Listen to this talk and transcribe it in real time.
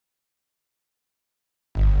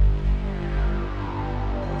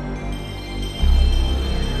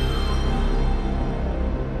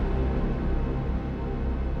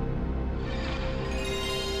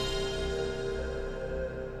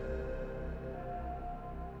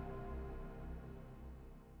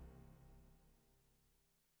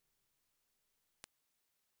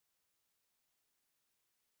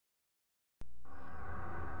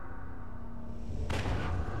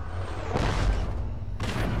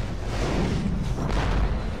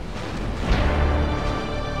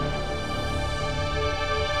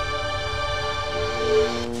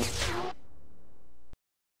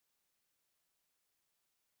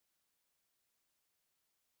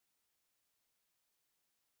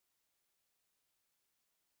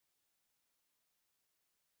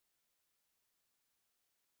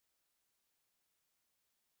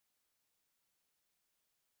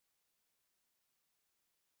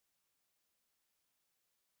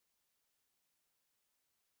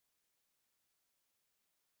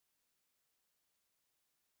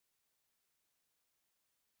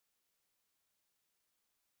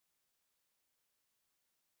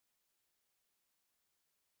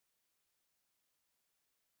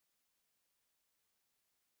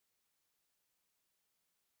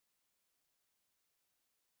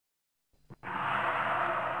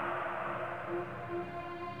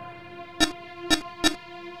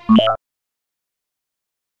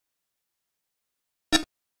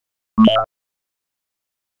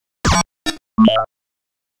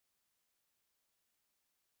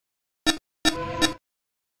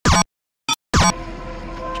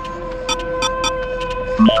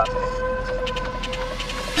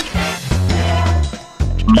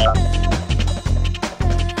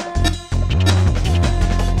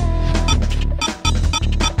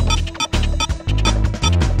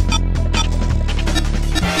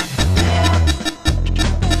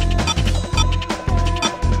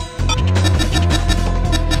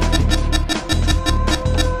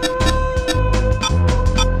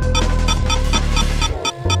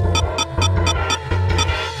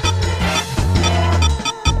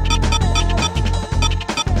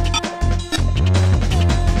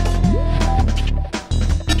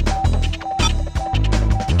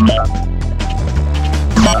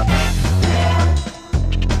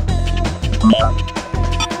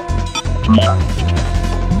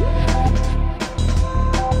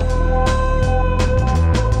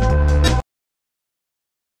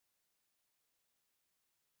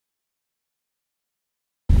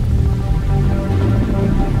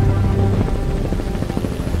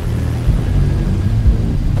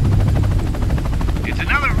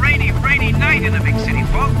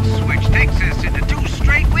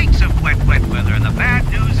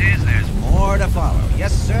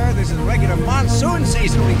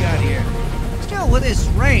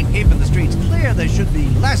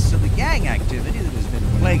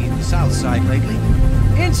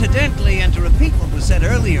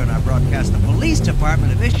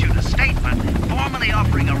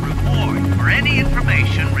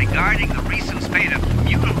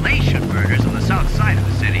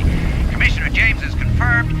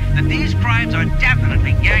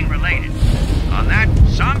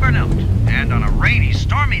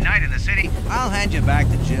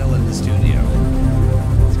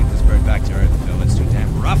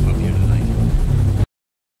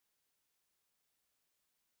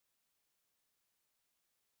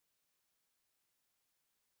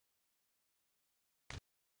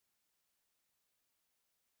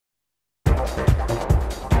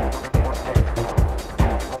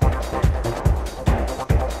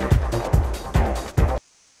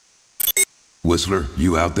Whistler,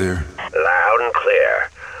 you out there? Loud and clear.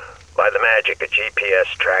 By the magic of GPS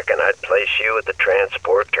tracking, I'd place you at the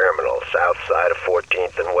transport terminal south side of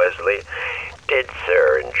 14th and Wesley. Did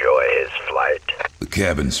Sir enjoy his flight? The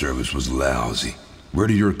cabin service was lousy. Where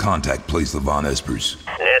did your contact place the Von Espers?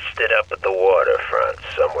 Nested up at the waterfront,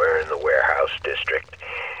 somewhere in the warehouse district.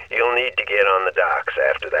 You'll need to get on the docks.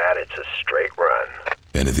 After that, it's a straight run.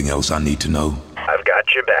 Anything else I need to know? I've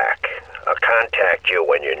got your back. I'll contact you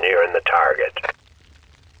when you're nearing the target.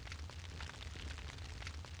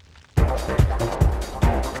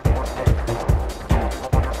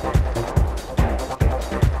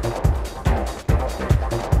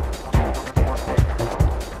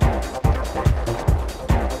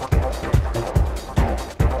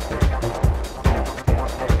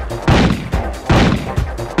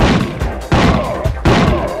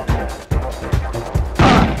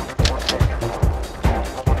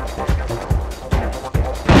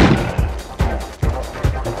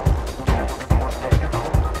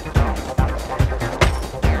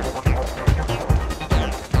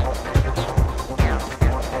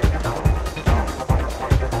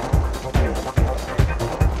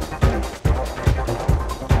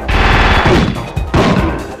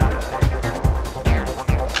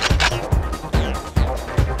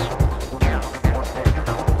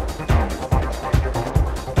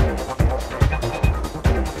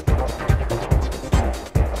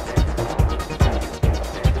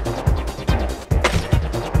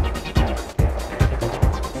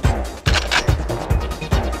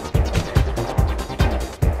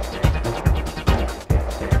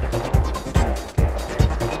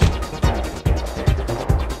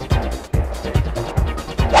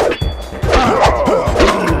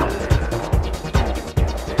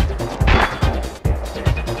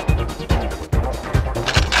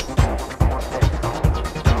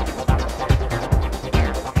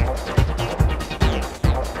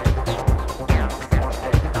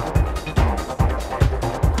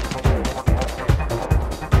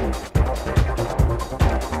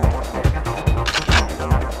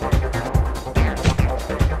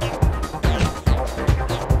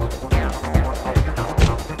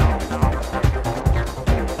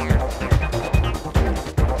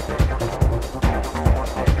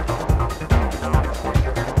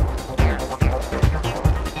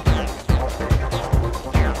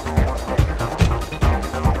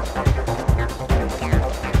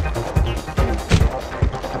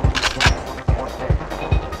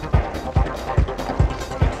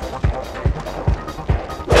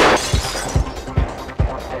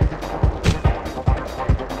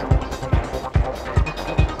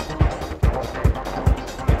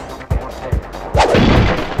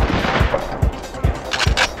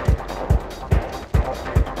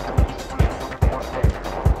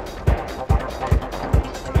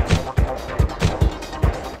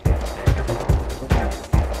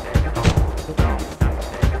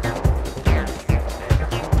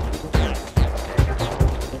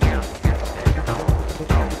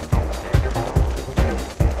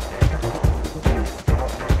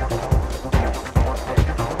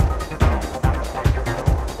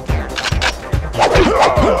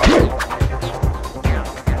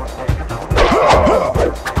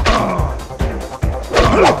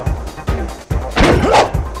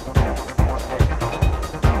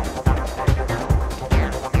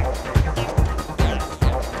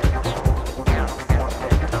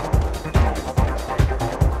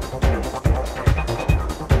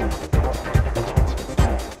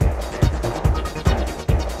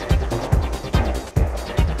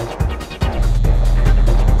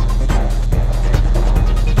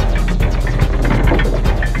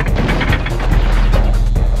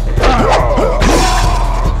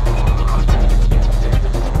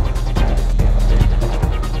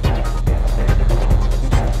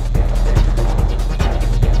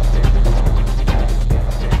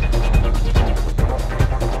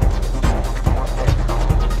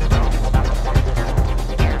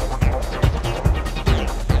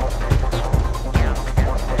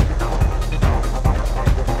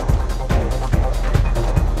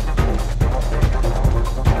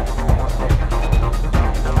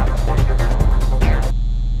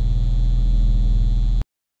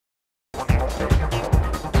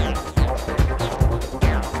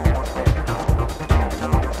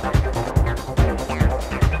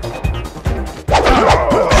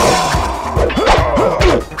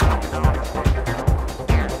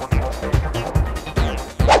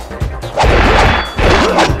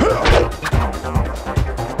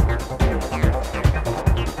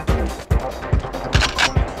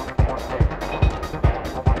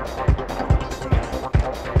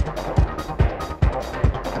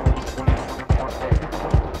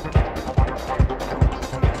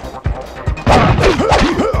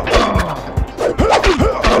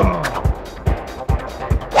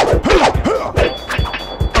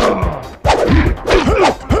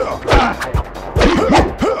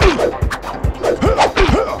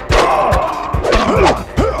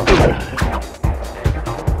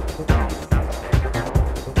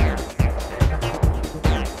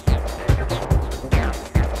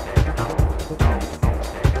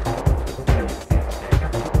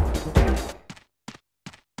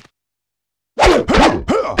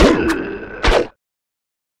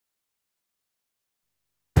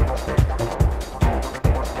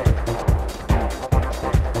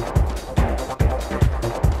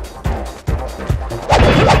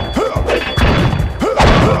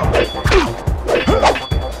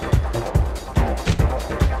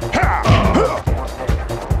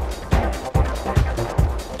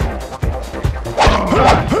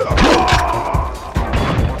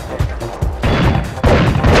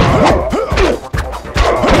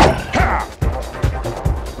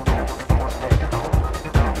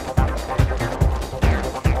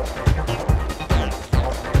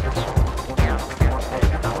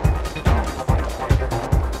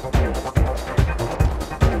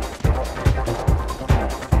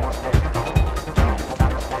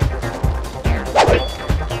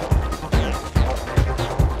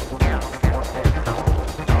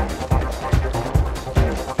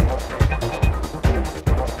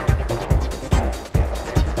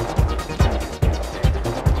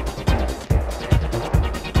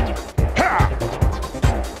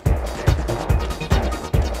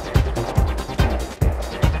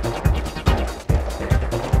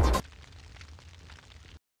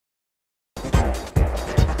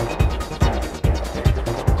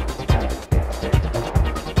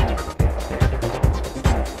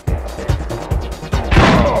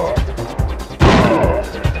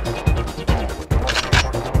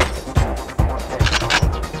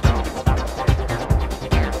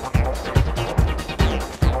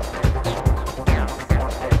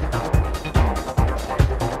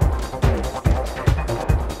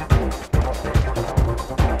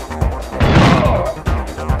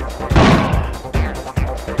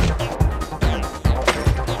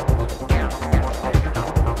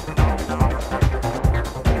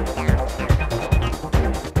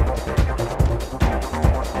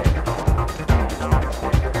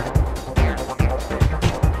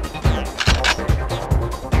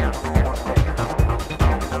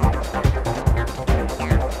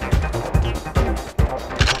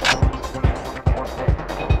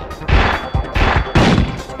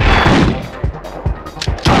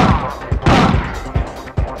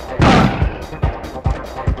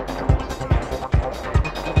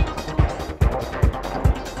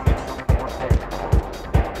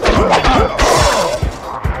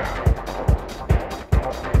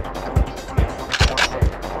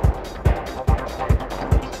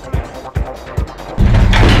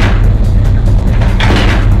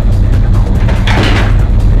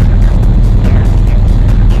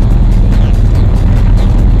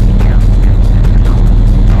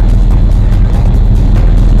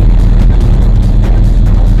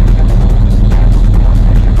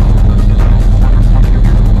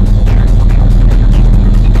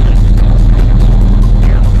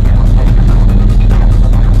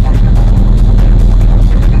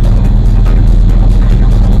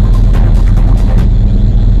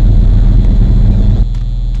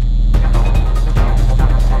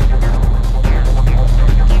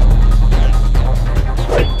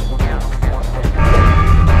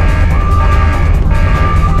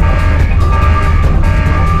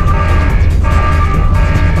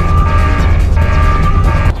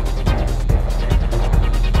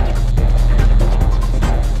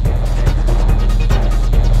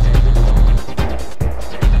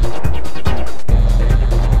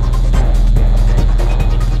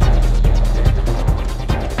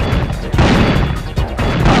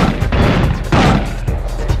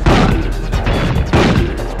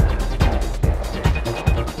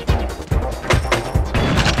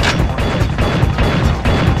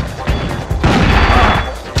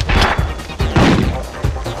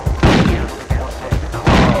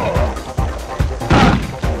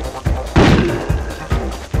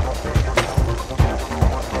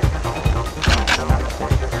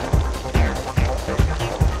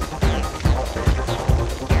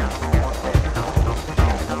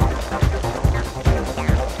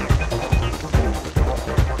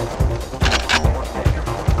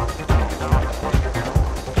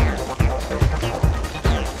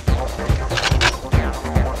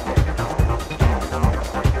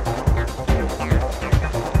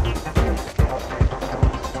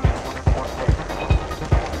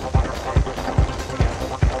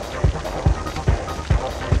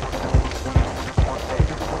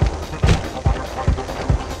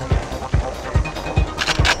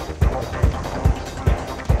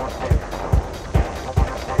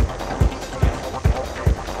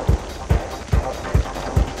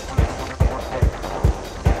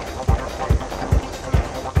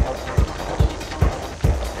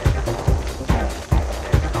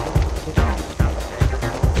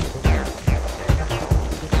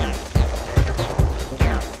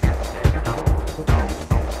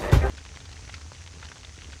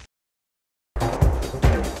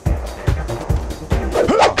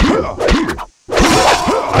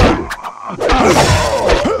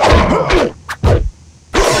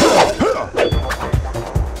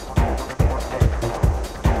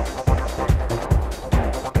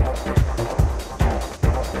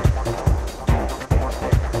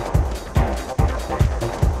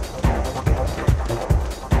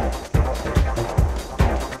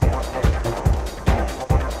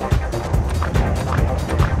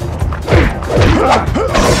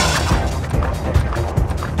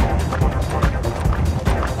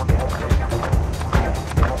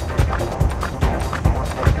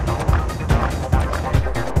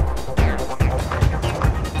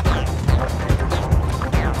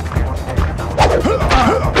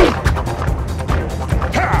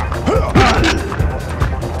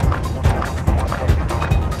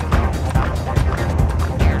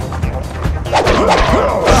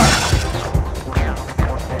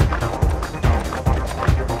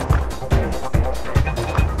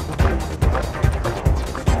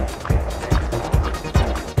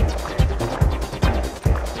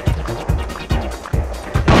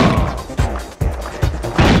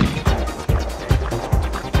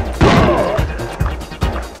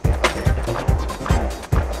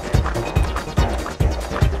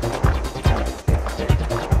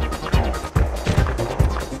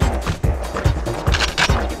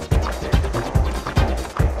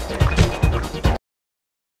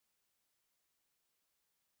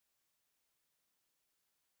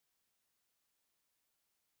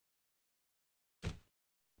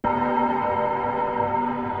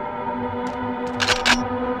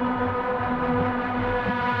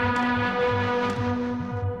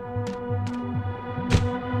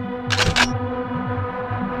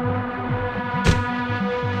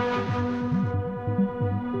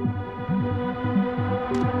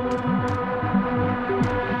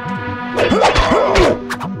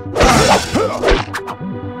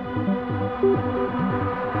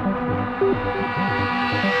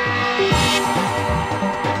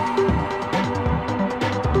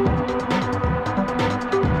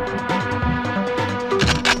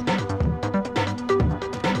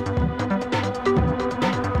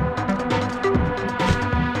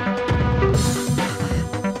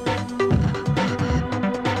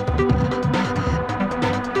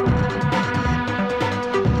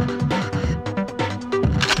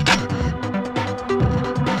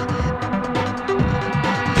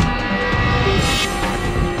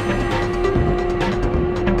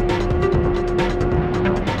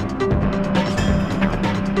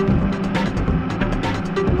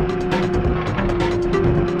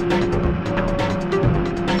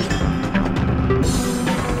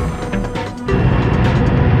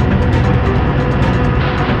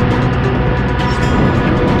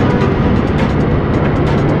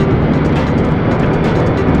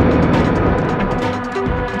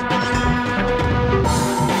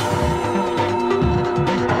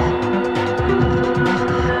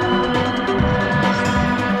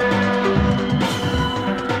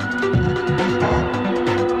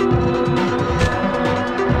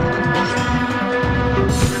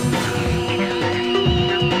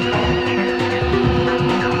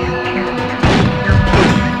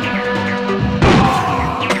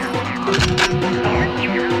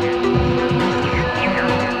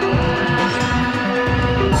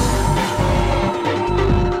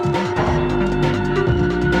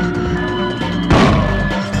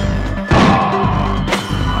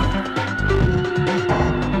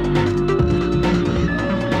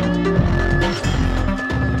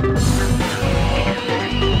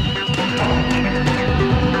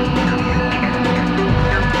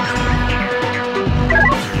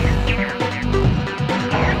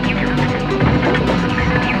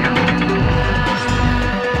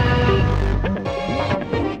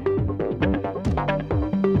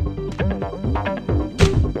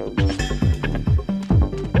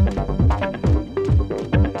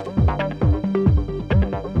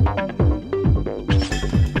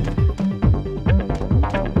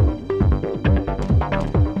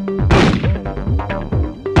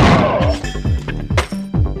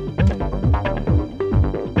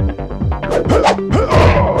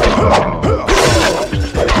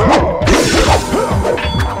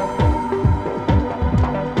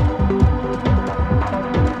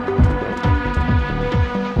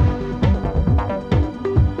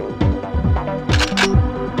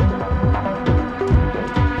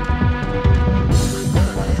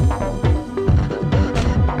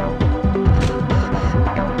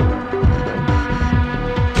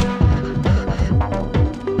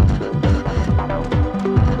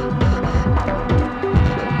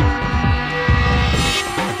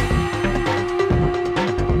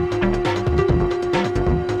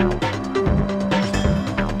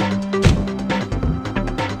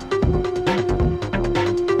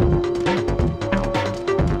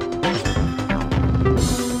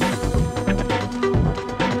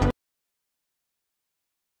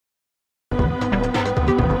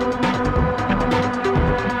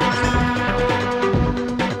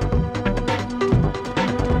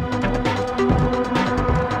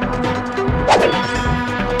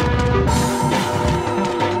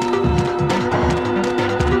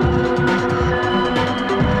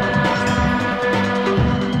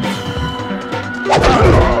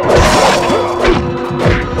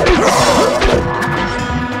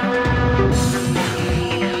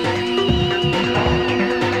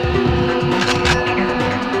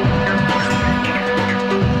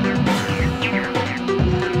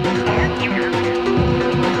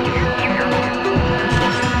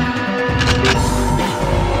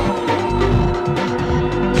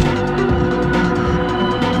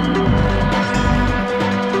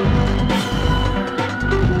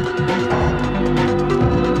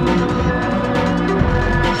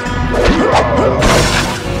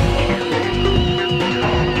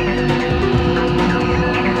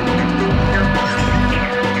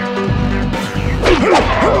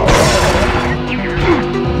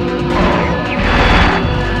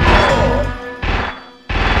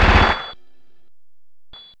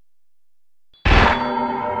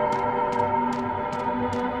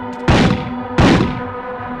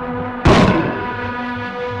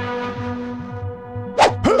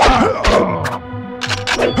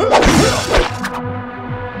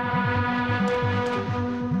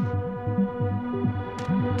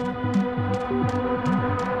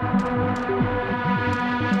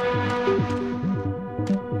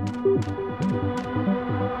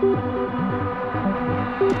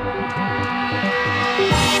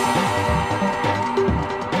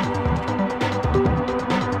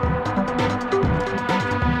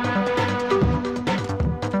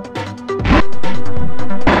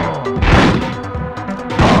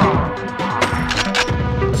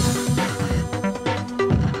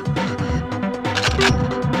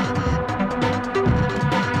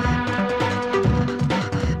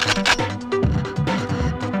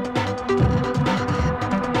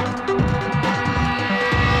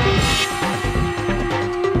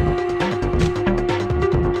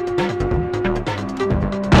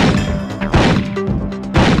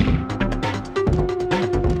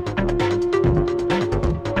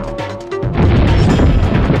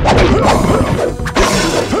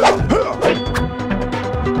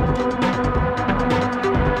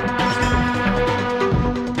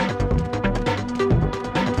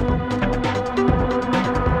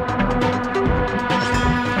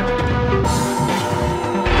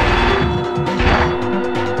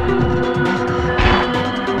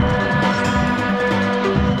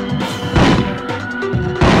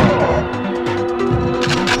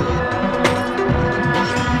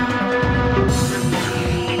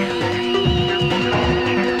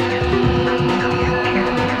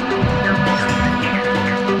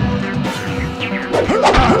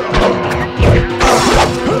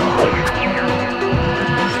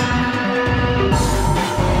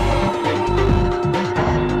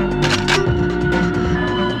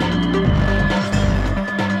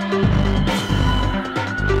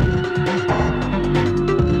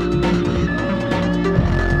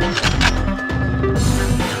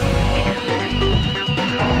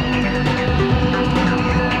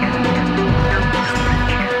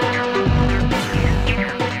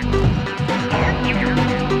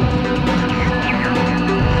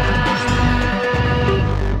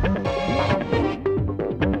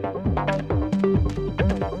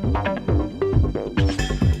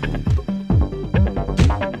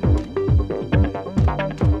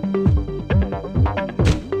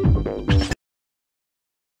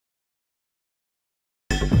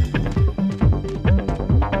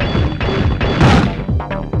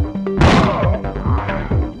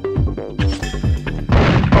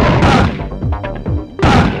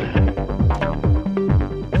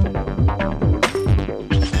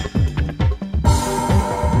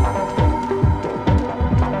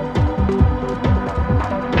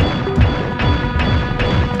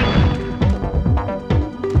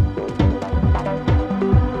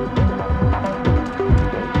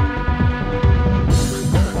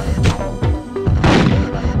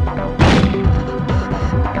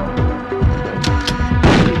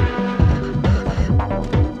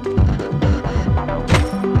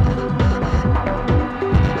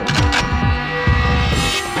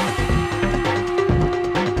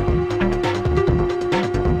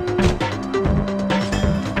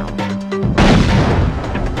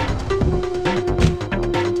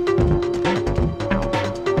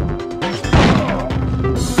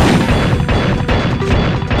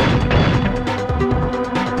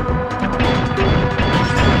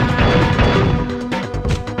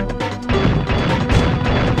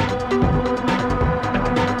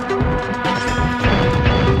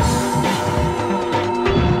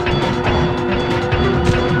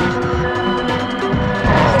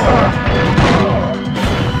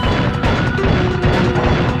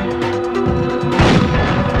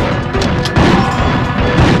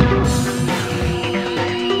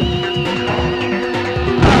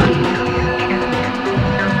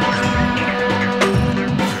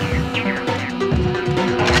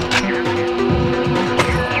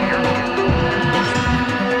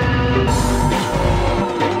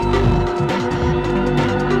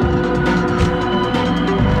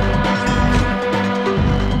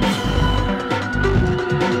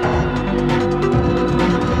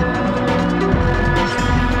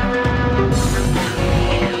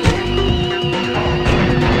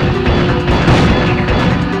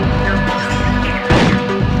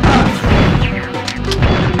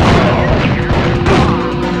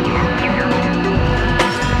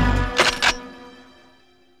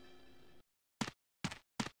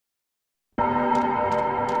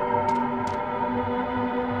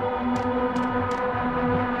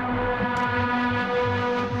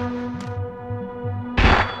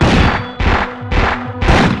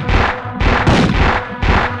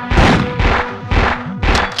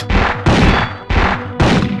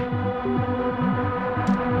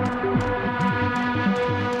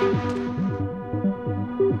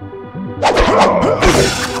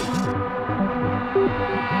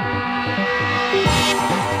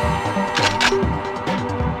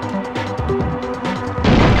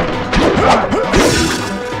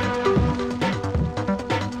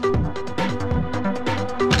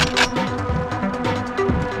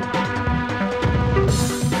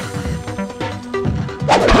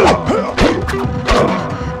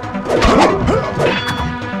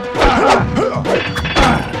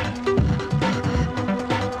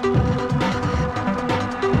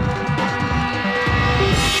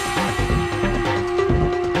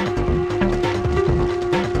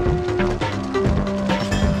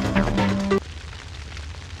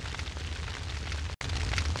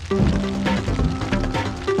 Yeah.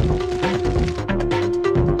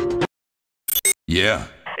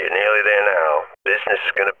 You're nearly there now. Business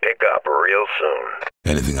is gonna pick up real soon.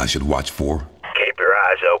 Anything I should watch for? Keep your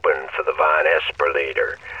eyes open for the Von Esper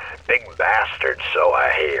leader. Big bastard, so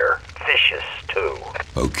I hear. Vicious, too.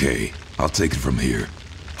 Okay, I'll take it from here.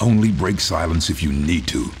 Only break silence if you need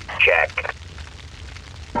to. Check.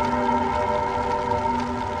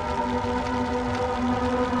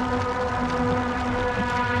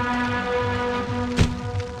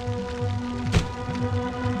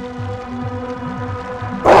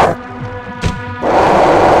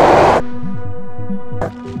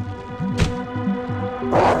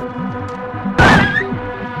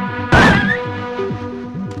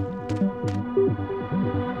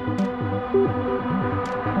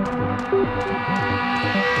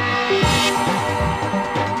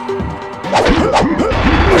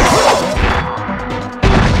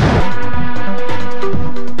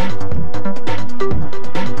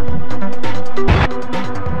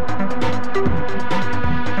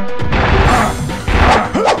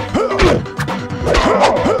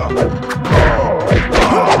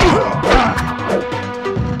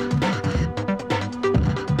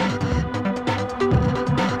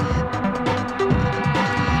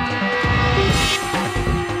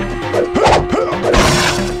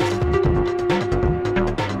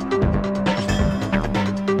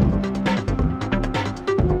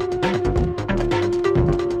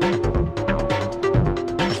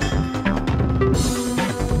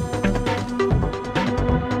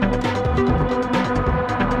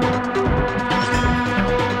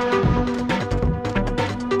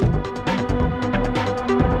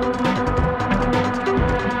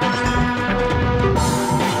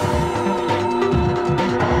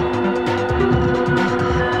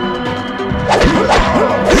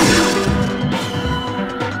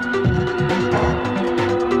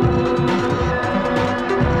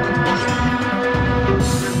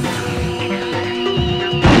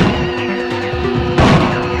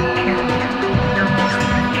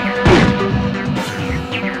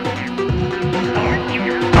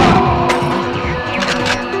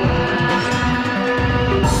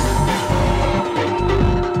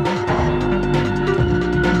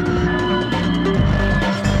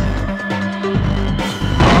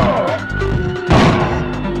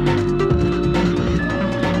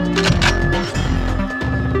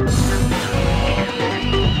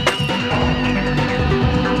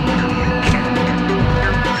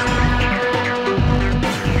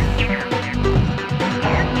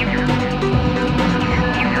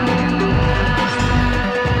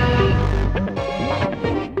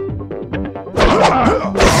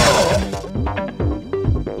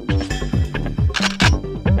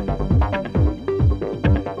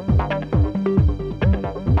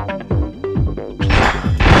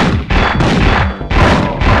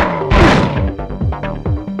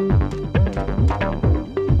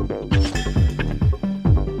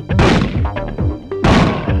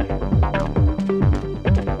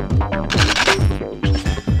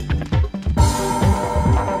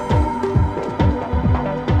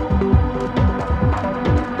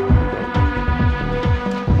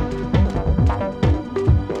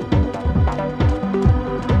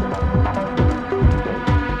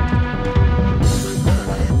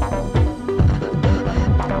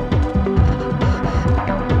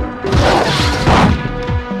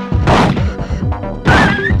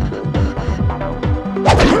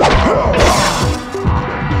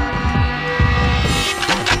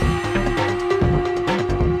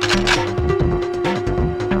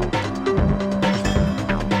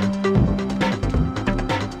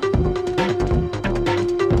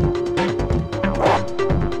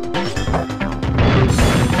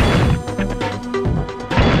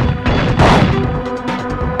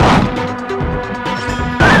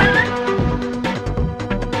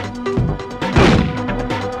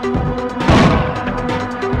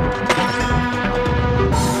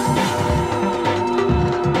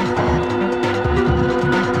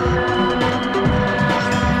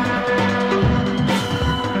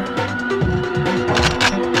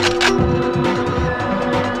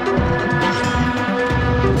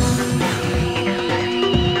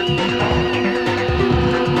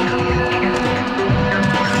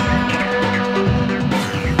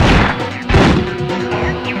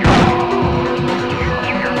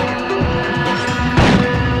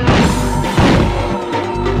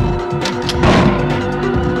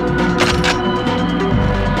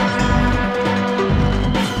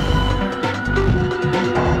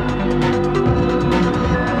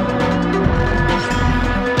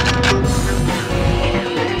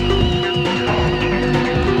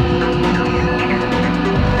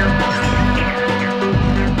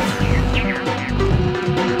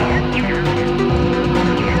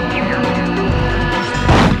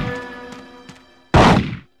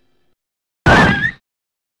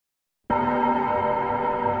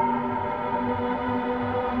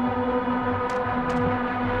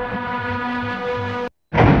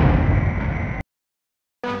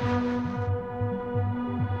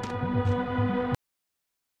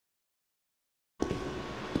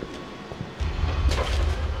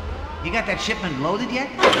 You got that shipment loaded yet?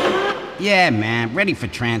 Yeah, man, ready for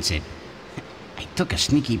transit. I took a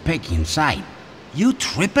sneaky peek inside. You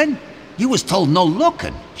trippin'? You was told no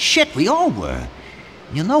looking. Shit, we all were.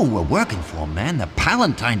 You know who we're working for, man. The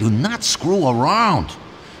Palatine do not screw around.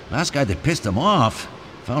 Last guy that pissed them off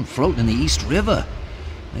found floating in the East River.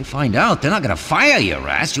 They find out, they're not gonna fire your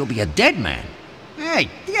ass. You'll be a dead man. Hey,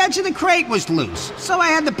 the edge of the crate was loose, so I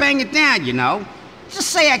had to bang it down, you know. Just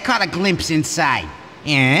say I caught a glimpse inside.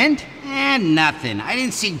 And? And nothing. I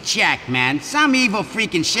didn't see jack, man. Some evil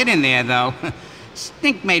freaking shit in there, though.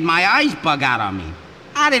 Stink made my eyes bug out on me.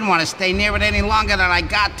 I didn't want to stay near it any longer than I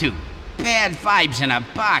got to. Bad vibes in a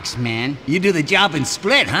box, man. You do the job and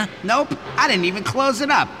split, huh? Nope, I didn't even close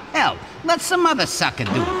it up. Hell, let some other sucker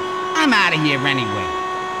do it. I'm out of here anyway.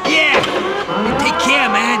 Yeah! You take care,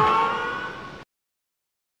 man.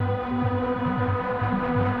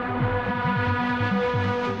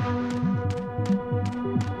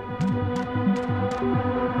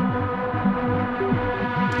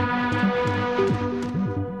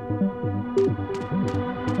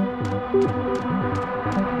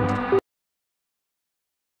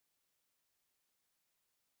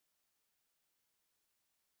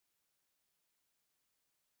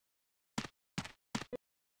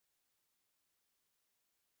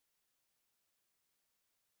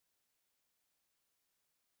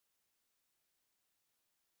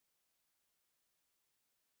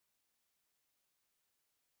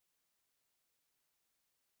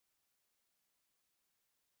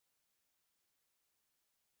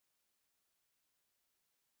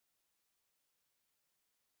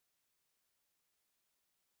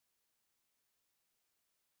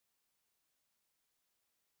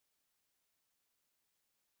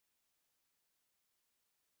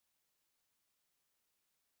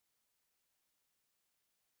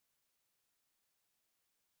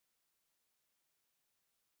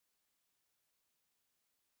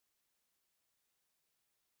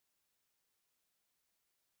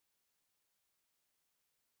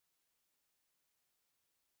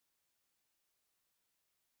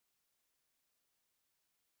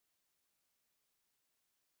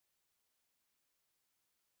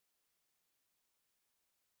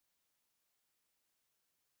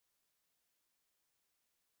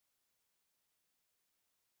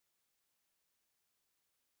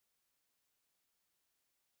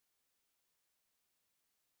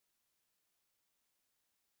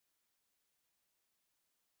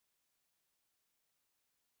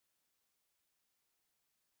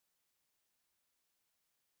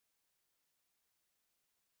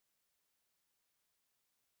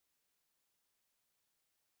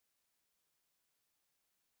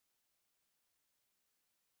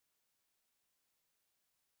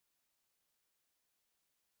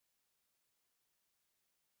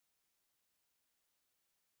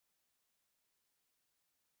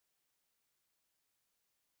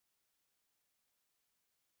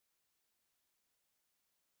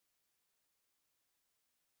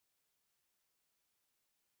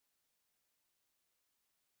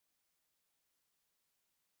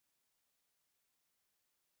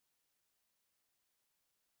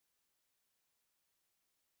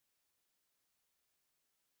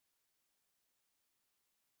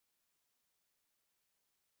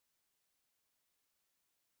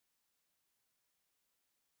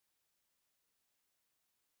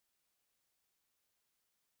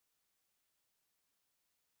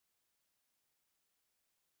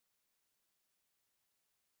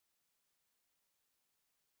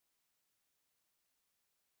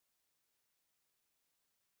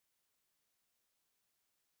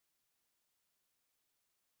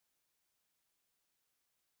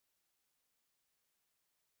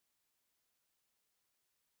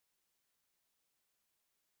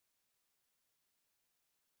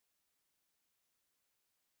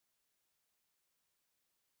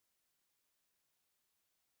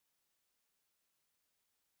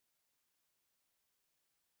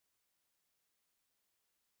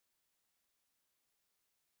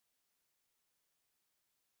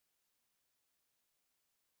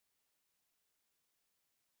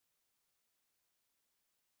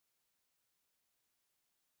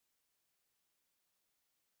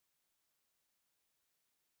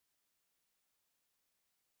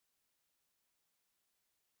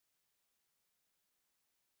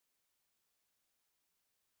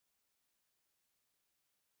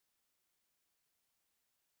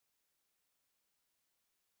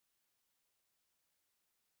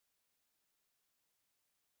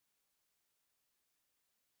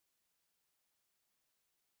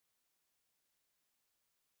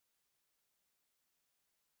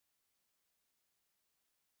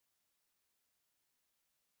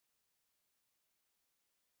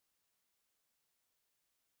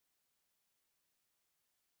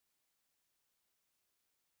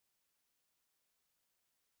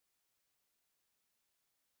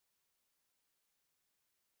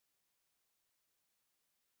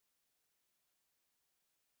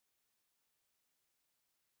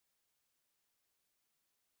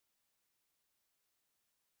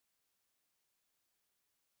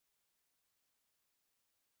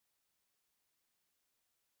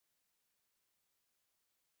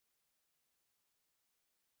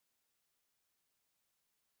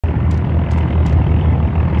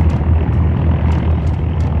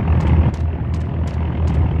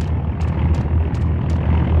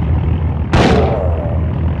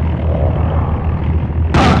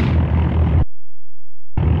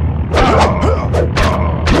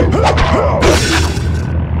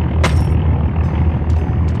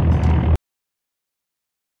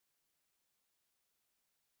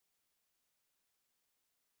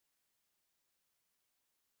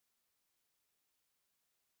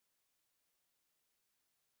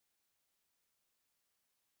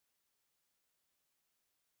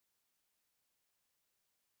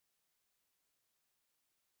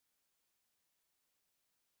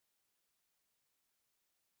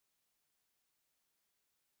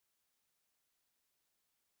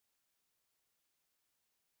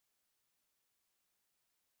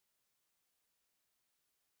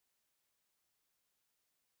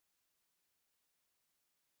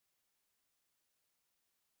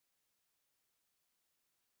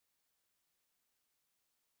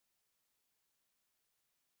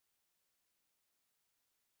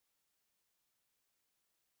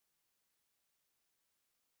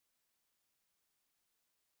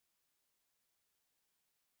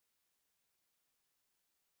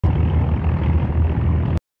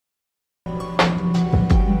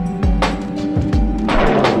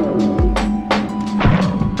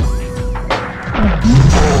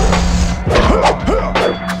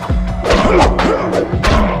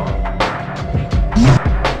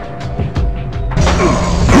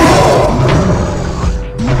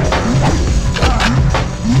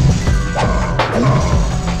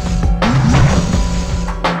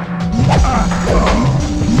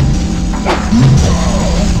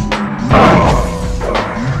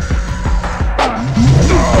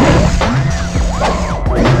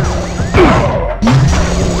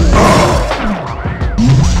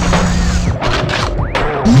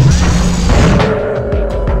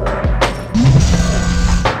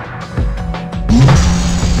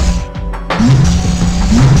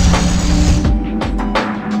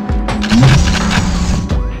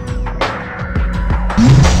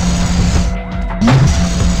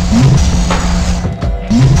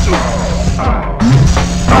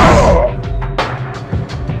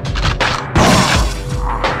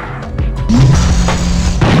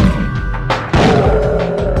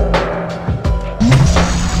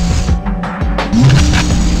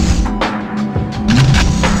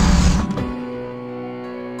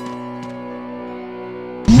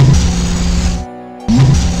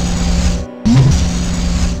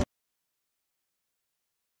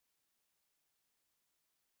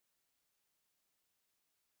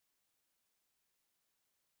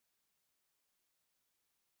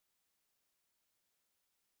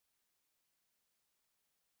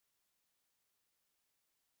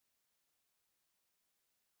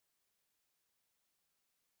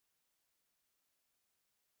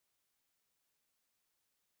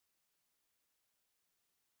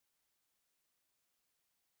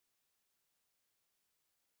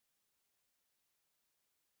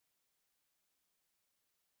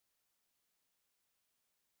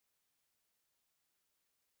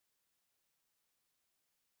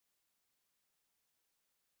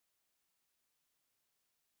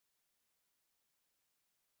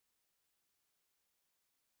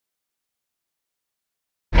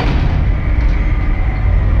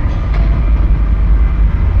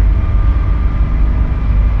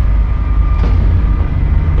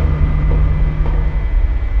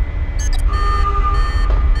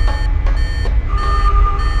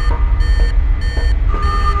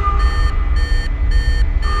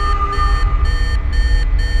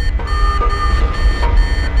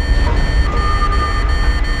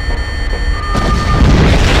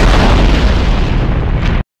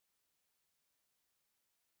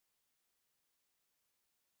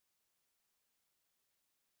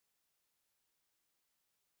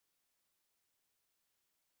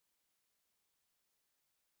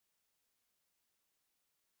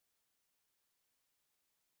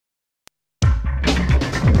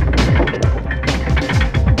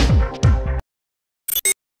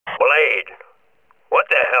 Blade. What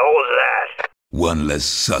the hell was that? One less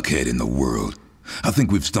suckhead in the world. I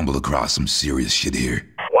think we've stumbled across some serious shit here.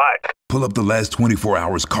 What? Pull up the last 24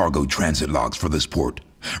 hours cargo transit logs for this port.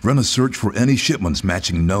 Run a search for any shipments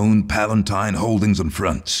matching known Palatine holdings and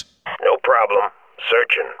fronts. No problem.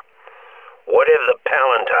 Searching. What have the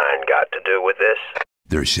Palatine got to do with this?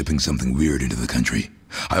 They're shipping something weird into the country.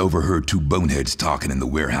 I overheard two boneheads talking in the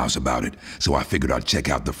warehouse about it, so I figured I'd check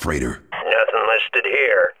out the freighter. Nothing listed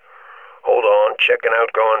here. Hold on, checking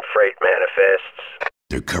outgoing freight manifests.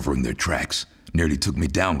 They're covering their tracks. Nearly took me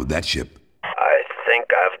down with that ship. I think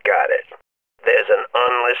I've got it. There's an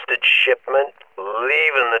unlisted shipment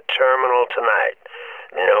leaving the terminal tonight.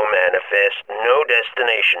 No manifest, no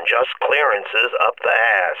destination, just clearances up the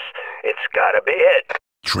ass. It's gotta be it.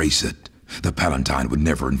 Trace it. The Palatine would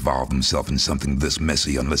never involve themselves in something this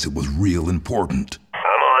messy unless it was real important. I'm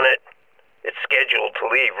on it. It's scheduled to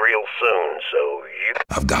leave real soon, so you...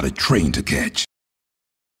 I've got a train to catch.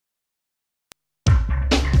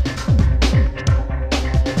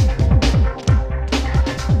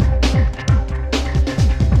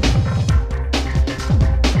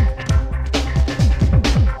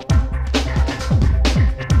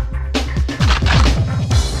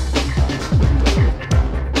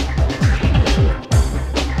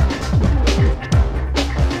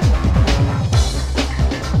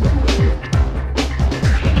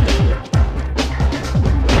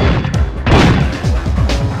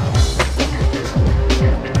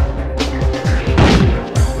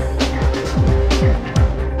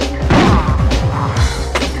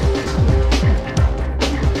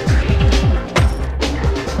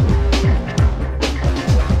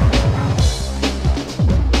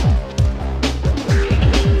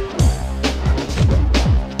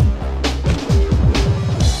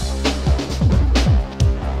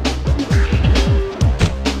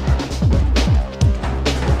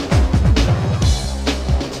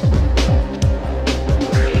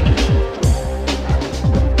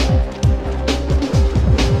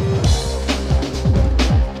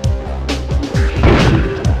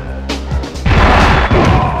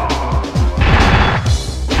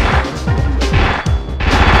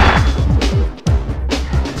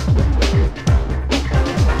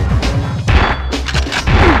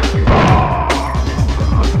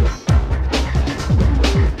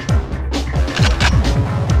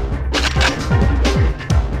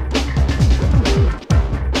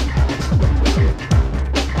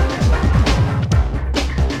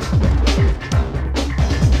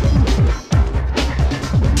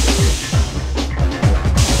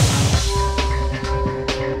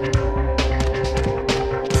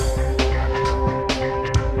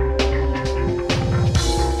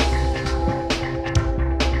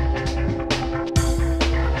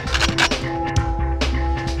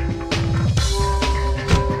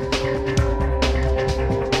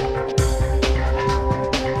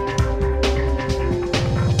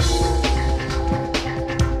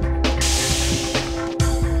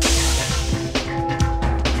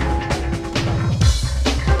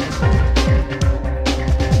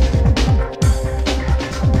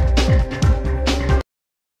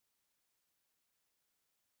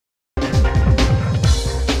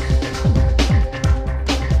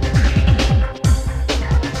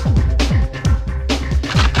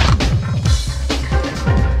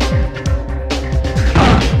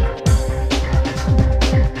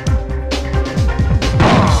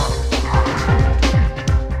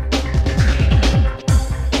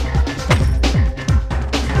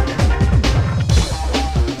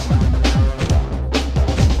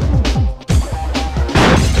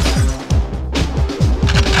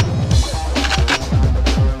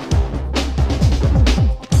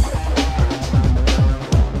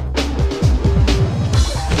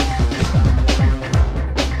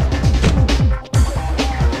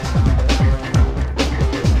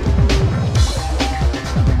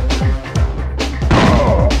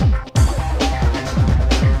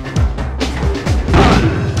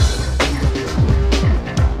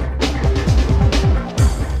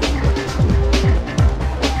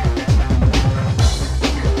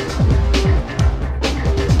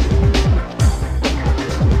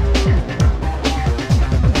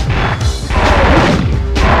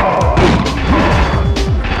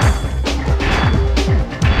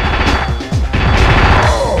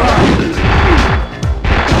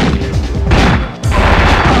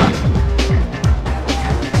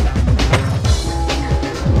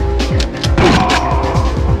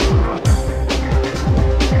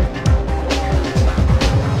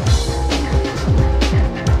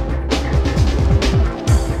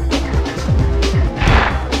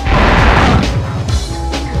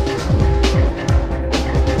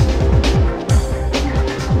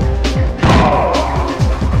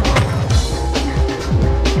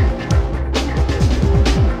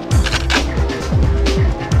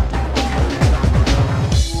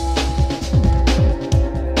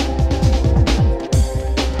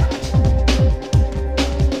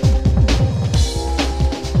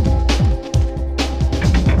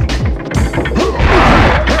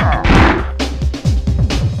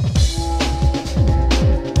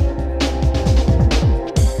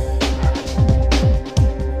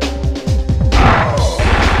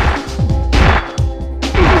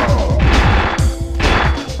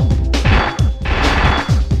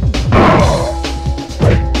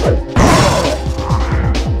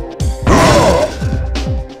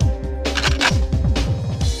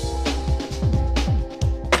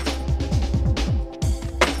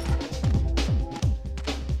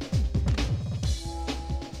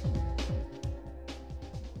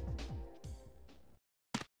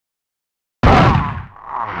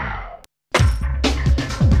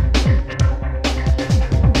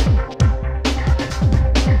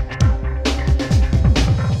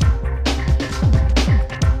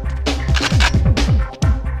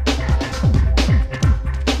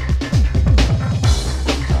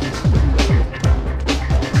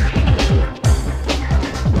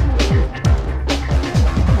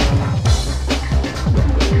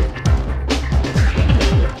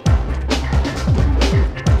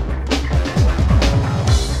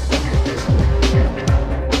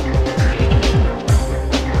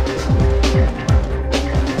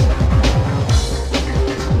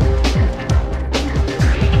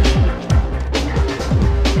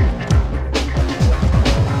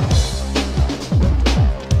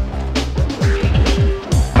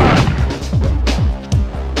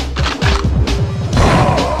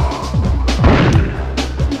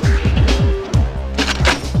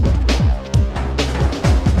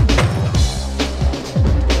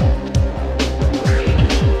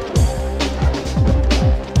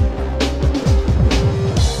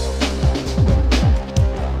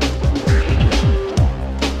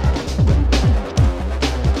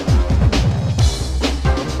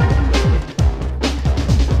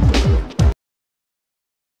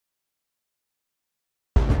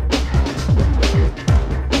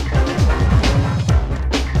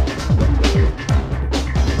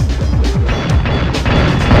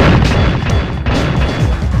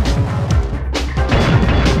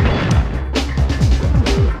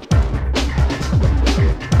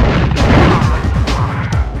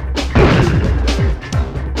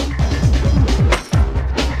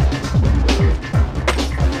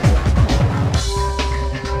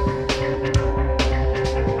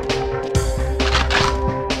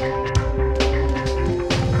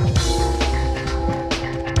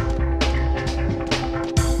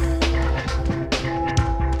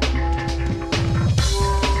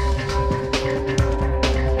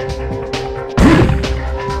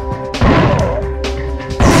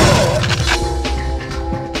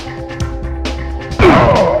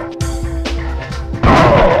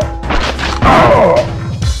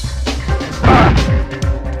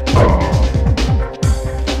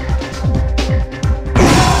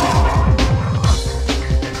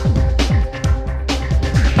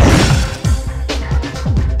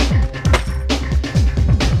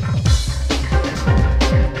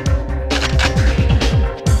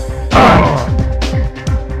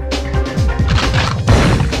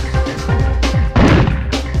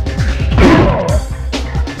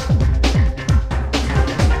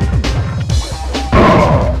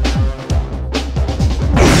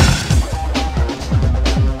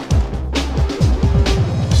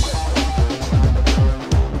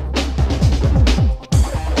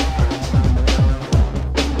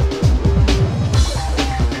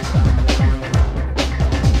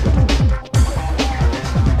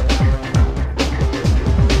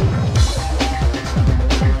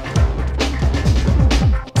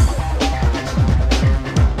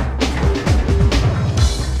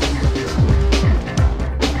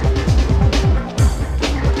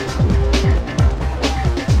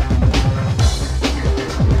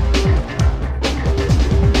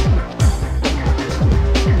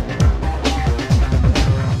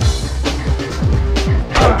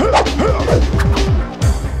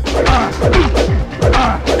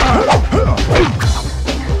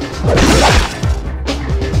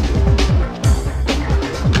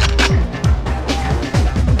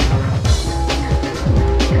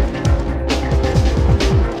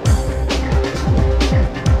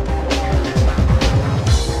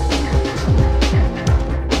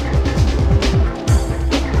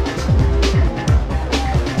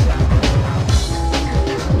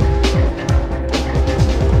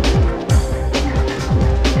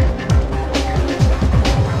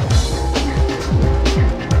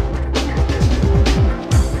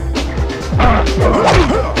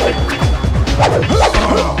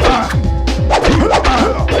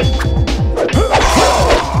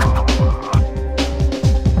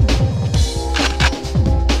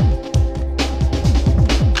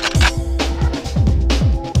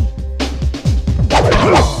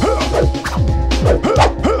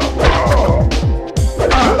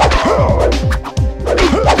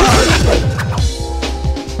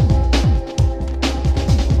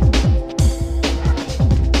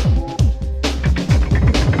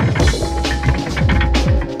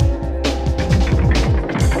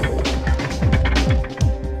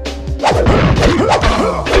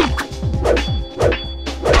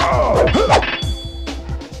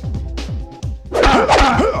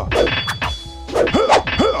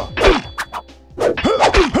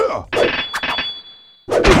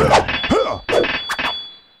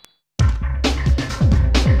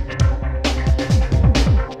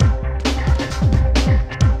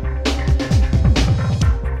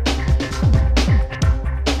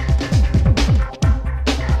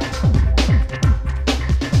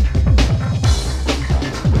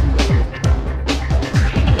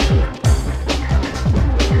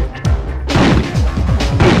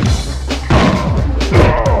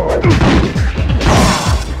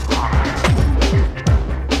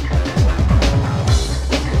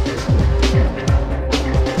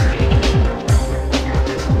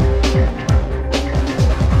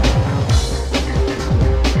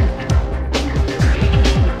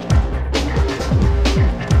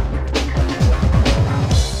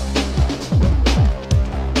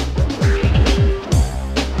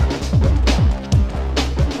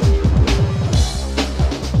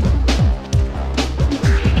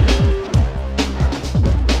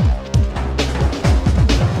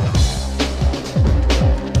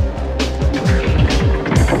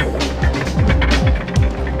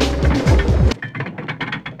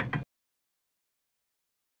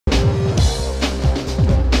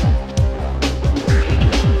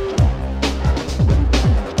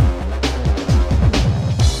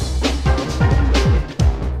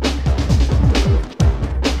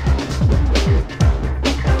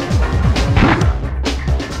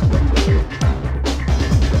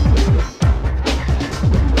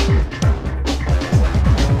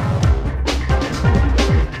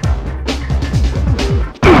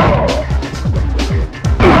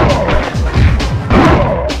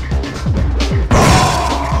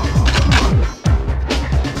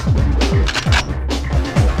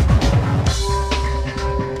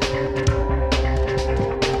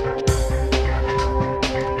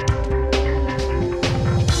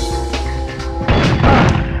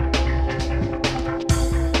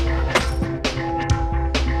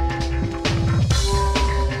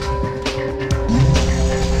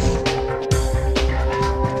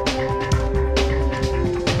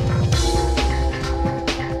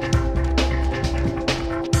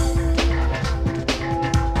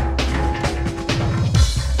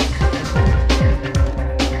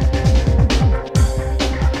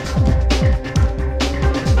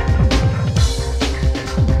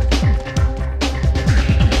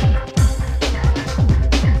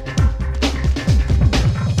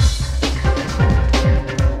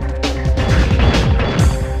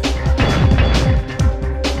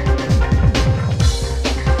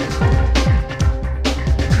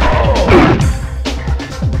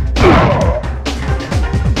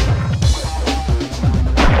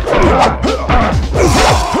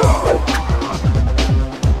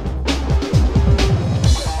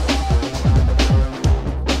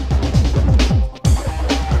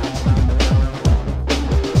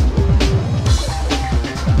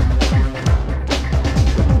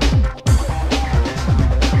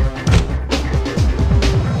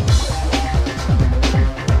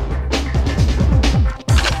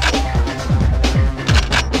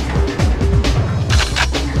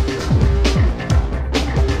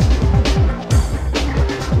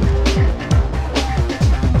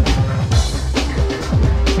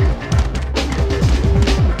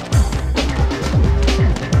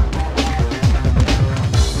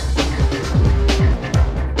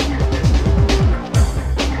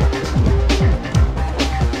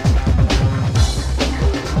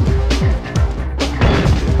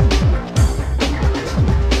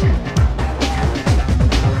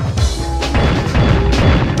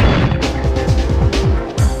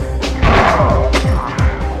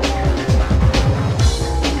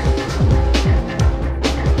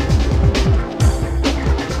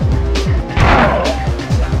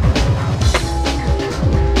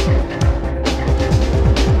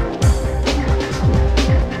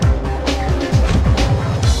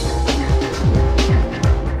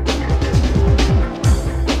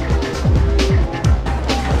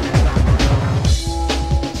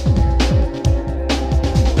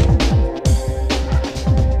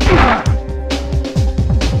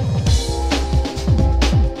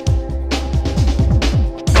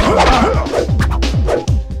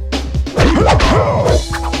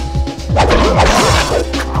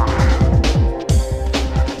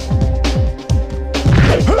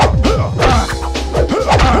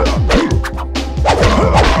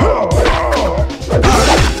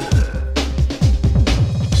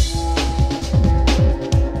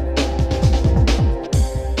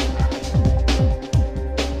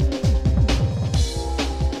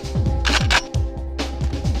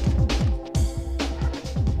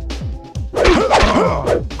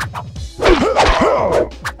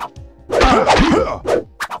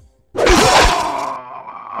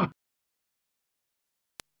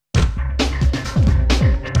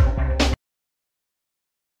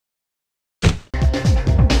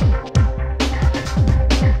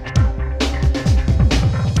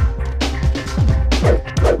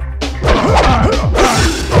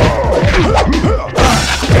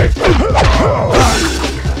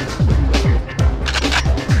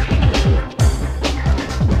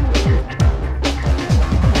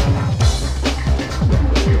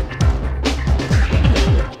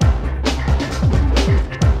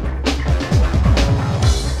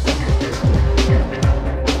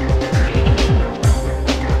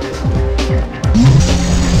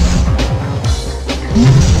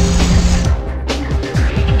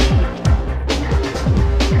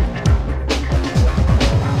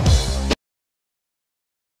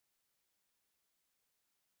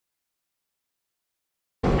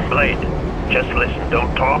 Just listen,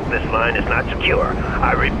 don't talk. This line is not secure.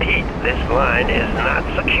 I repeat, this line is not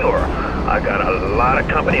secure. I got a lot of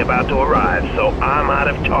company about to arrive, so I'm out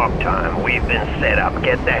of talk time. We've been set up.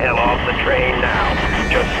 Get the hell off the train now.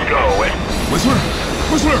 Just go and... Whistler!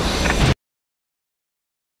 Whistler!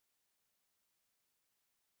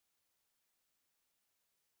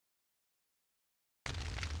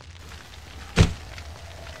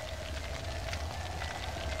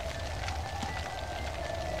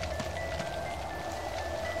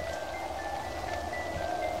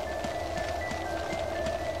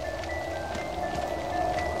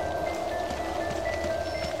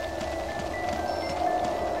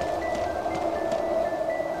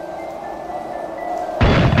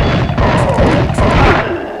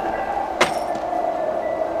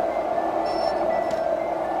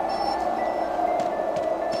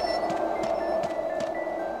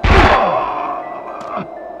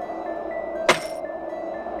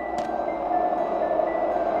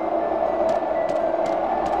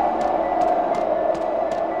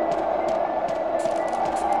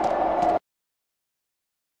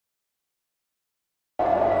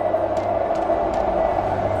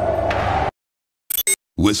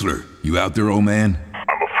 Whistler, you out there, old man?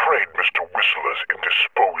 I'm afraid Mr. Whistler's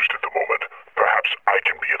indisposed at the moment. Perhaps I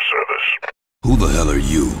can be of service. Who the hell are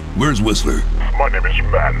you? Where's Whistler? My name is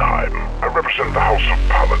Mannheim. I represent the House of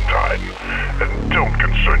Palatine. And don't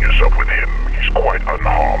concern yourself with him. He's quite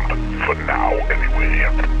unharmed. For now, anyway.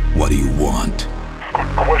 What do you want?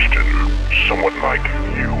 Good question. Someone like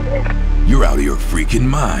you. You're out of your freaking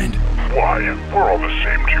mind. Why, we're all the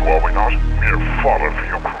same to you, are we not? Mere fodder for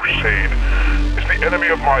your crusade. Is the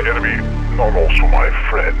enemy of my enemy not also my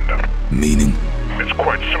friend? Meaning? It's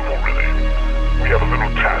quite simple, really. We have a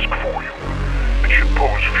little task for you. It should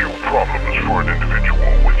pose few problems for an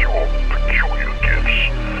individual with your peculiar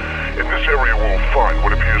gifts. In this area we'll find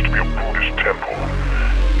what appears to be a Buddhist temple.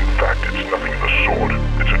 In fact, it's nothing of the sort.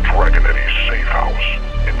 It's a Dragonetti safe house.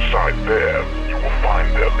 Inside there, you will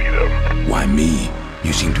find their leader. Why me?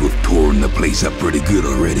 You seem to have torn the place up pretty good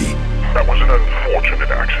already. That was an unfortunate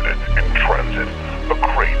accident in transit. A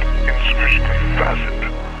crate insufficiently fastened.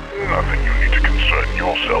 Nothing you need to concern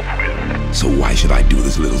yourself with. So why should I do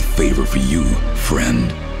this little favor for you, friend?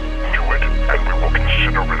 Do it, and we will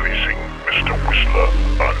consider releasing Mr. Whistler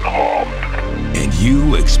unharmed. And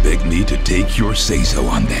you expect me to take your say-so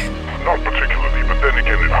on that? Not particularly, but then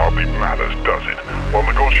again it hardly matters, does it? While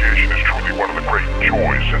negotiation is truly one of the great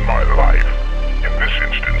joys in my life. In this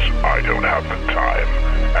instance, I don't have the time,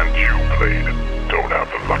 and you, Blade, don't have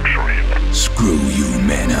the luxury. Screw you,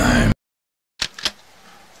 Mannheim.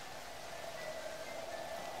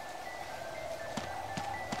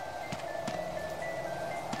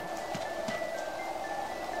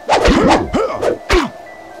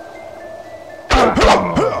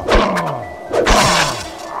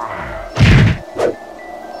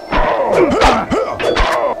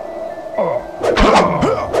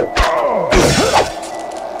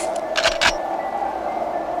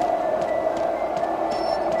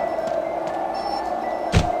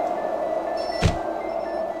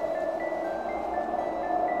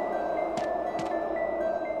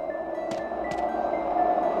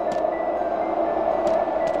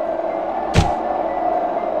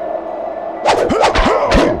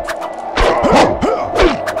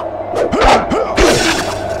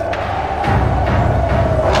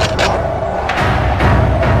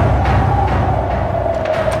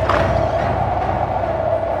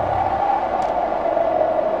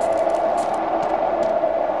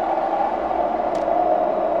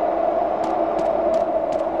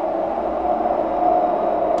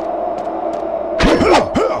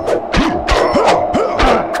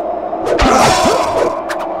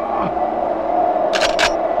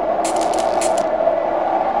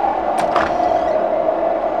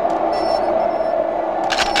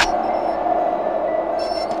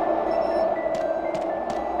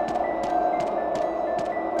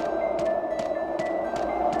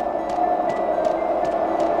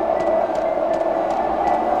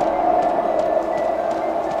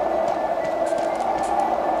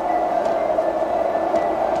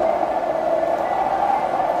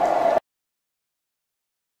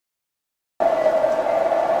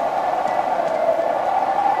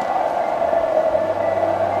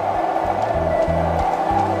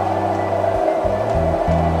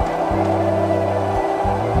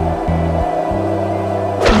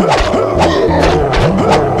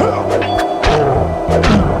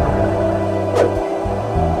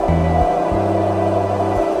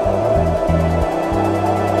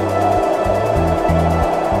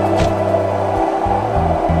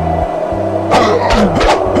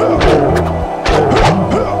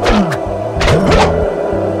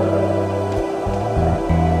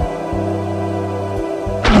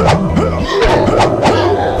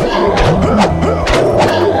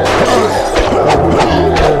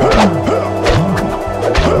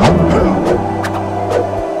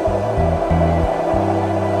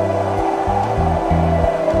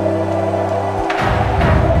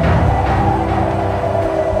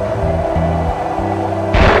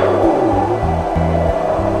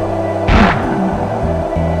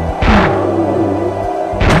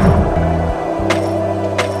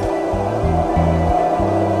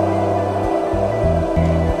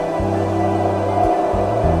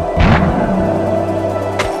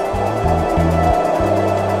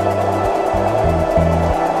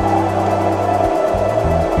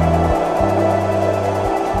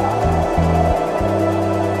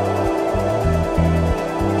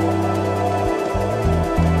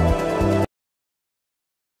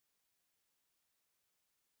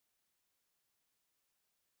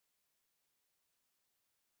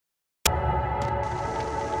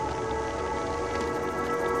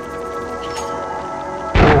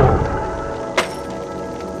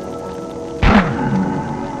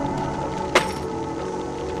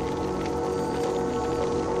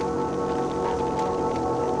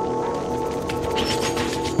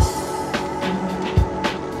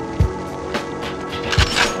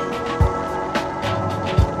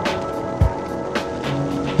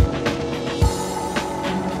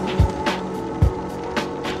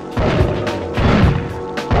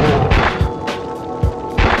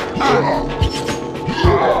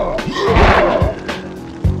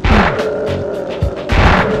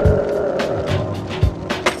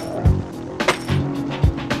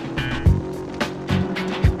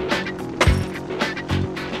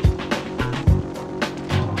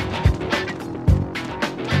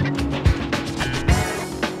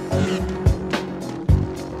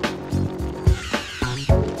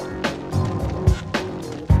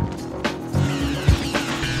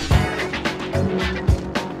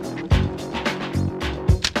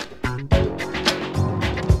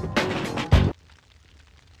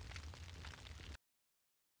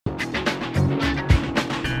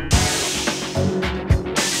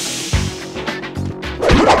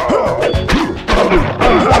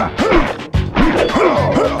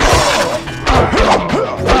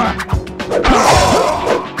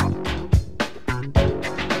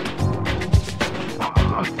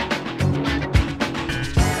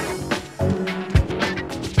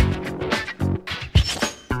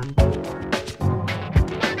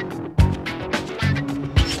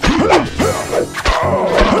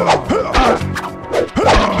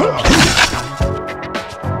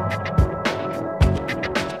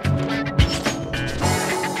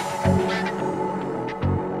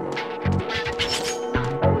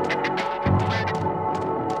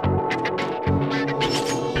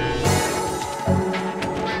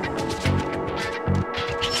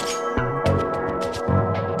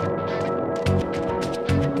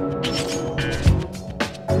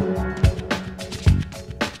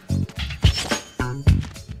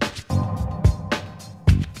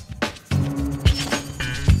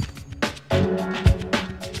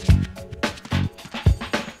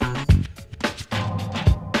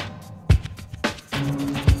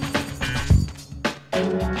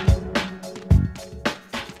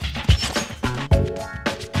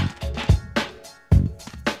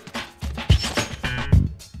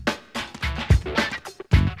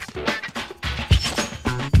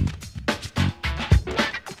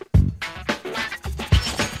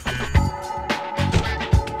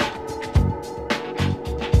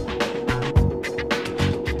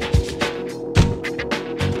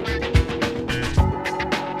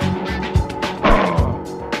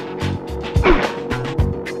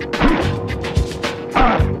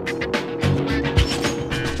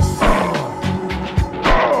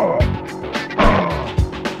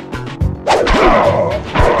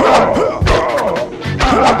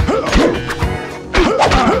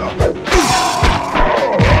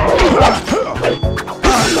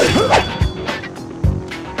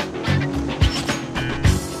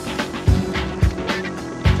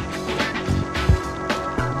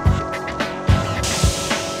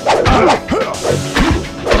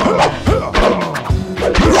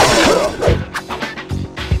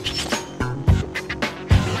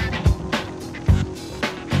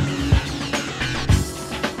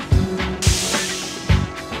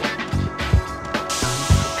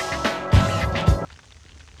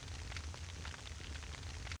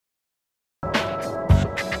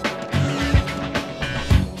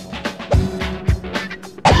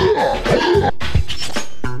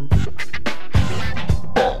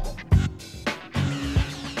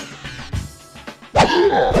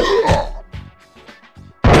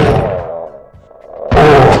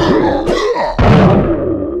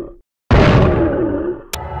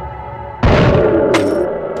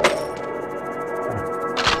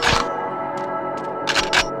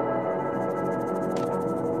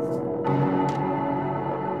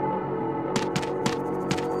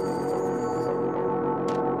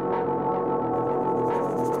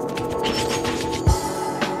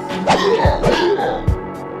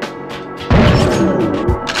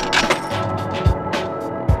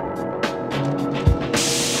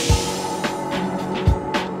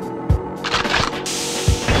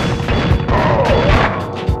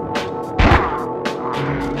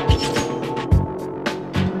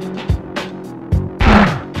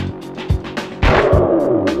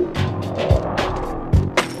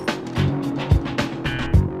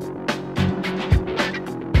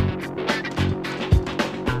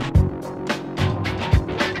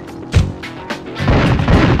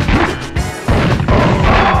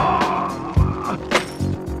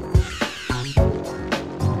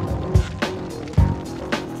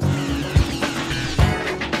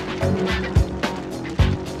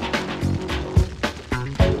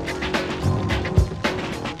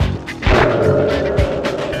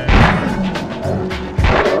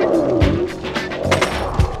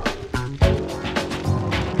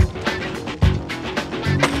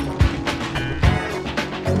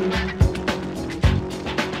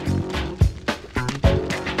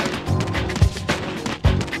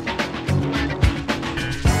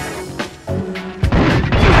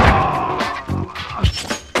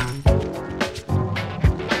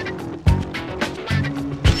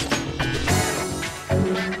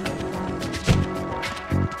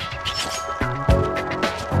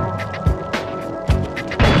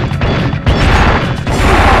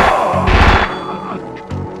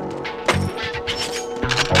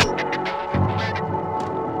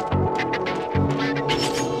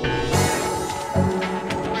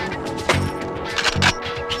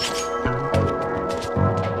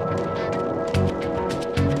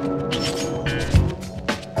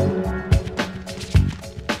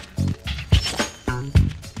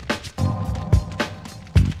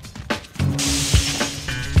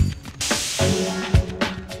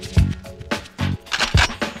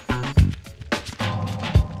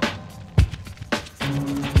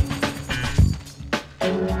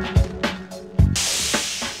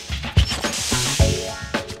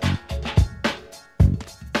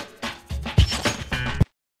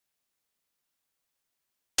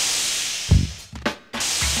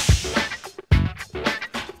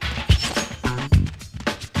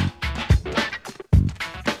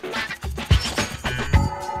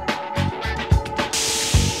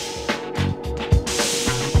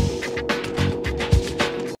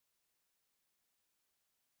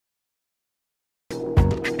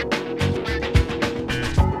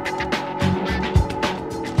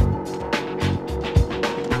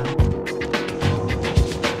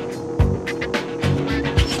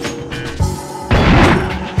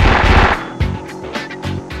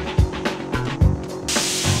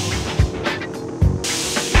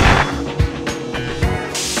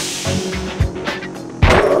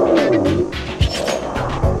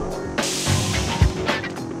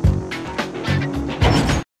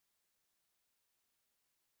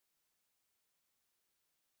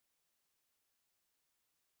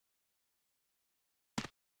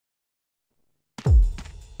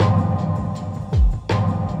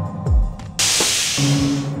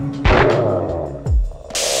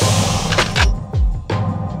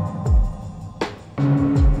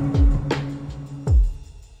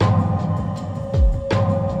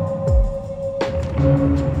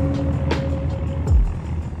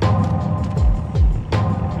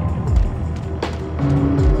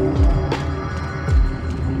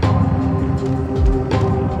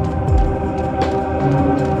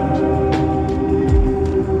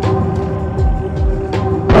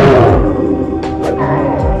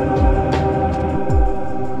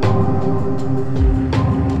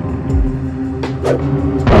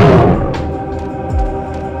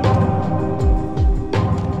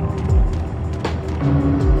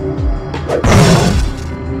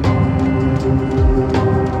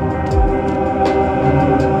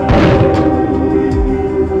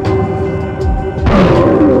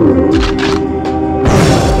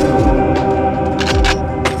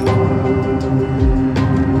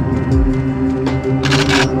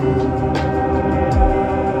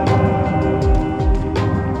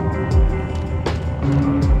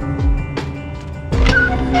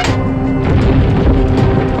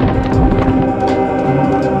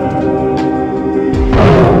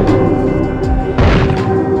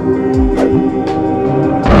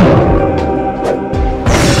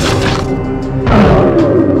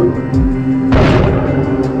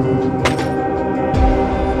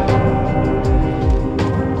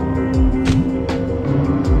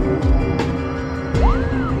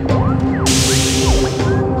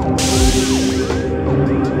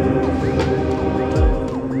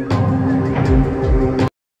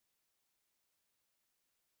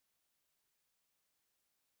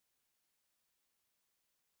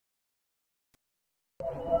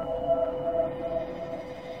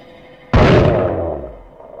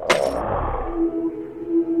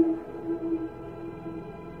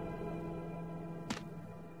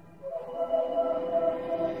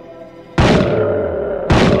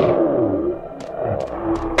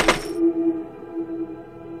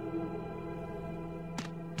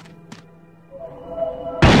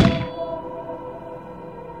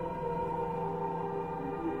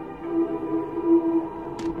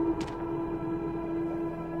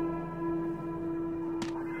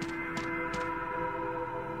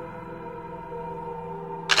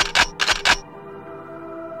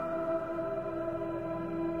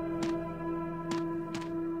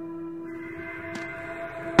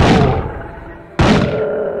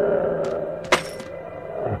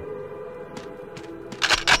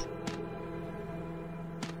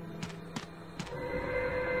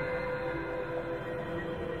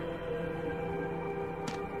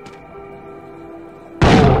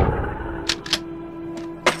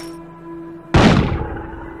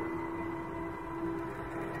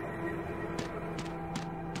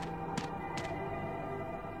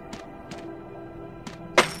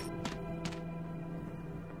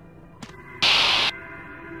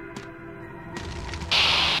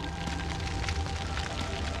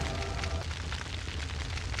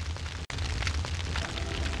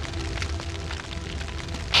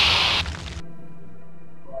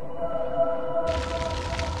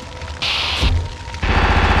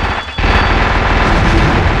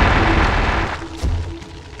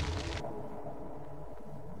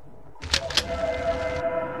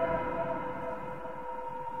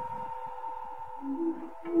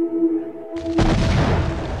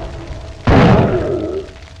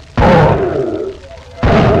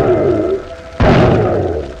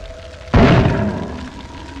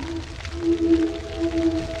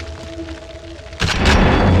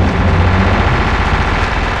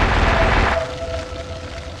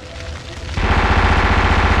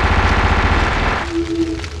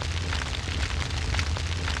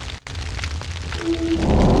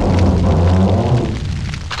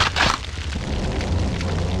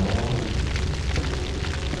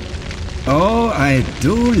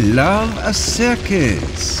 do love a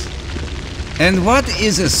circus. And what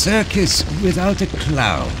is a circus without a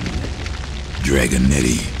clown?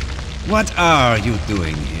 Dragonetti. What are you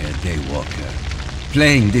doing here, Daywalker?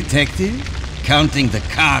 Playing detective? Counting the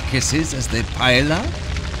carcasses as they pile up?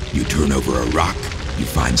 You turn over a rock, you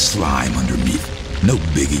find slime underneath. No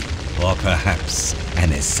biggie. Or perhaps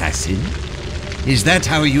an assassin? Is that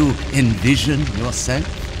how you envision yourself?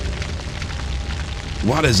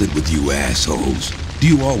 What is it with you assholes? Do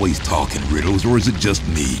you always talk in riddles, or is it just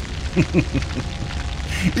me?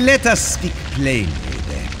 Let us speak plainly,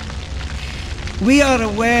 then. We are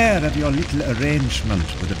aware of your little arrangement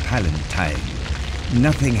with the Palatine.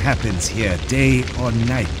 Nothing happens here day or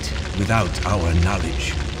night without our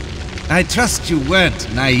knowledge. I trust you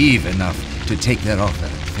weren't naive enough to take their offer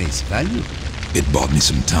at face value. It bought me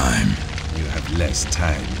some time. You have less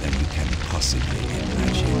time than you can possibly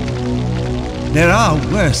imagine. There are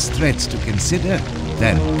worse threats to consider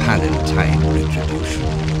than Palatine retribution.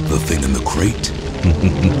 The thing in the crate?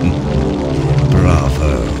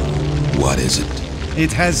 Bravo. What is it?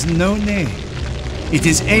 It has no name. It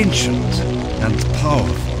is ancient and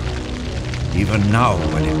powerful. Even now,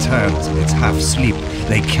 when it turns in its half-sleep,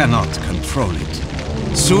 they cannot control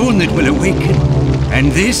it. Soon it will awaken,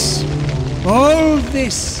 and this, all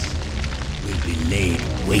this, will be laid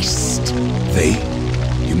waste. They?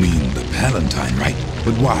 You mean the Palatine, right?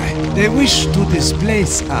 But why? They wish to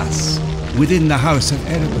displace us within the House of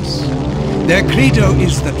Erebus. Their credo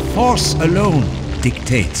is that force alone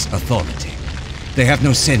dictates authority. They have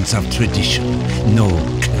no sense of tradition, no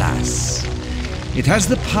class. It has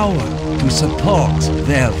the power to support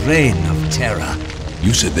their reign of terror.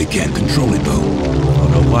 You said they can't control it, though.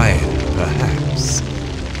 For a while, perhaps.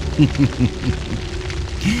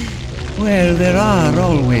 Well, there are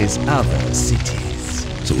always other cities.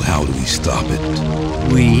 So how do we stop it?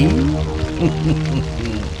 We?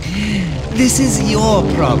 This is your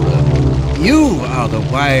problem. You are the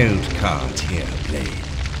wild card here, Blade.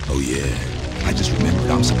 Oh yeah, I just remembered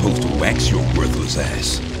I'm supposed to wax your worthless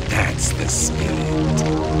ass. That's the spirit.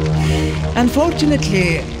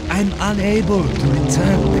 Unfortunately, I'm unable to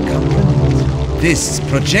return the compliment. This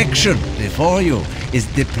projection before you is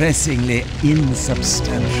depressingly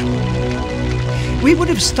insubstantial. We would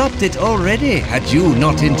have stopped it already had you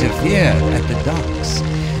not interfered at the docks.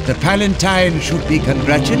 The Palatine should be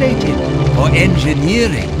congratulated for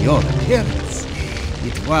engineering your appearance.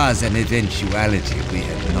 It was an eventuality we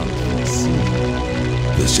had not foreseen.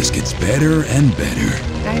 This just gets better and better.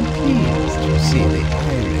 I'm pleased to see the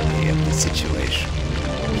irony of the situation.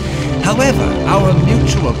 However, our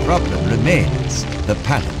mutual problem remains the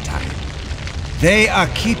Palatine. They are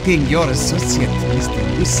keeping your associate,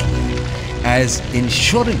 Mr. Whistler, as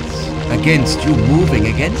insurance against you moving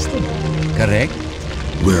against them, correct?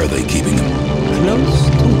 Where are they keeping him? Close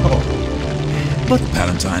to home. But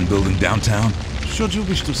Palatine building downtown? should you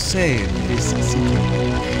wish to save this city,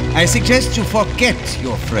 I suggest you forget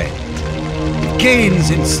your friend. It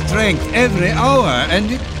gains in strength every hour,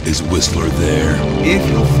 and it... Is Whistler there? If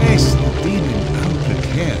you face the demon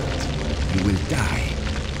unprepared, you will die.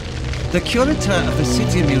 The curator of the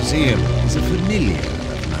City Museum is a familiar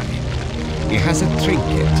of mine. He has a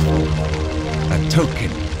trinket for you, a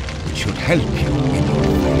token which should help you in your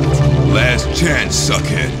fight. Last chance,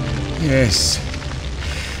 suckhead. Yes.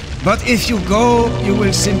 But if you go, you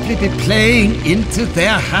will simply be playing into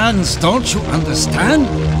their hands, don't you understand?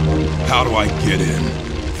 How do I get in?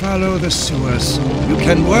 Follow the sewers. You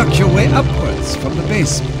can work your way upwards from the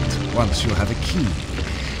basement once you have a key.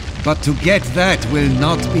 But to get that will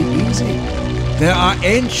not be easy. There are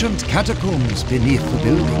ancient catacombs beneath the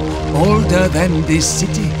building, older than this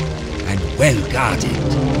city, and well guarded.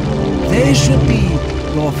 They should be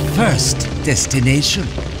your first destination.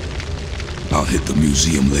 I'll hit the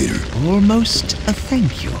museum later. Almost a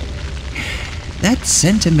thank you. That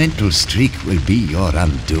sentimental streak will be your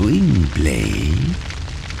undoing, Blade.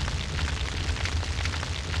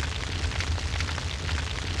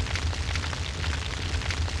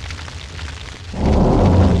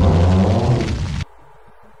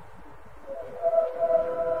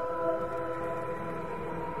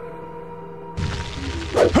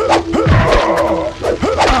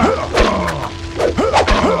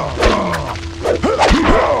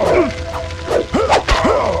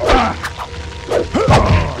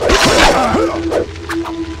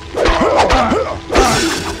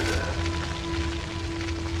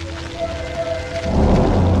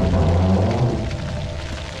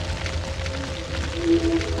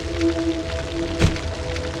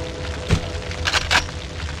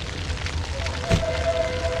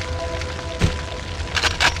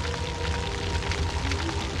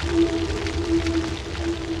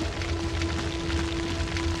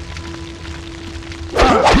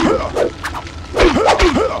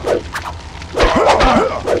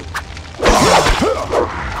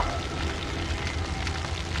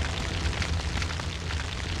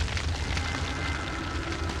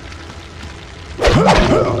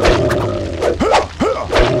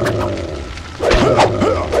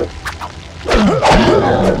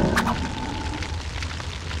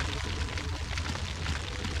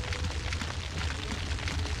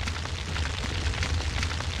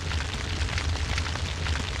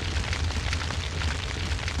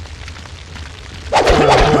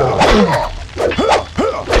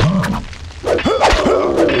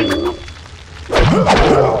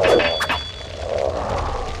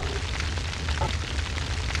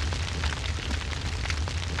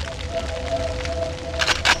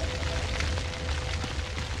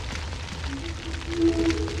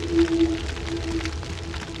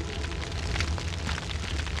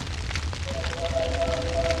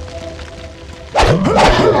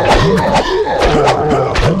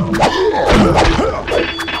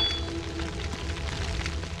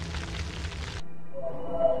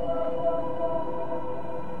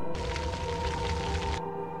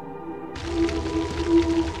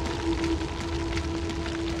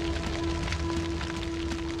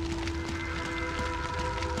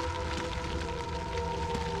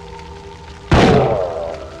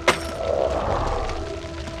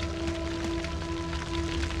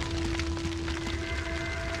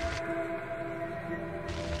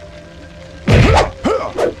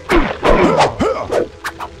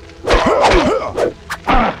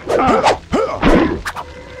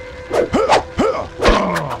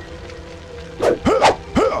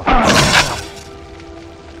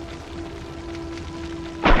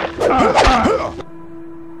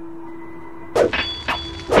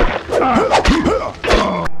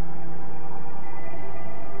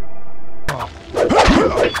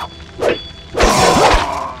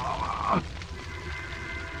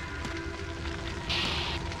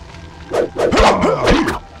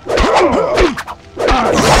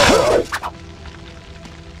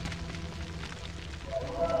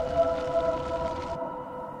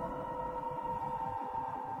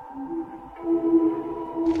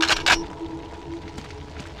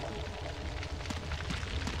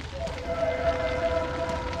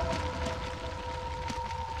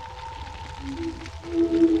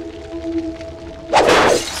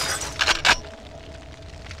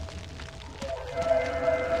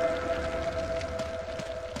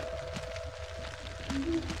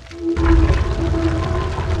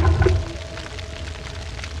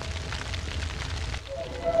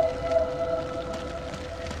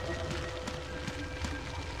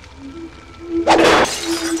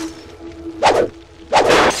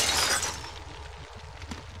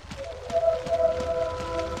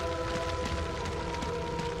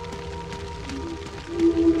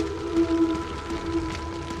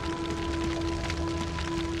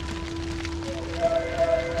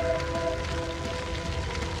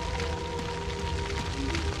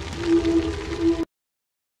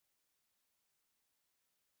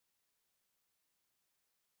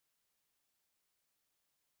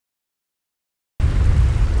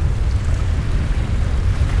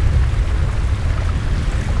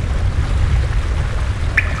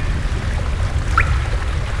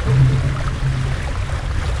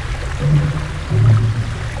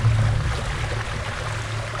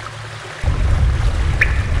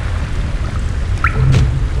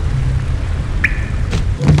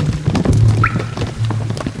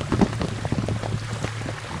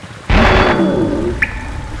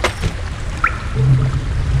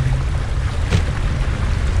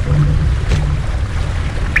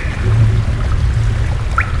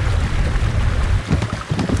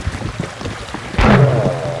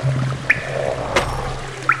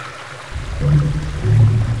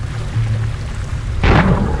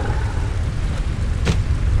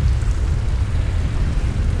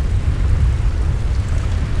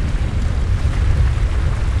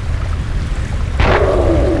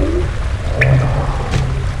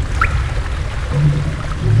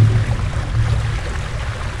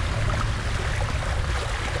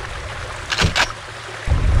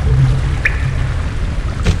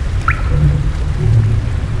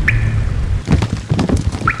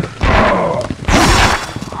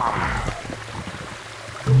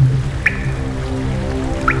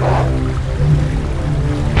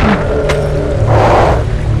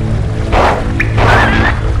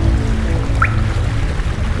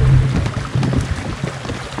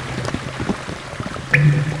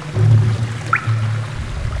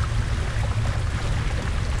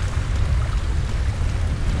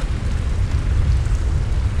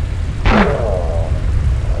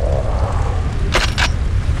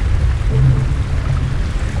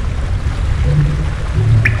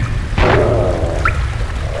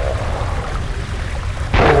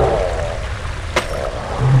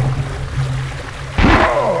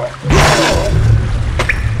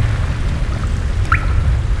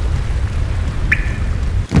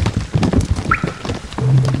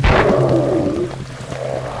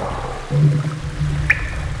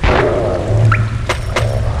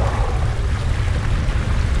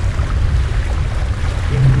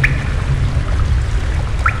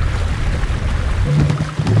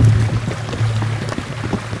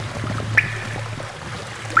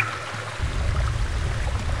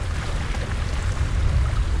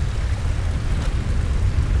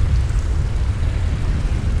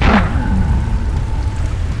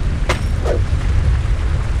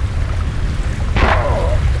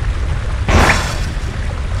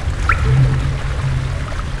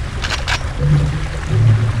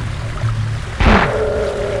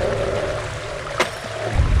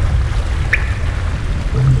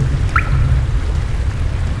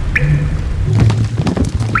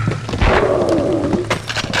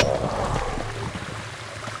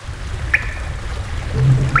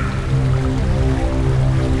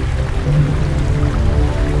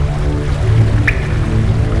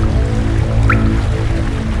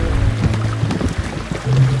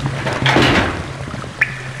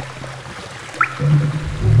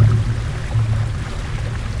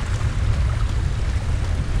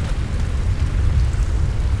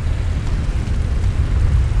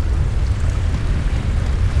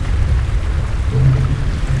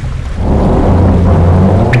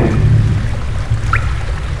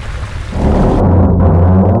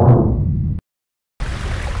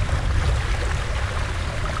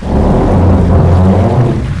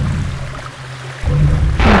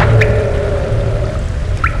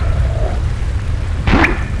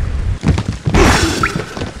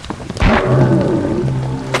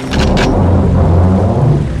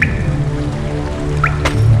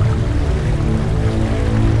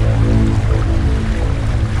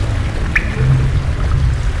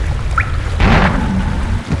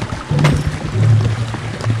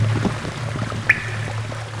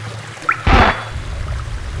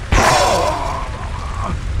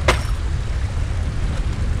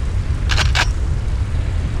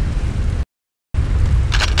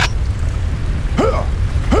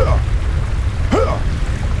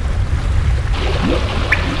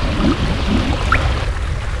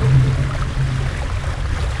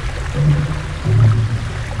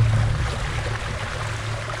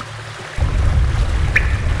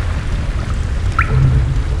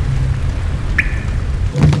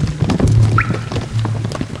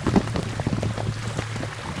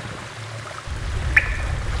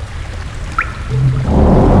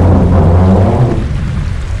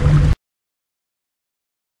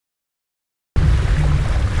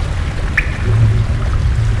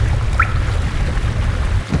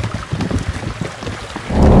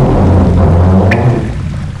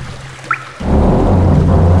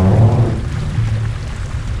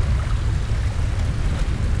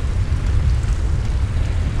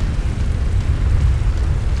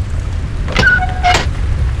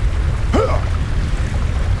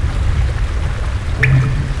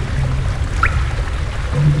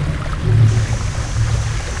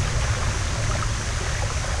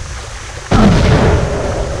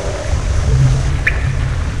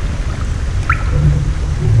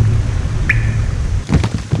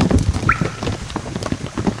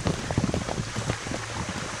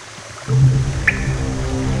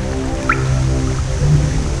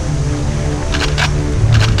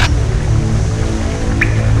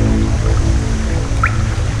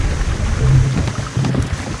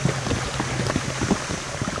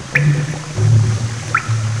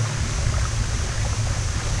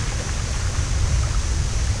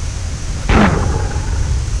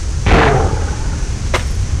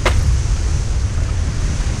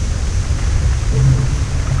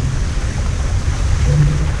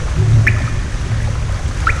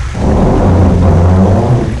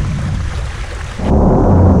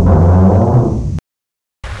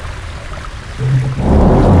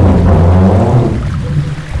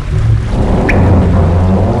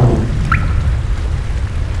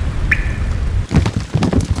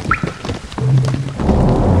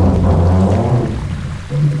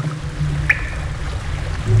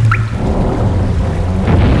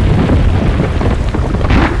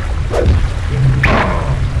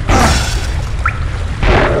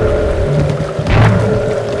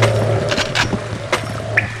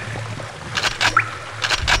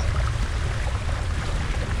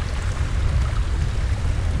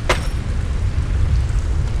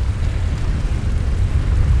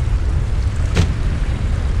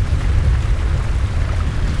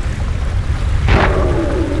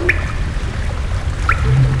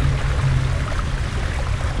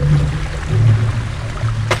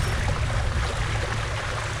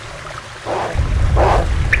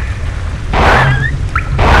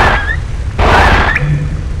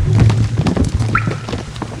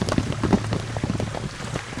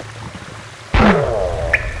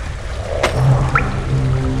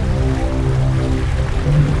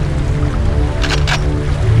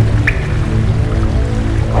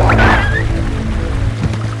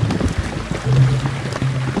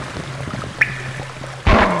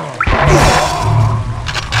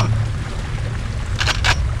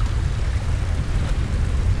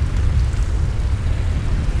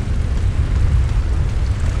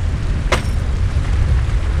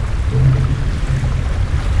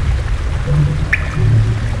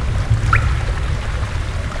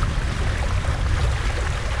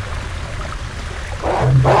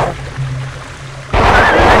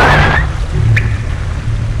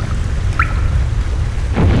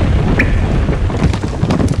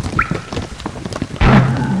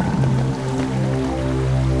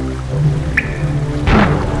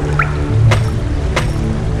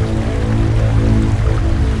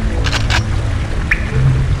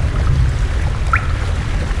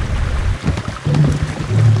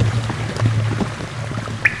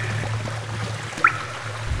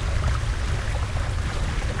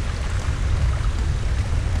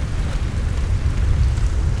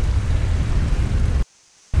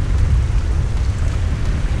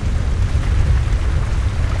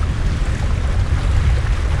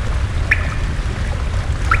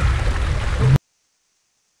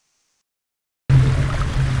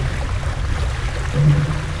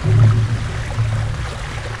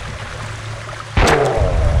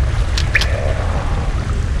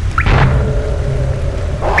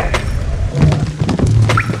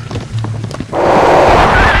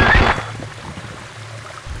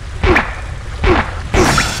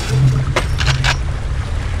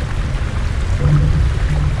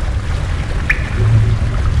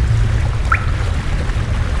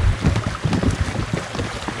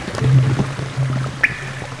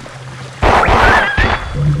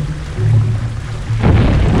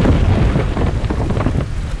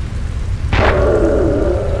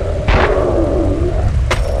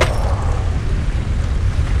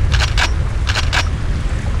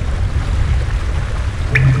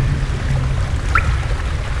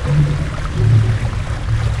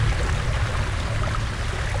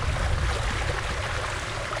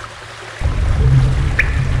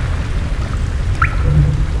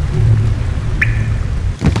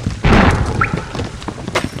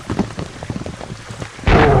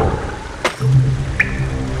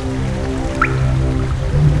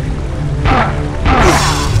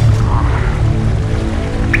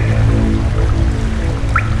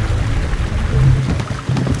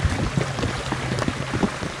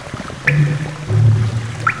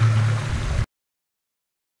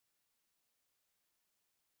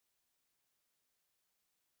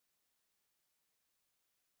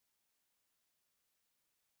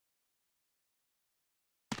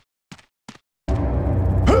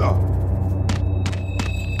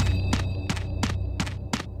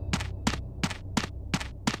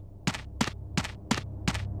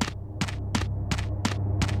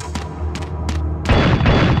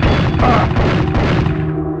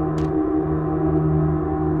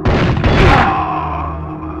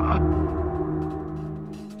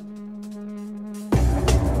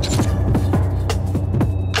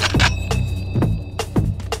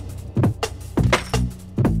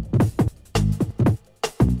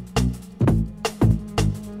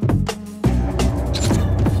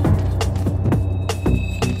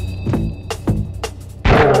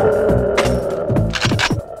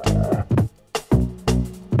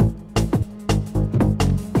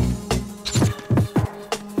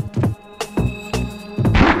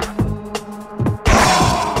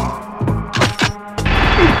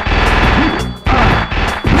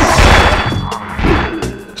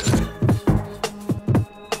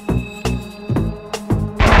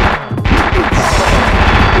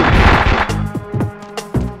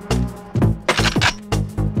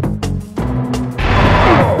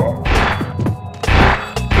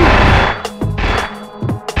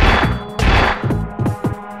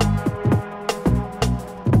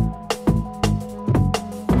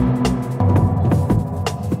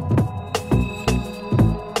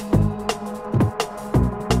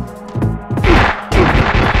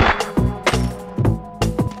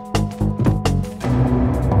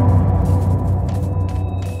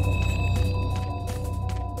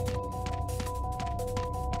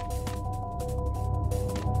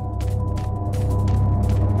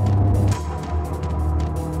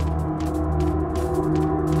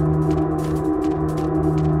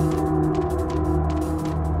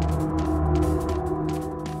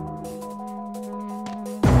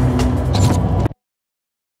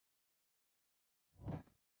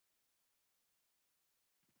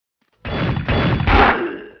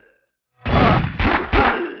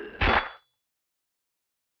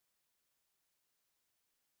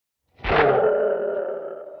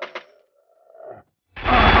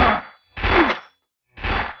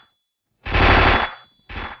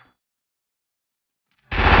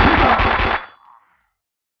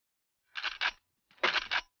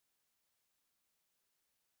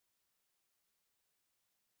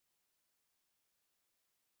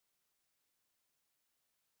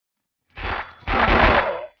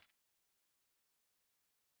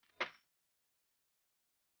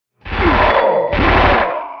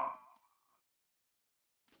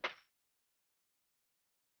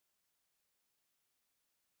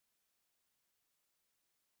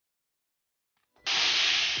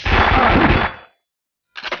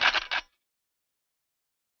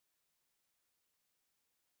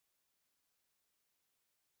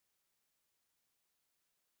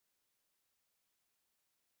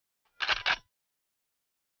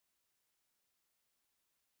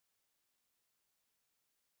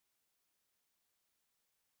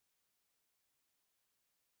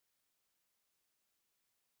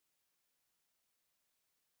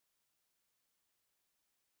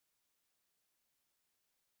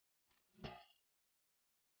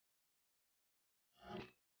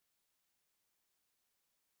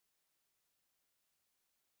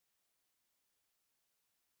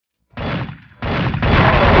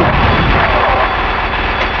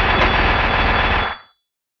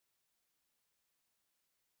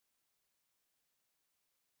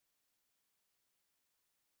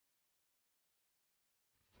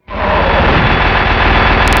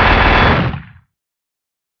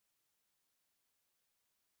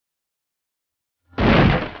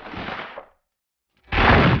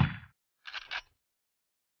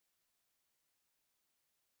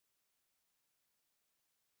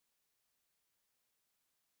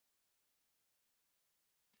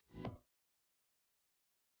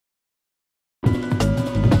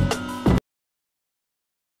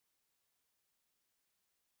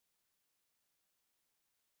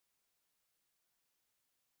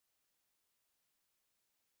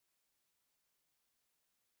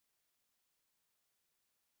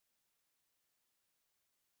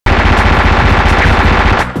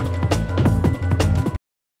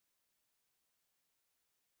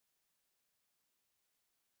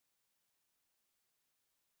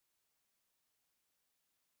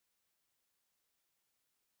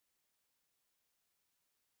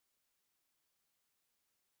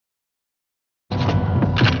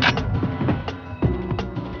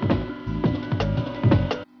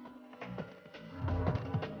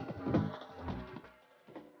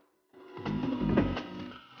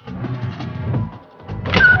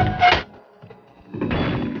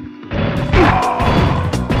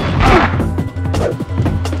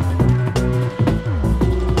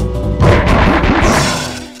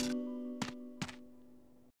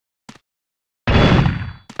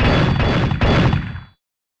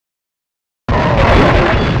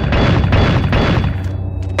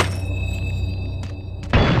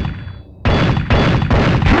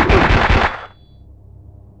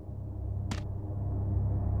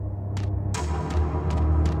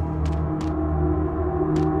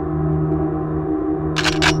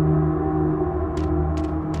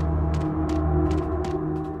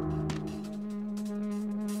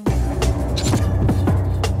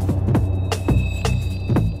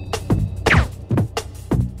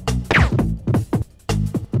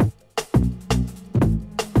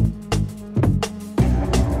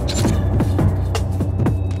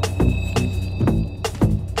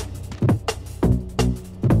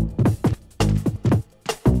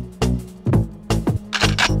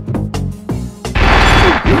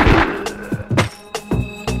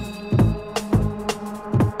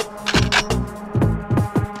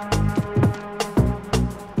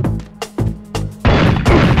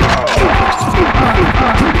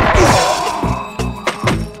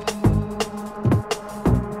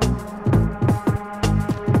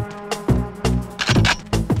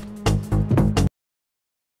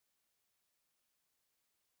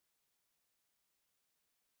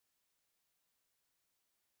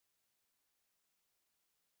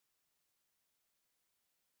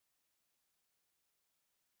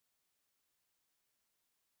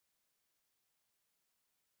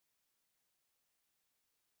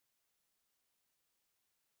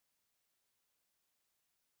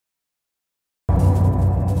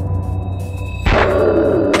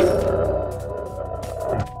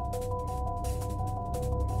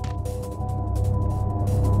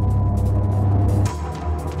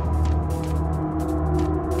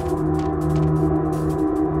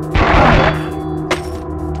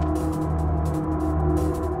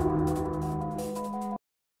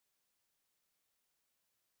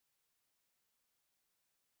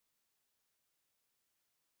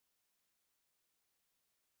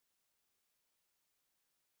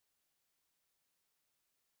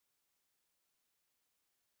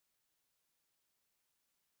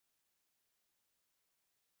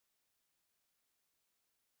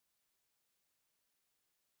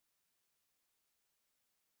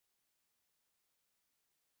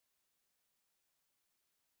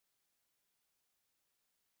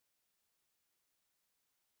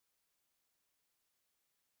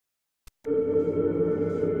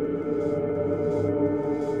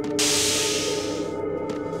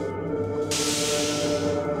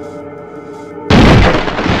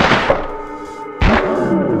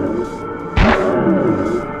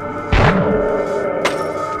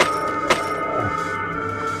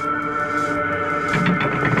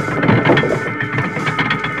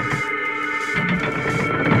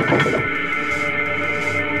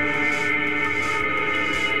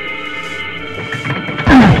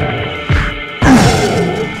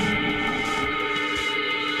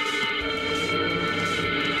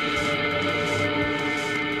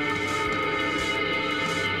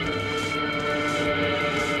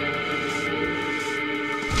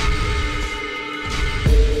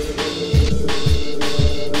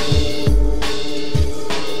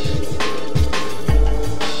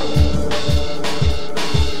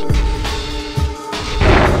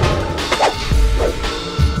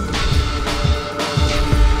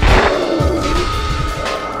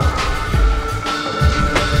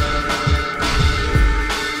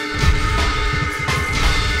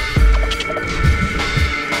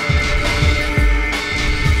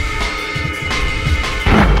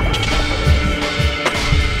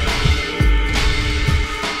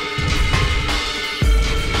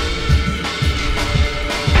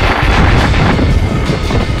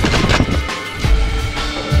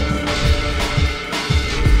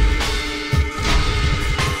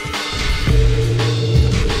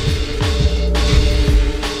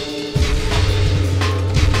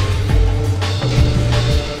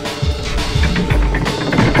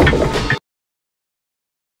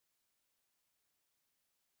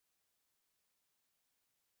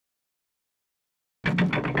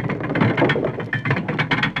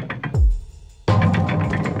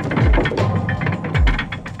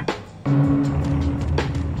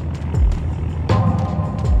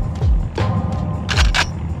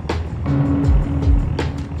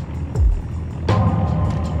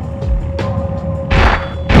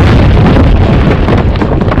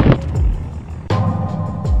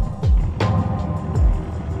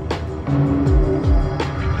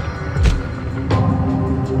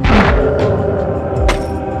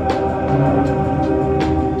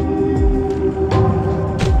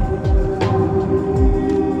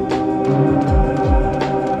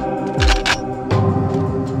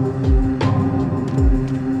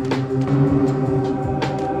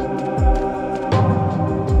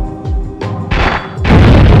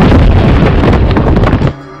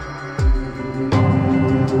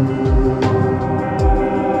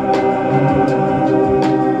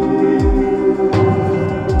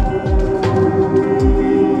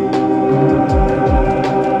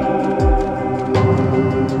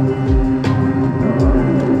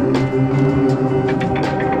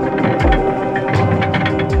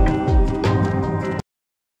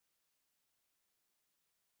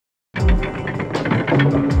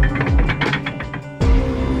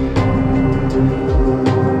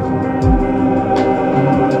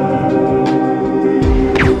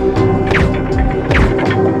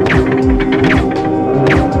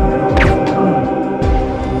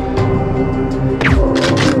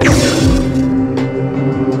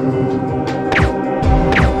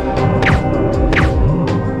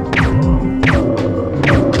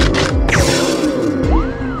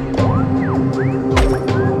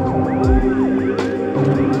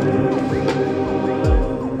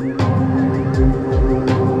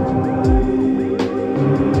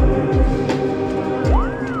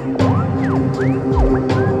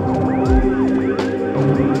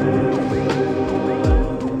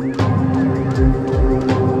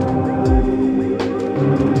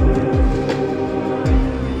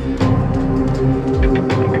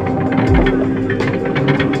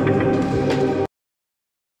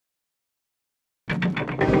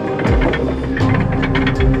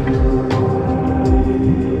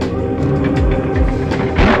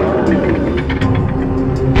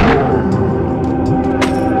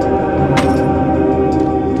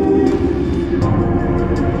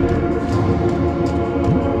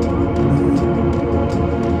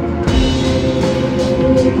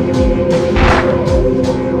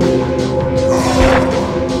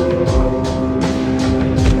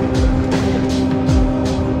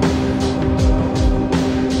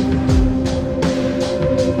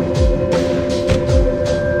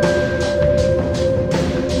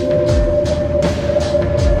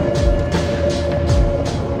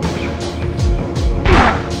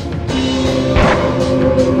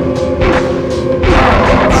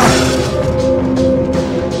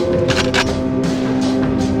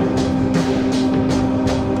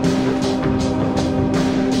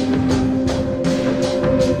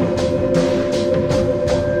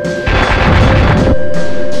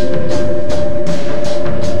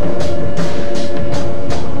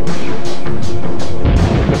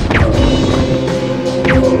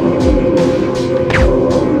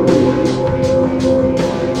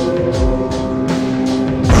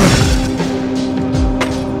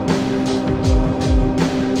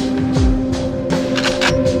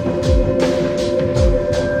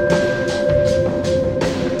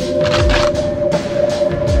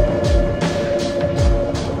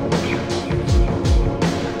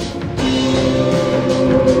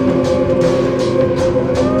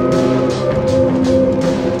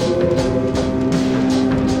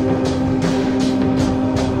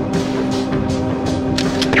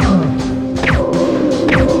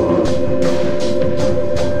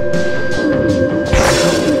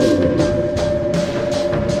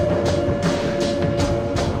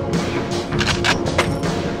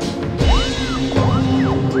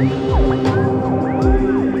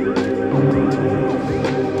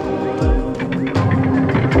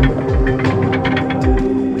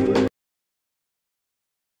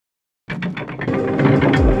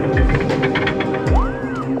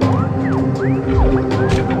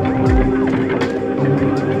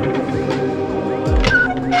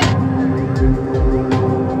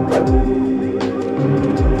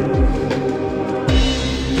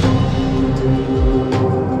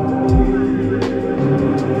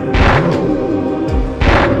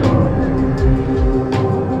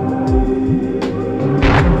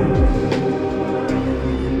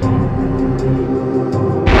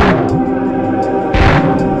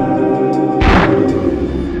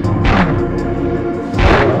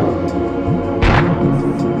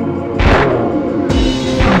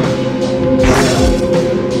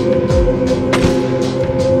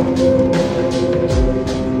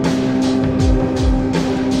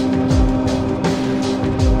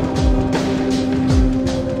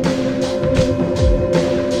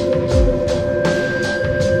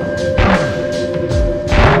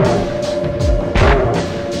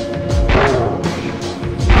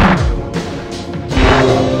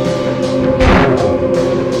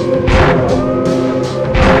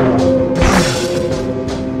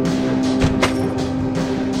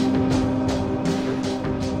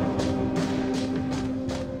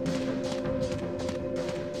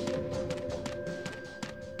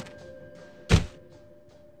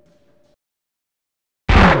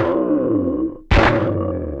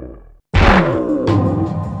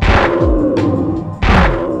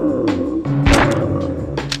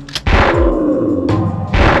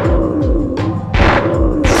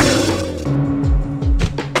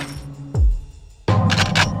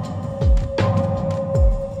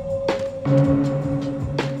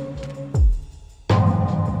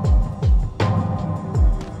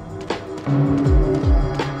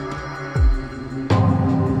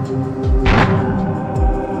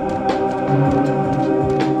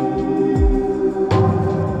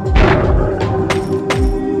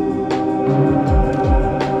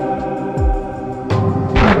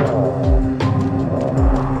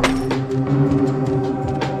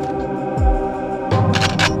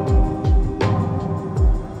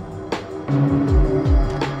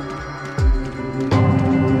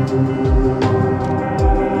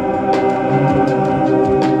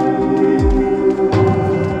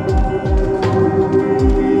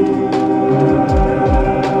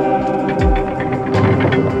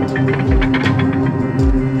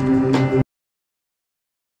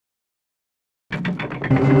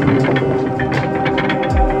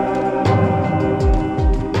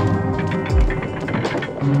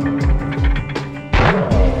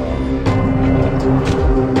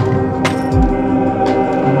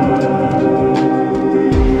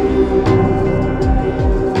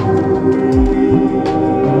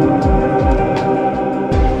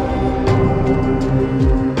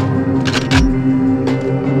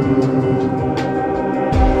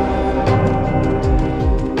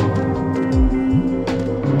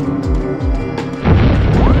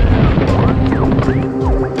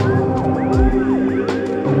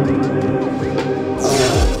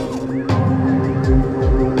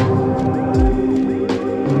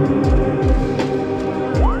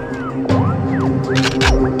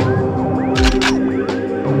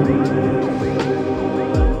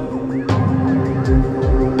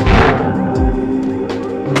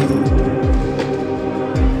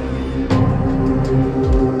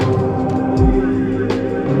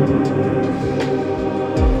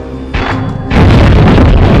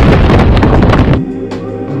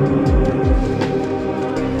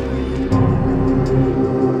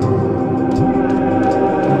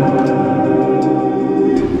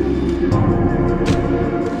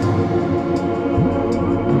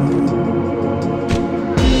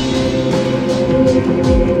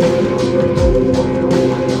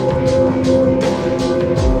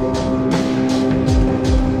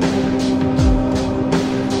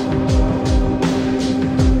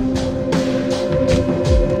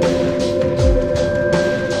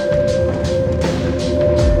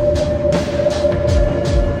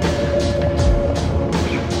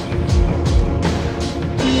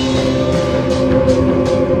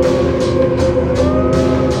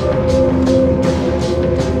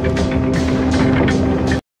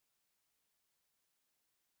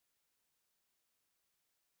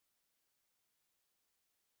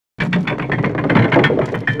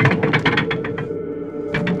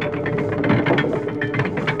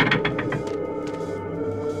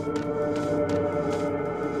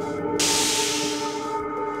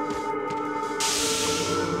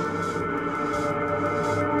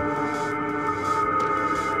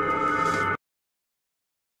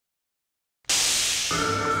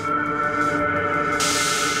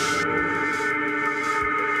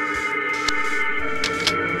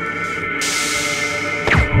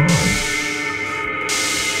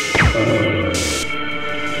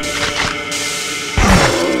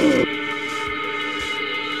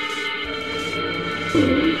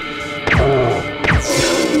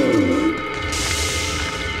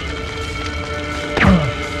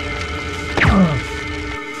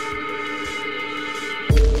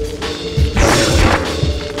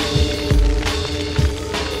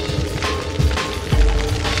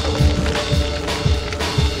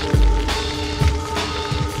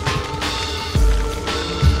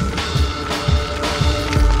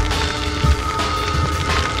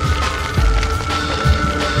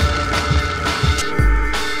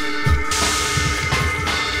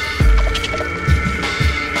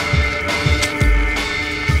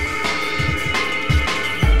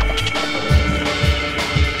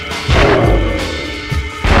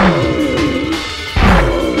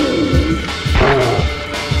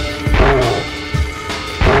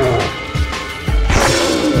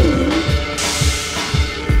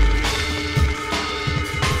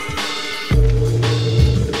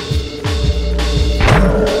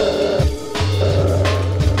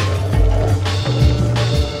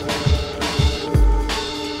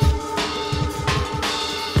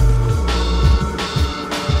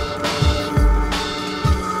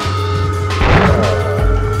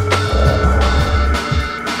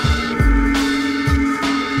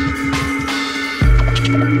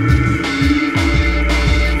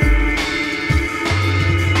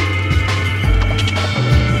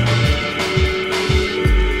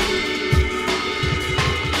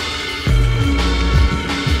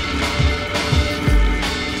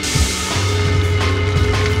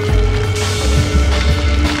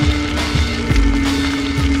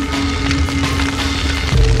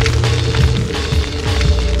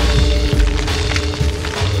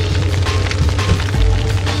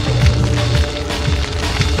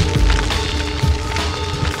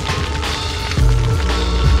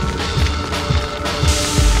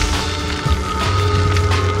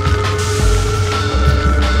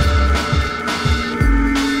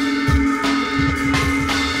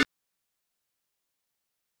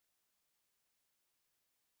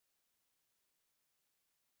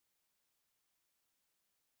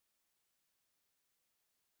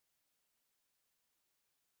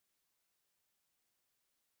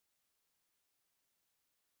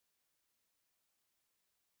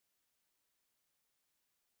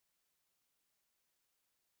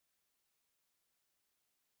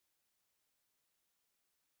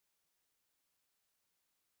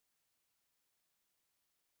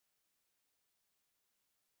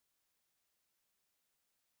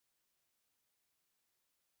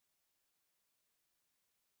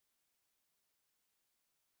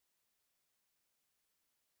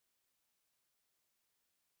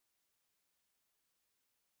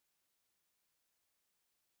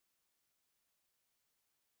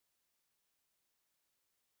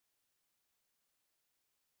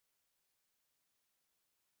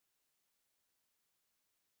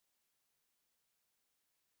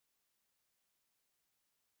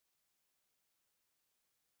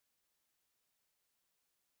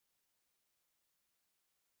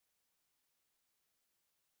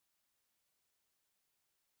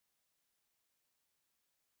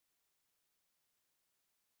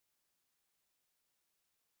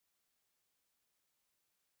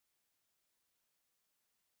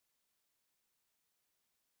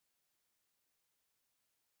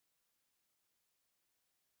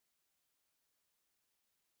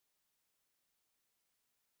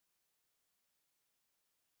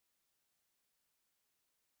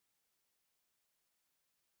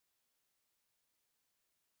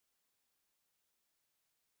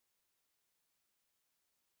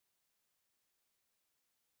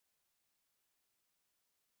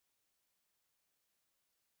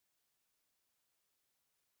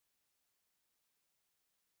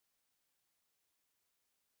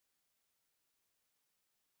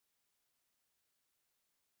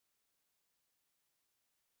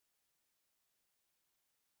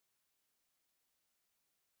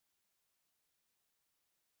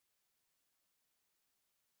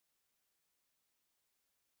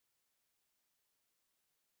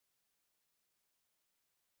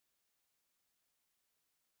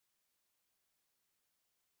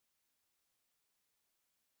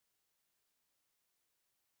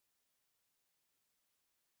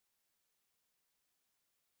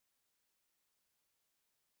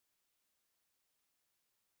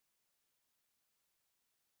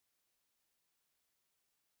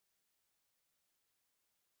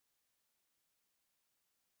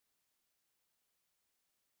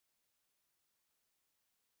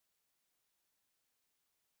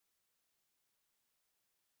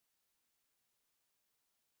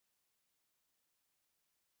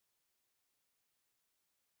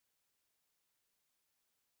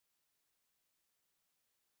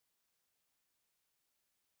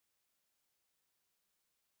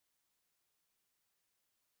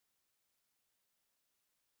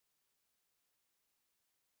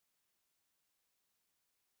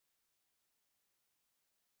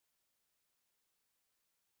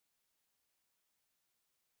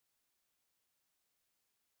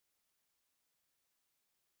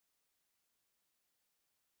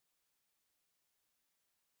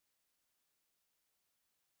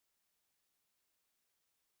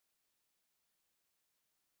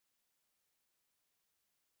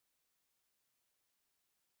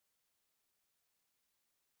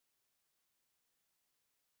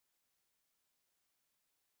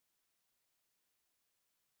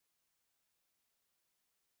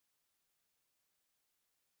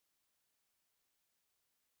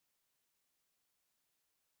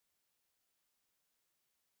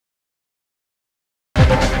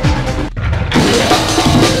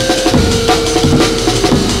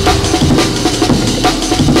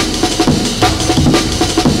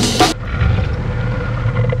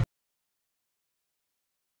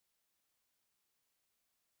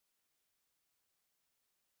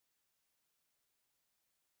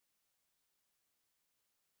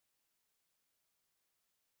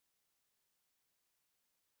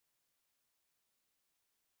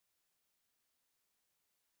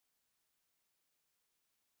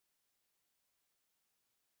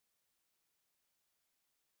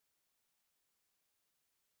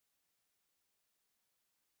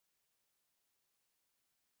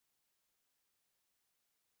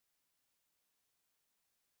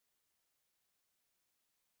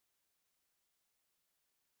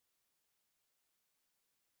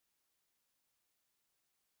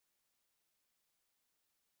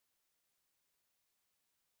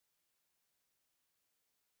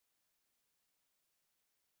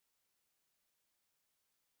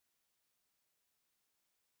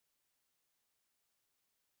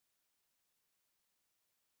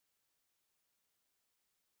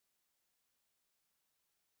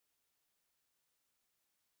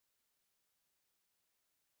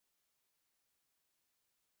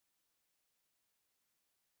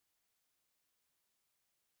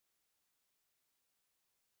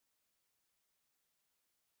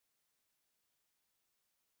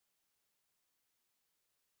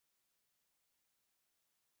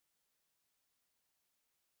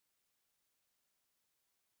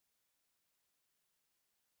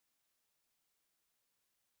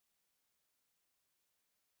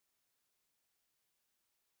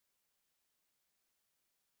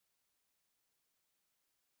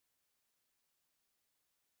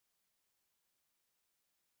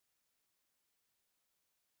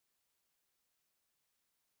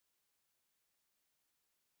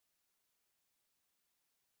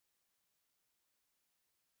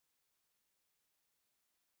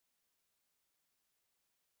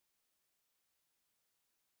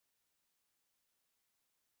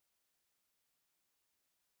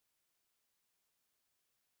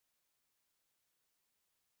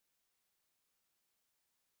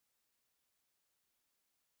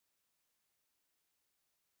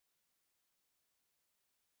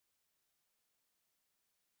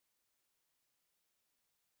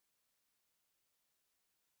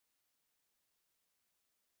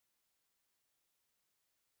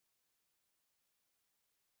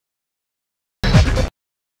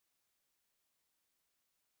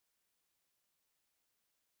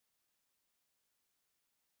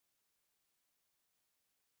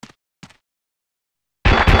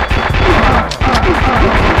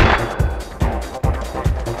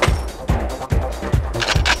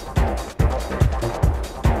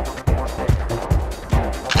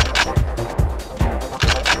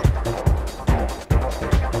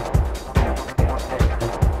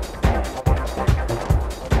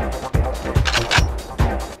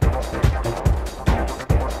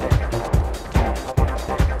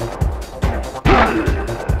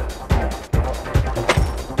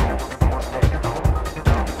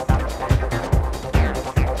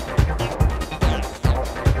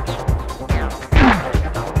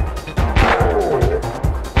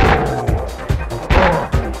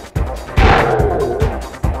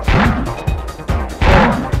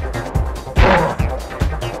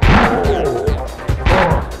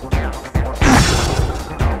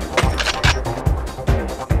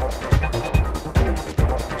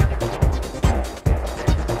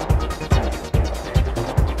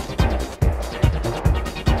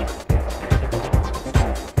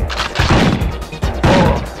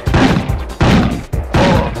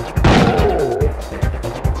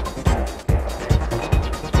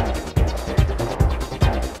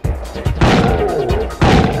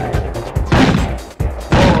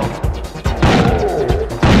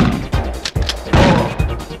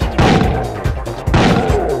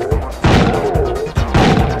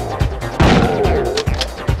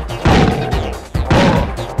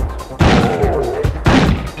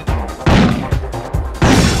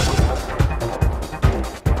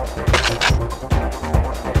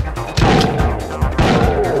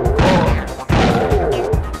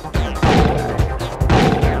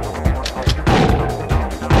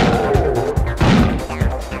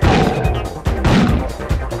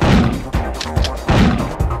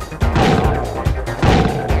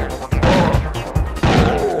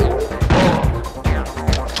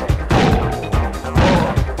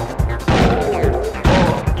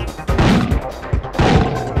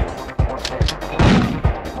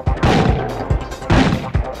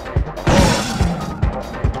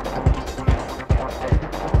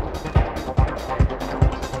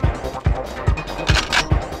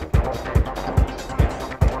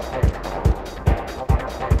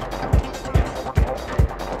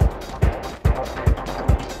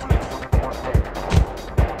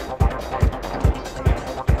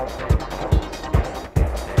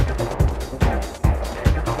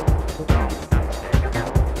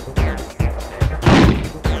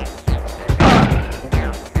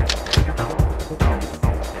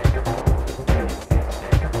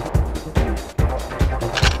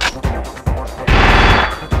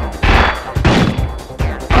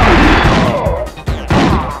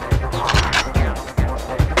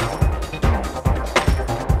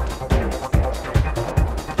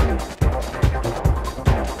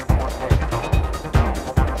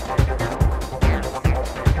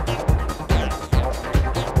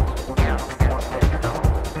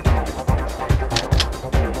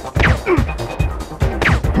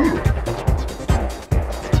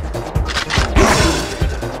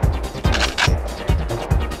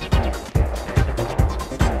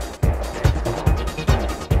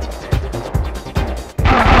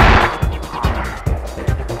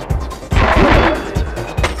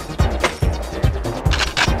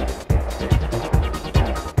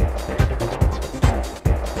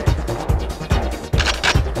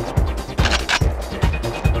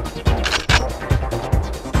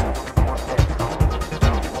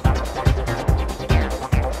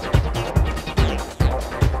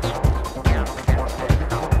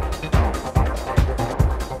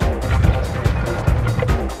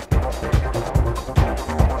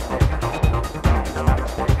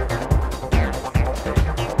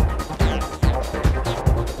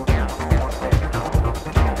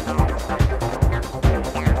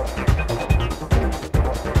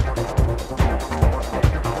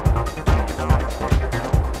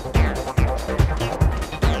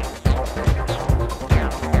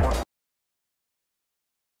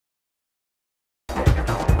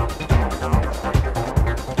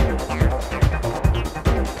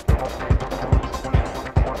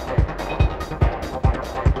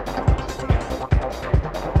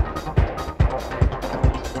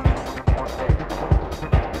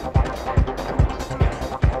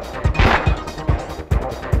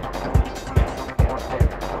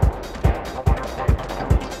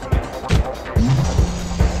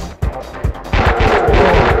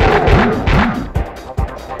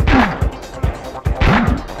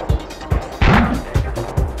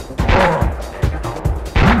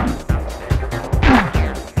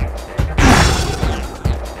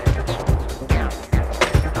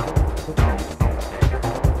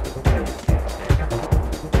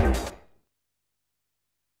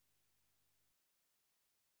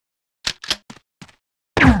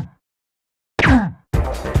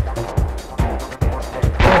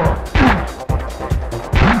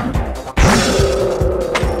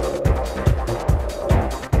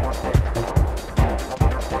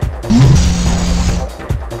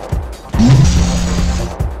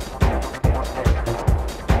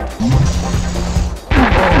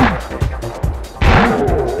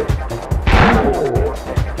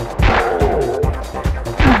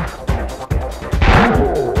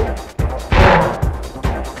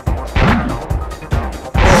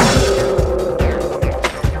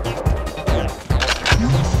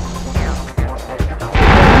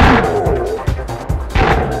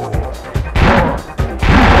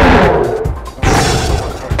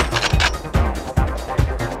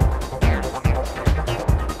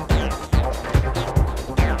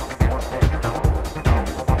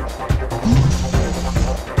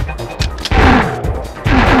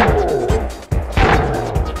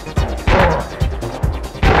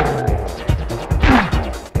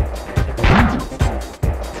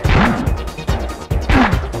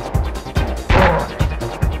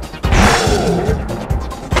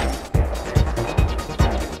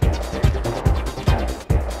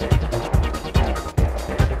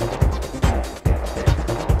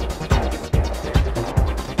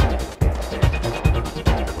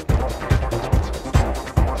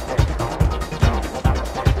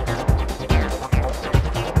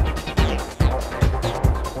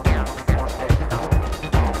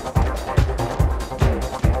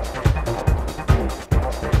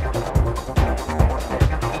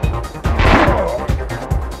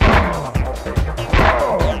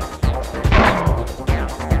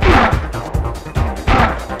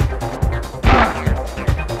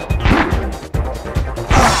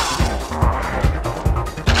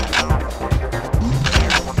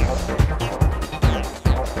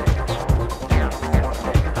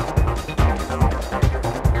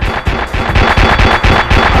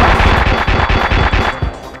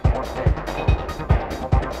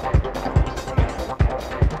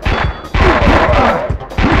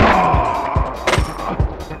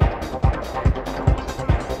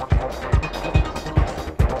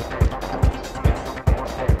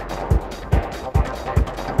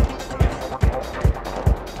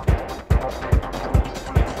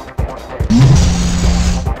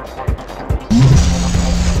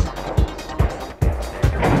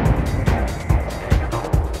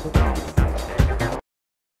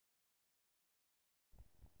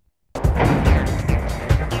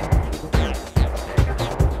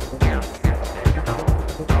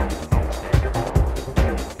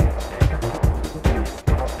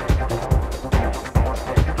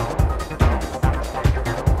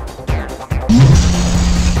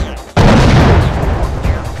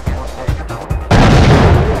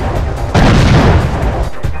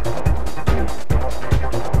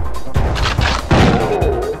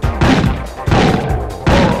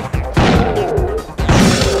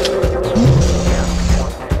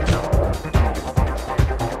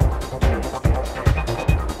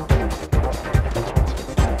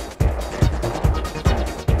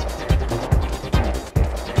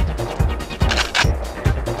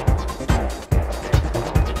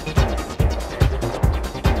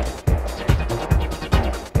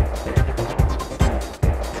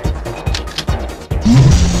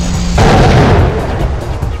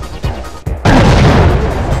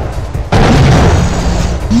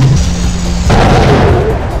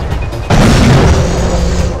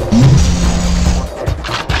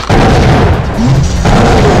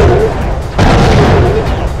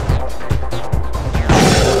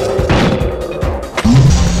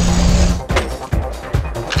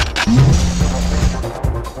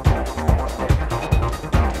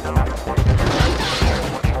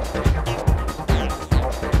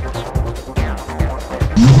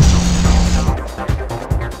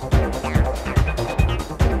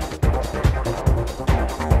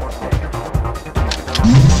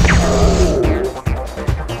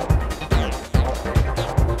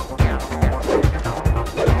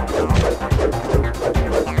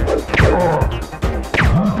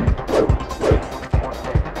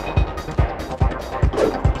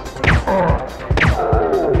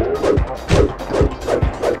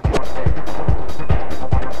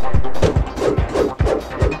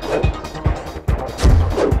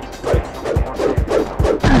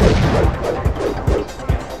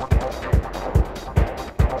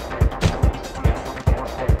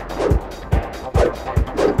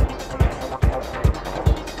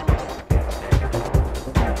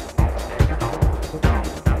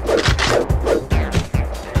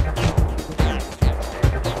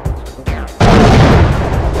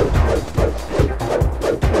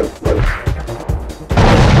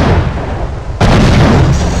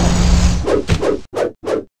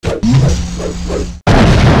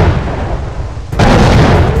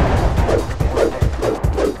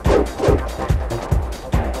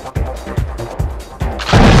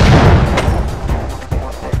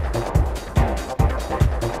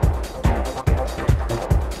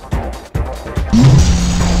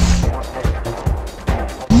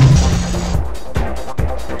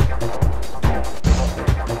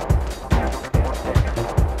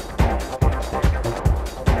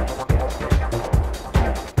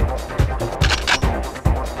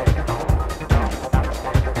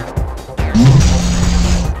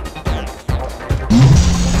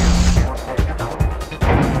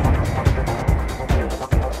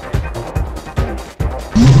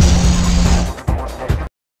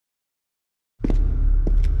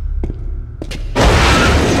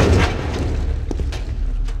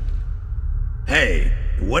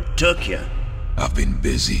 took you? I've been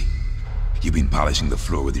busy. You been polishing the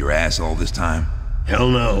floor with your ass all this time? Hell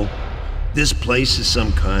no. This place is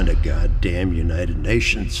some kind of goddamn United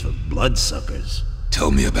Nations for bloodsuckers.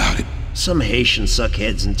 Tell me about it. Some Haitian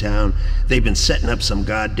suckheads in town, they've been setting up some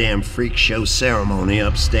goddamn freak show ceremony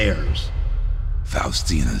upstairs.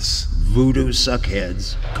 Faustinas. Voodoo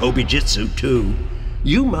suckheads. Kobe Jitsu, too.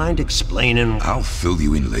 You mind explaining? I'll fill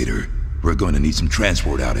you in later. We're going to need some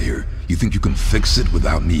transport out of here. You think you can fix it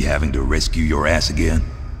without me having to rescue your ass again?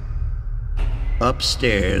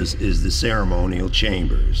 Upstairs is the ceremonial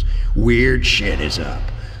chambers. Weird shit is up.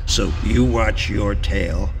 So you watch your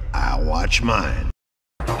tail, I'll watch mine.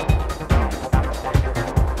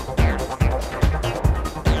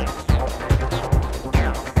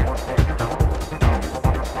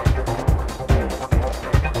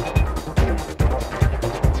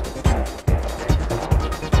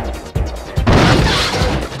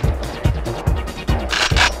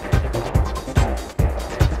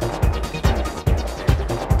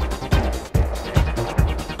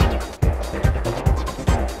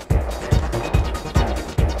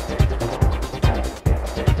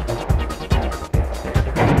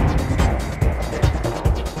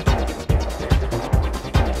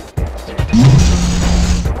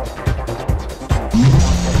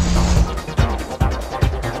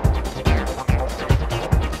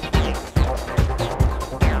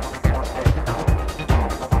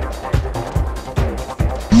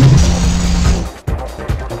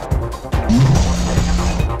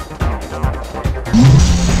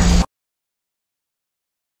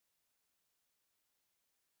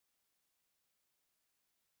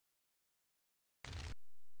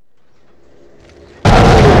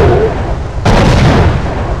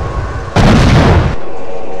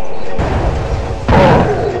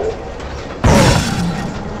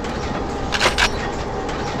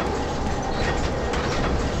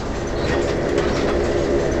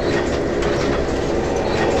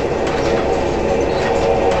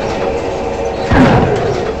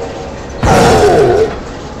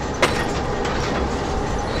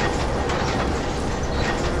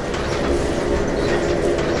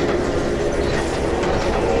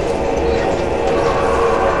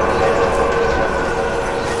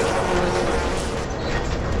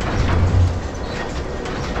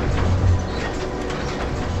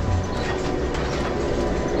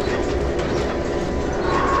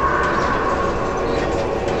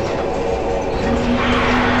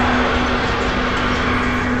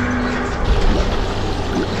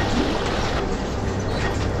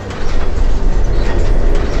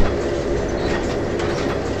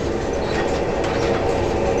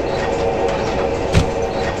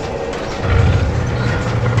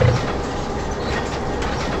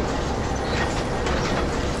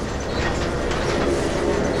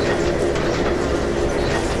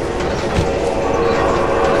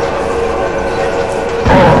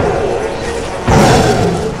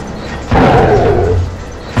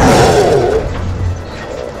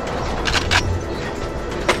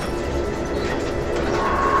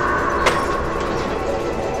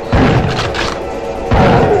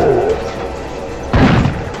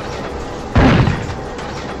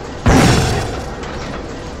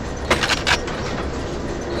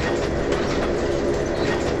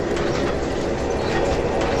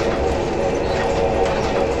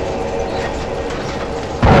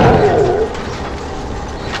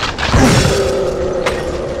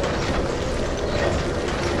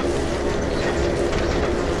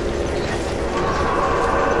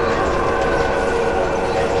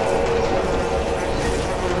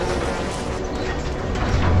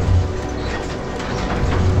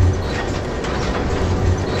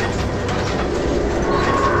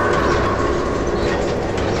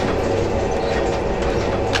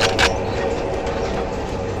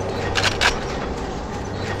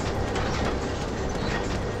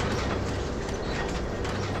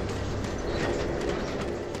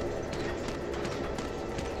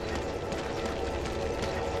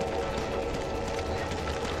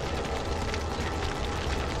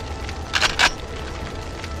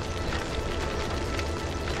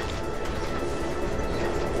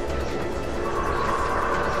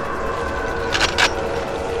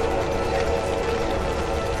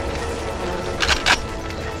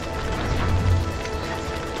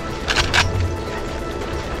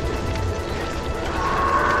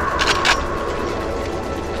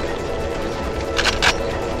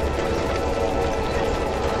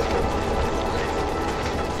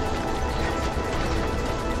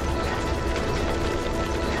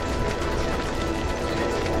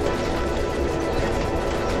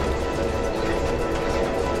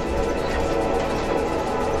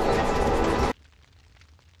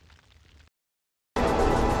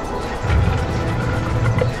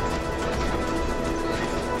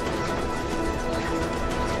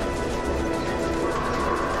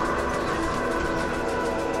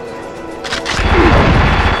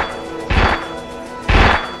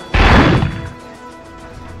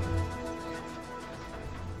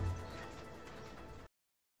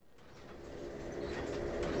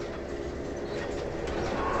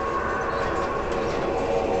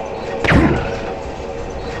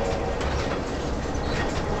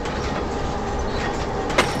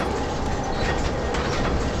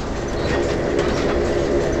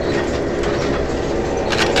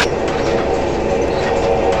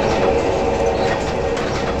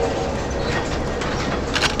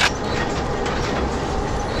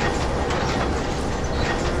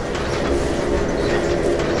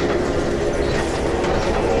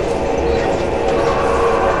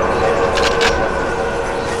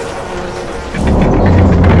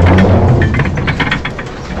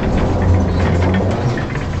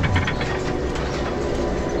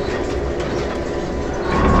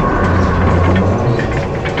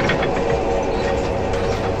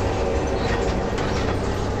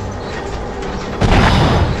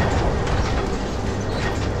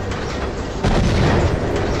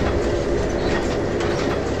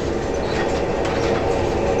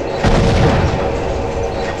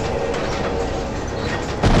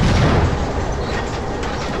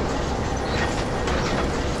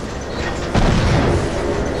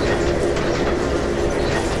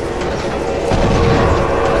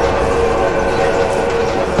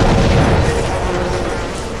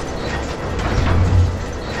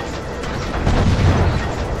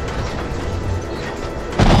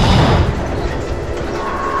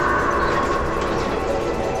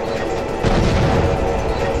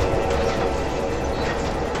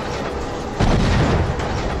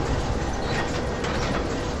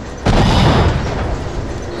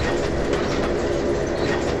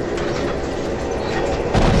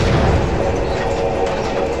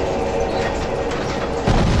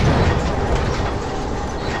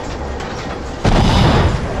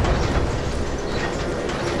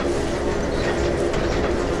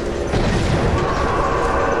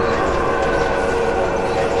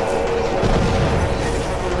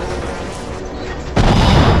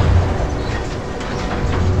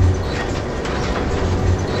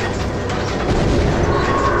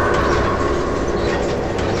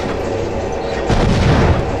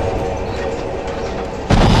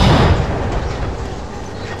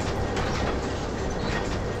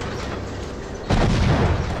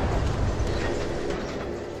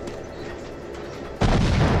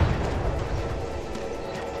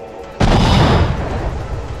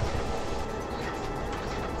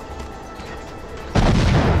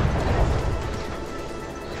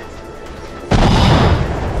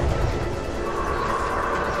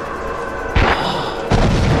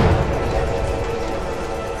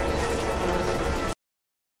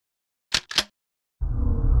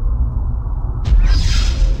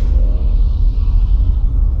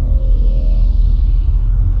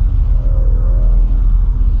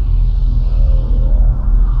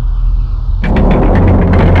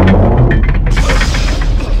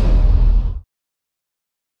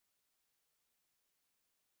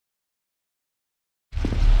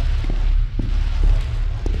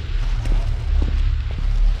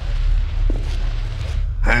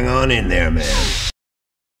 Hang on in there, man.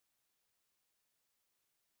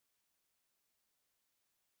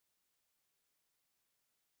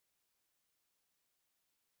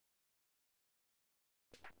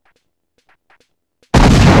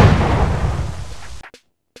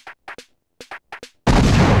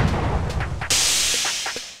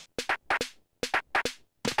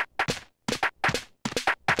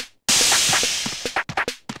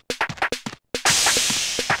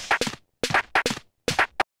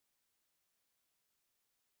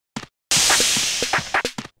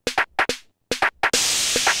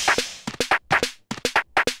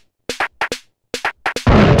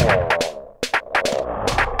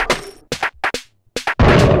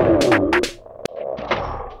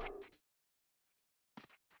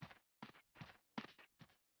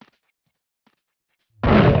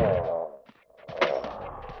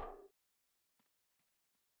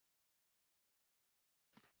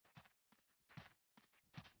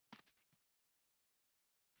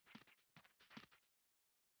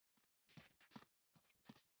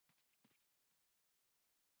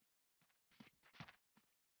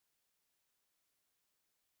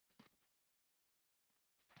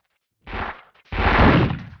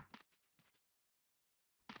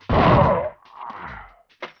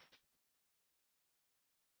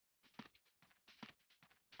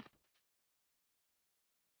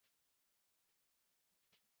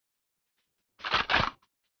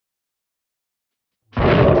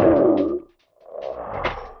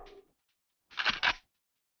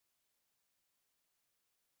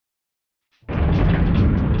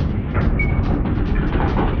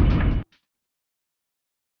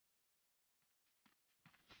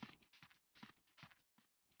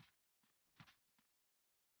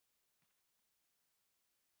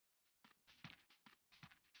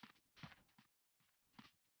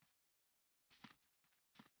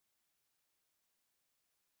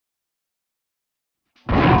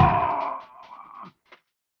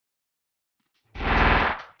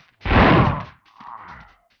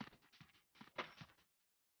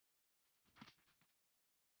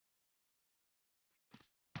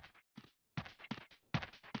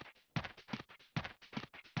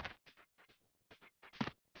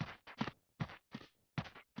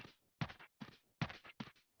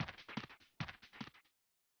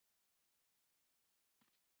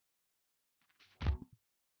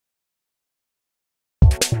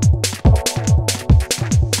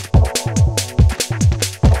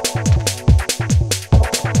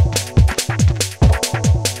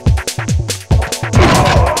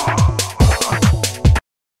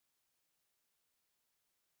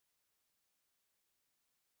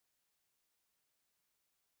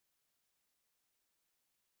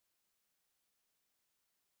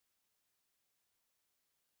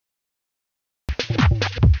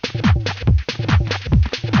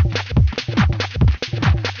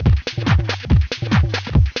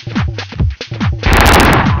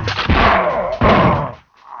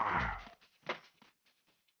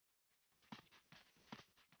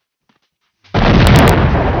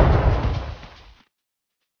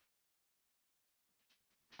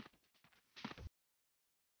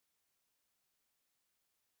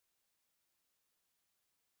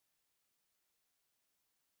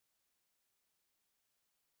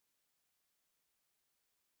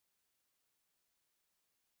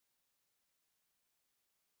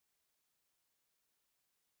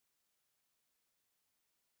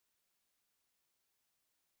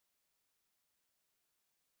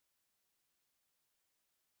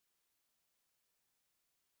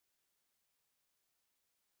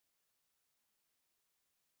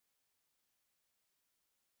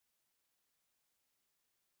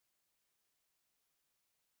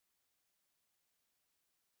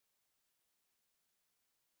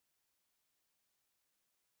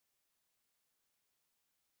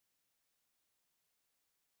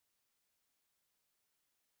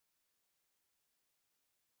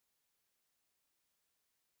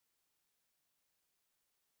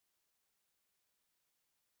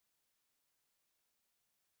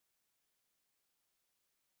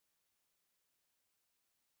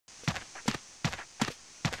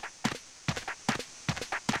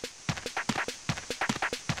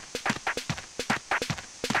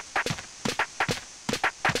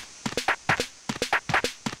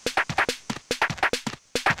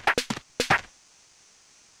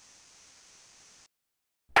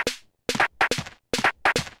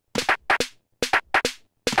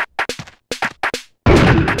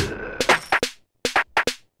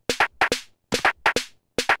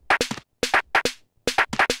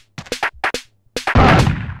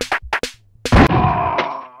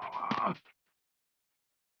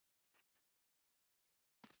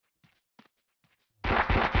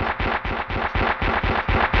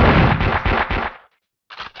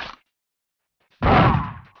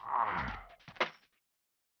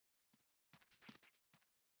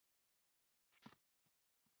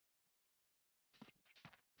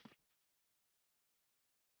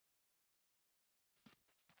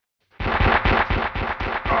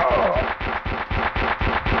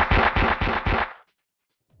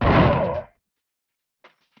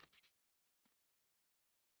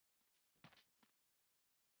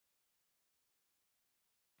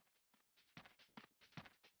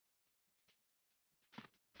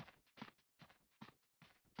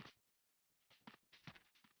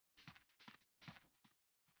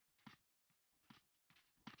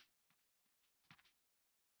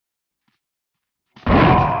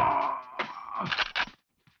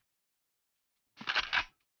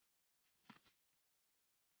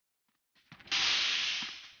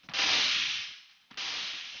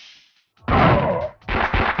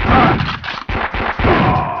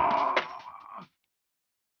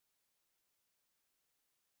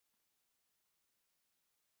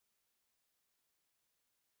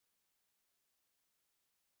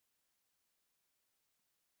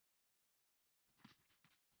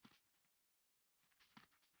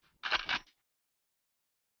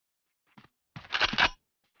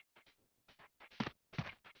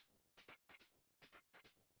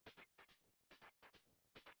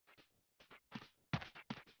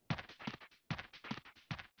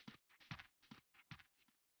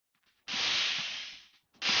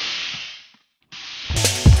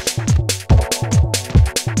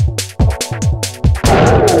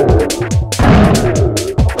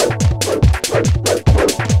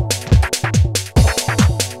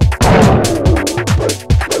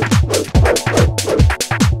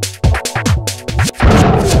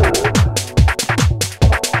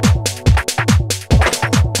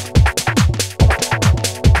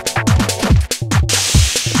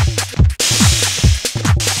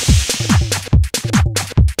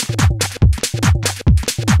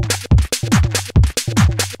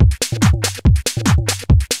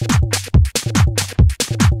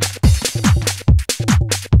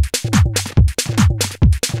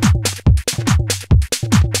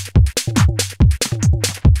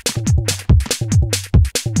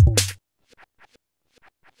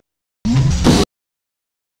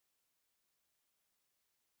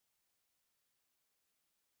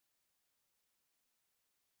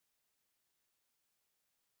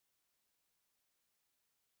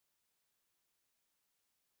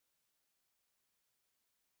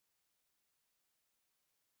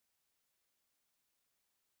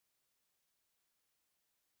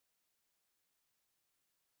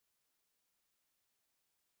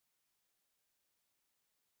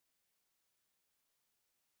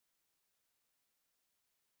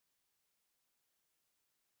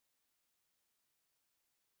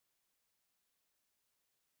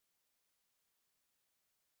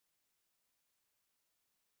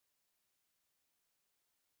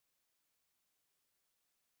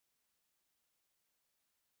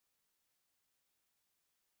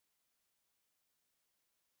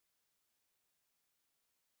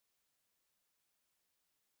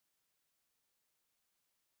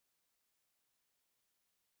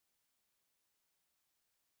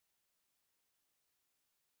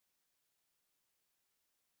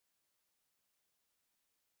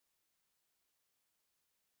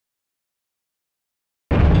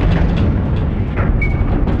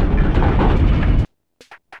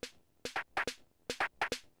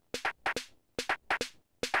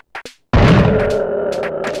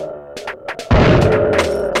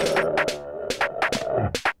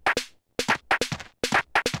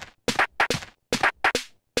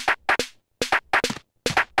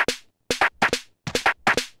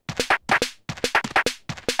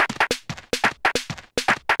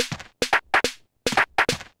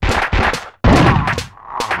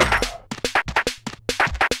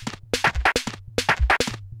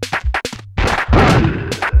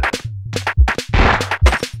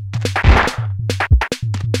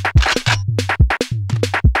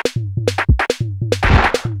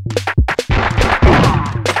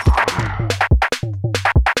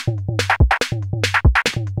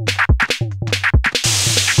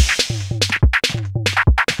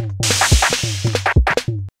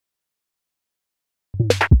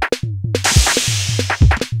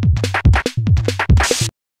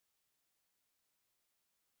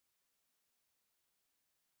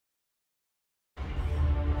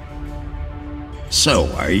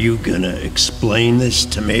 So, are you gonna explain this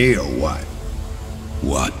to me, or what?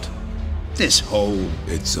 What? This whole...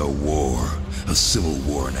 It's a war. A civil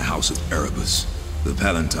war in the House of Erebus. The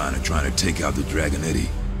Palatine are trying to take out the Dragonetti.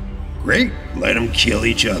 Great, let them kill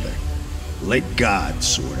each other. Let God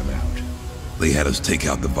sort them out. They had us take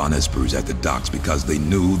out the Von Espers at the docks because they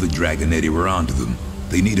knew the Dragonetti were onto them.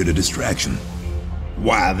 They needed a distraction.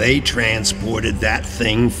 Why, they transported that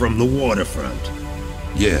thing from the waterfront.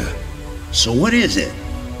 Yeah. So what is it?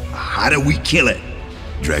 How do we kill it?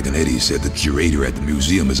 Dragonetti said the curator at the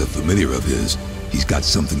museum is a familiar of his. He's got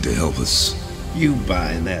something to help us. You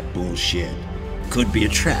buying that bullshit? Could be a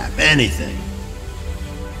trap, anything.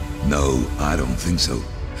 No, I don't think so.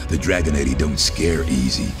 The Dragonetti don't scare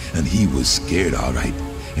easy, and he was scared all right.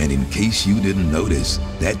 And in case you didn't notice,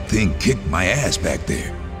 that thing kicked my ass back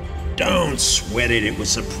there. Don't sweat it, it was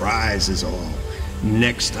surprises all.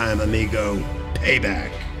 Next time, amigo,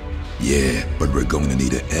 payback. Yeah, but we're going to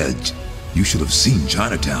need an edge. You should have seen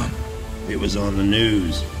Chinatown. It was on the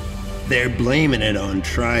news. They're blaming it on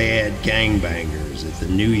triad gangbangers at the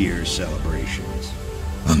New Year's celebrations.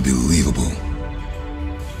 Unbelievable.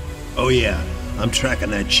 Oh yeah, I'm tracking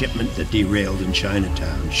that shipment that derailed in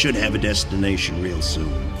Chinatown. Should have a destination real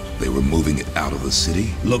soon. They were moving it out of the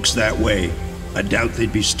city? Looks that way. I doubt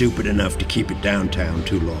they'd be stupid enough to keep it downtown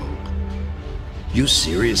too long. You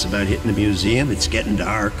serious about hitting the museum? It's getting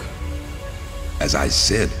dark. As I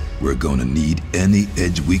said, we're gonna need any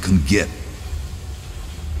edge we can get.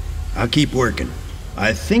 I'll keep working.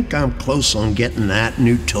 I think I'm close on getting that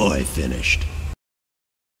new toy finished.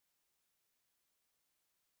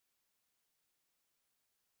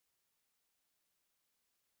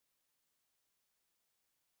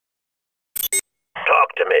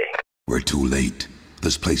 Talk to me. We're too late.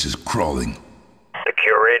 This place is crawling. The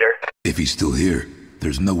curator? If he's still here,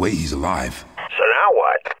 there's no way he's alive. So now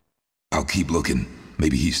what? I'll keep looking.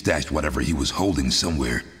 Maybe he stashed whatever he was holding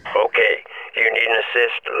somewhere. Okay. If you need an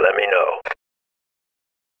assist, let me know.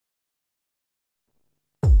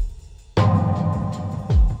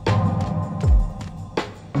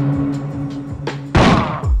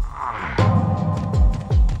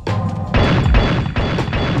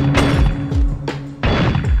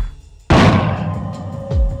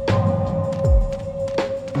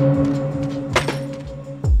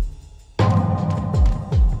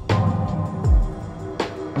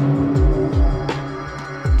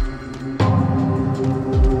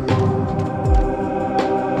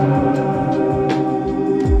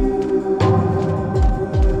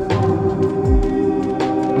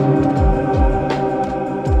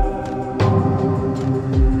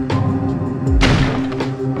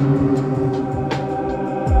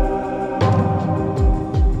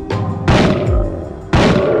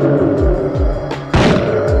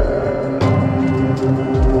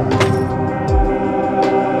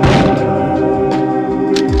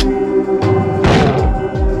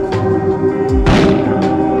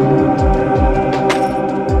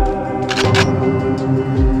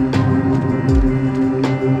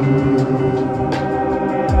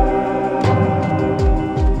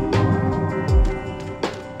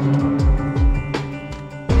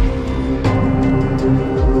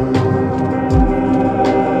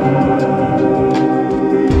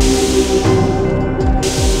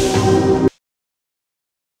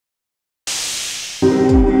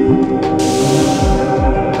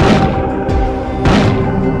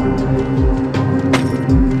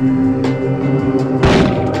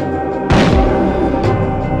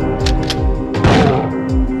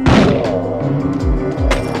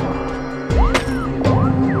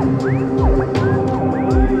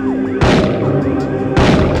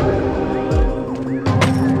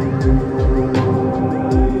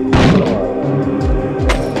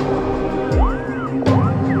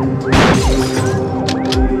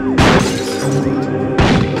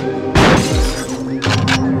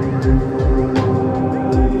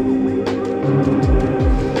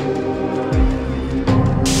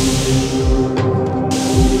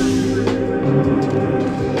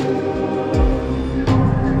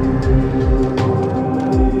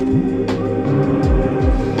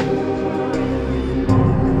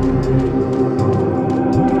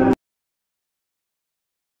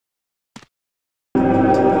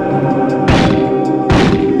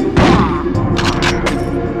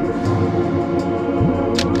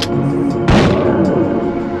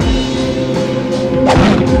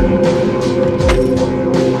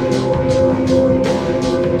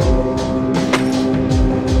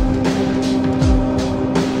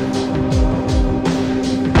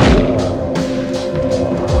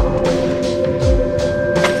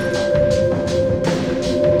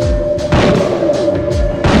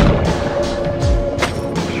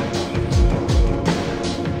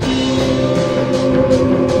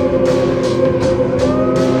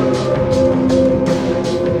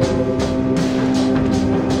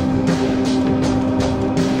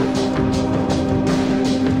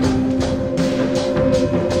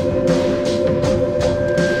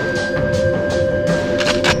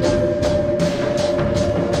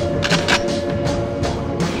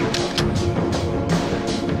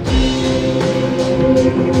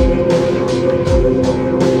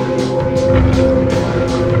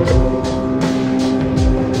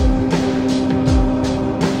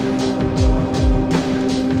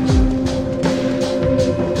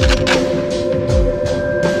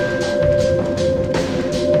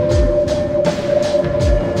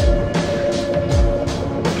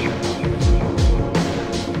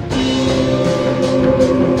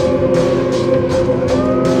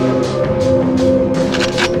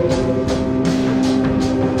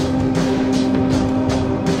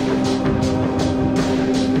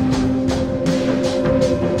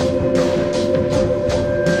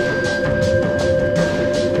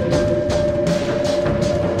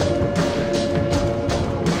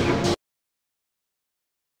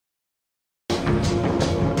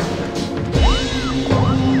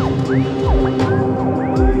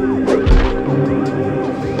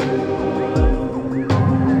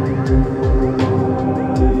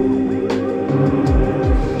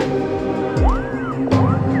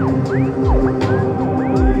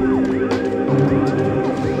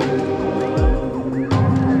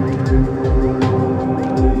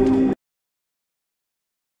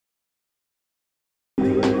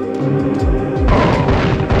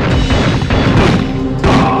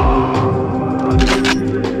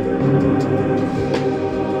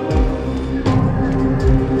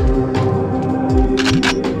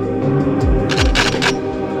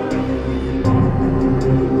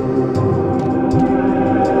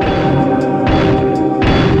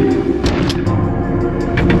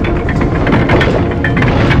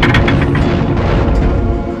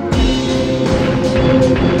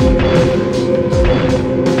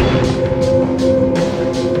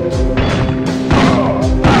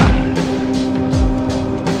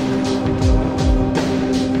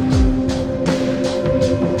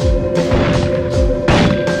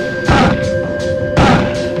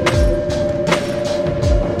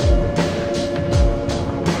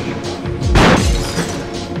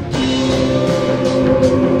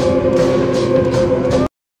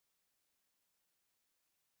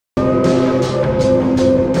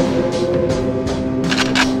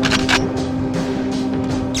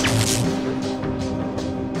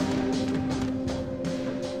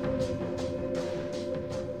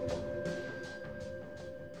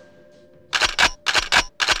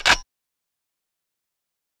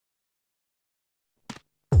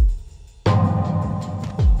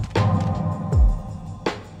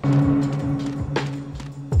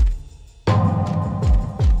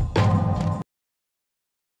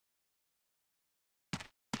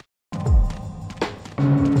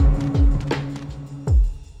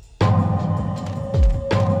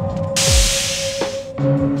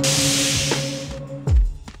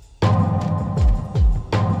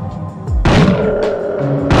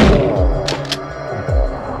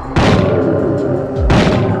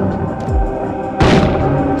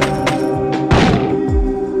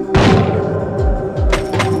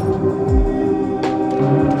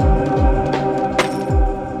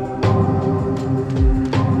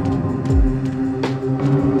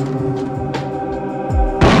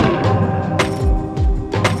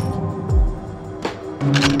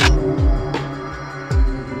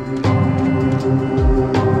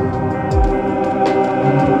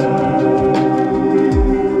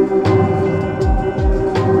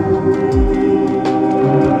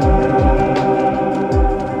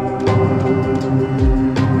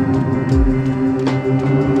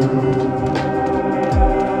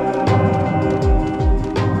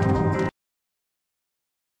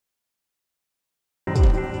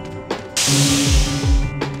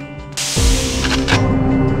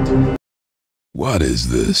 What is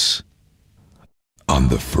this? On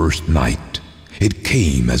the first night, it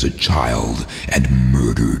came as a child and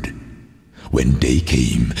murdered. When day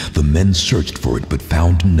came, the men searched for it but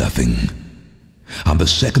found nothing. On the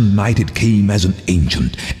second night it came as an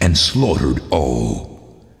ancient and slaughtered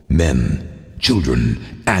all, men,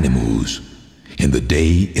 children, animals. In the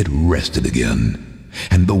day it rested again,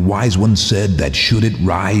 and the wise one said that should it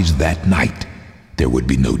rise that night, there would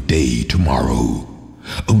be no day tomorrow,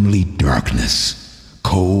 only darkness,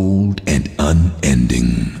 cold and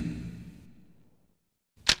unending.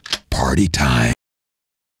 Party time.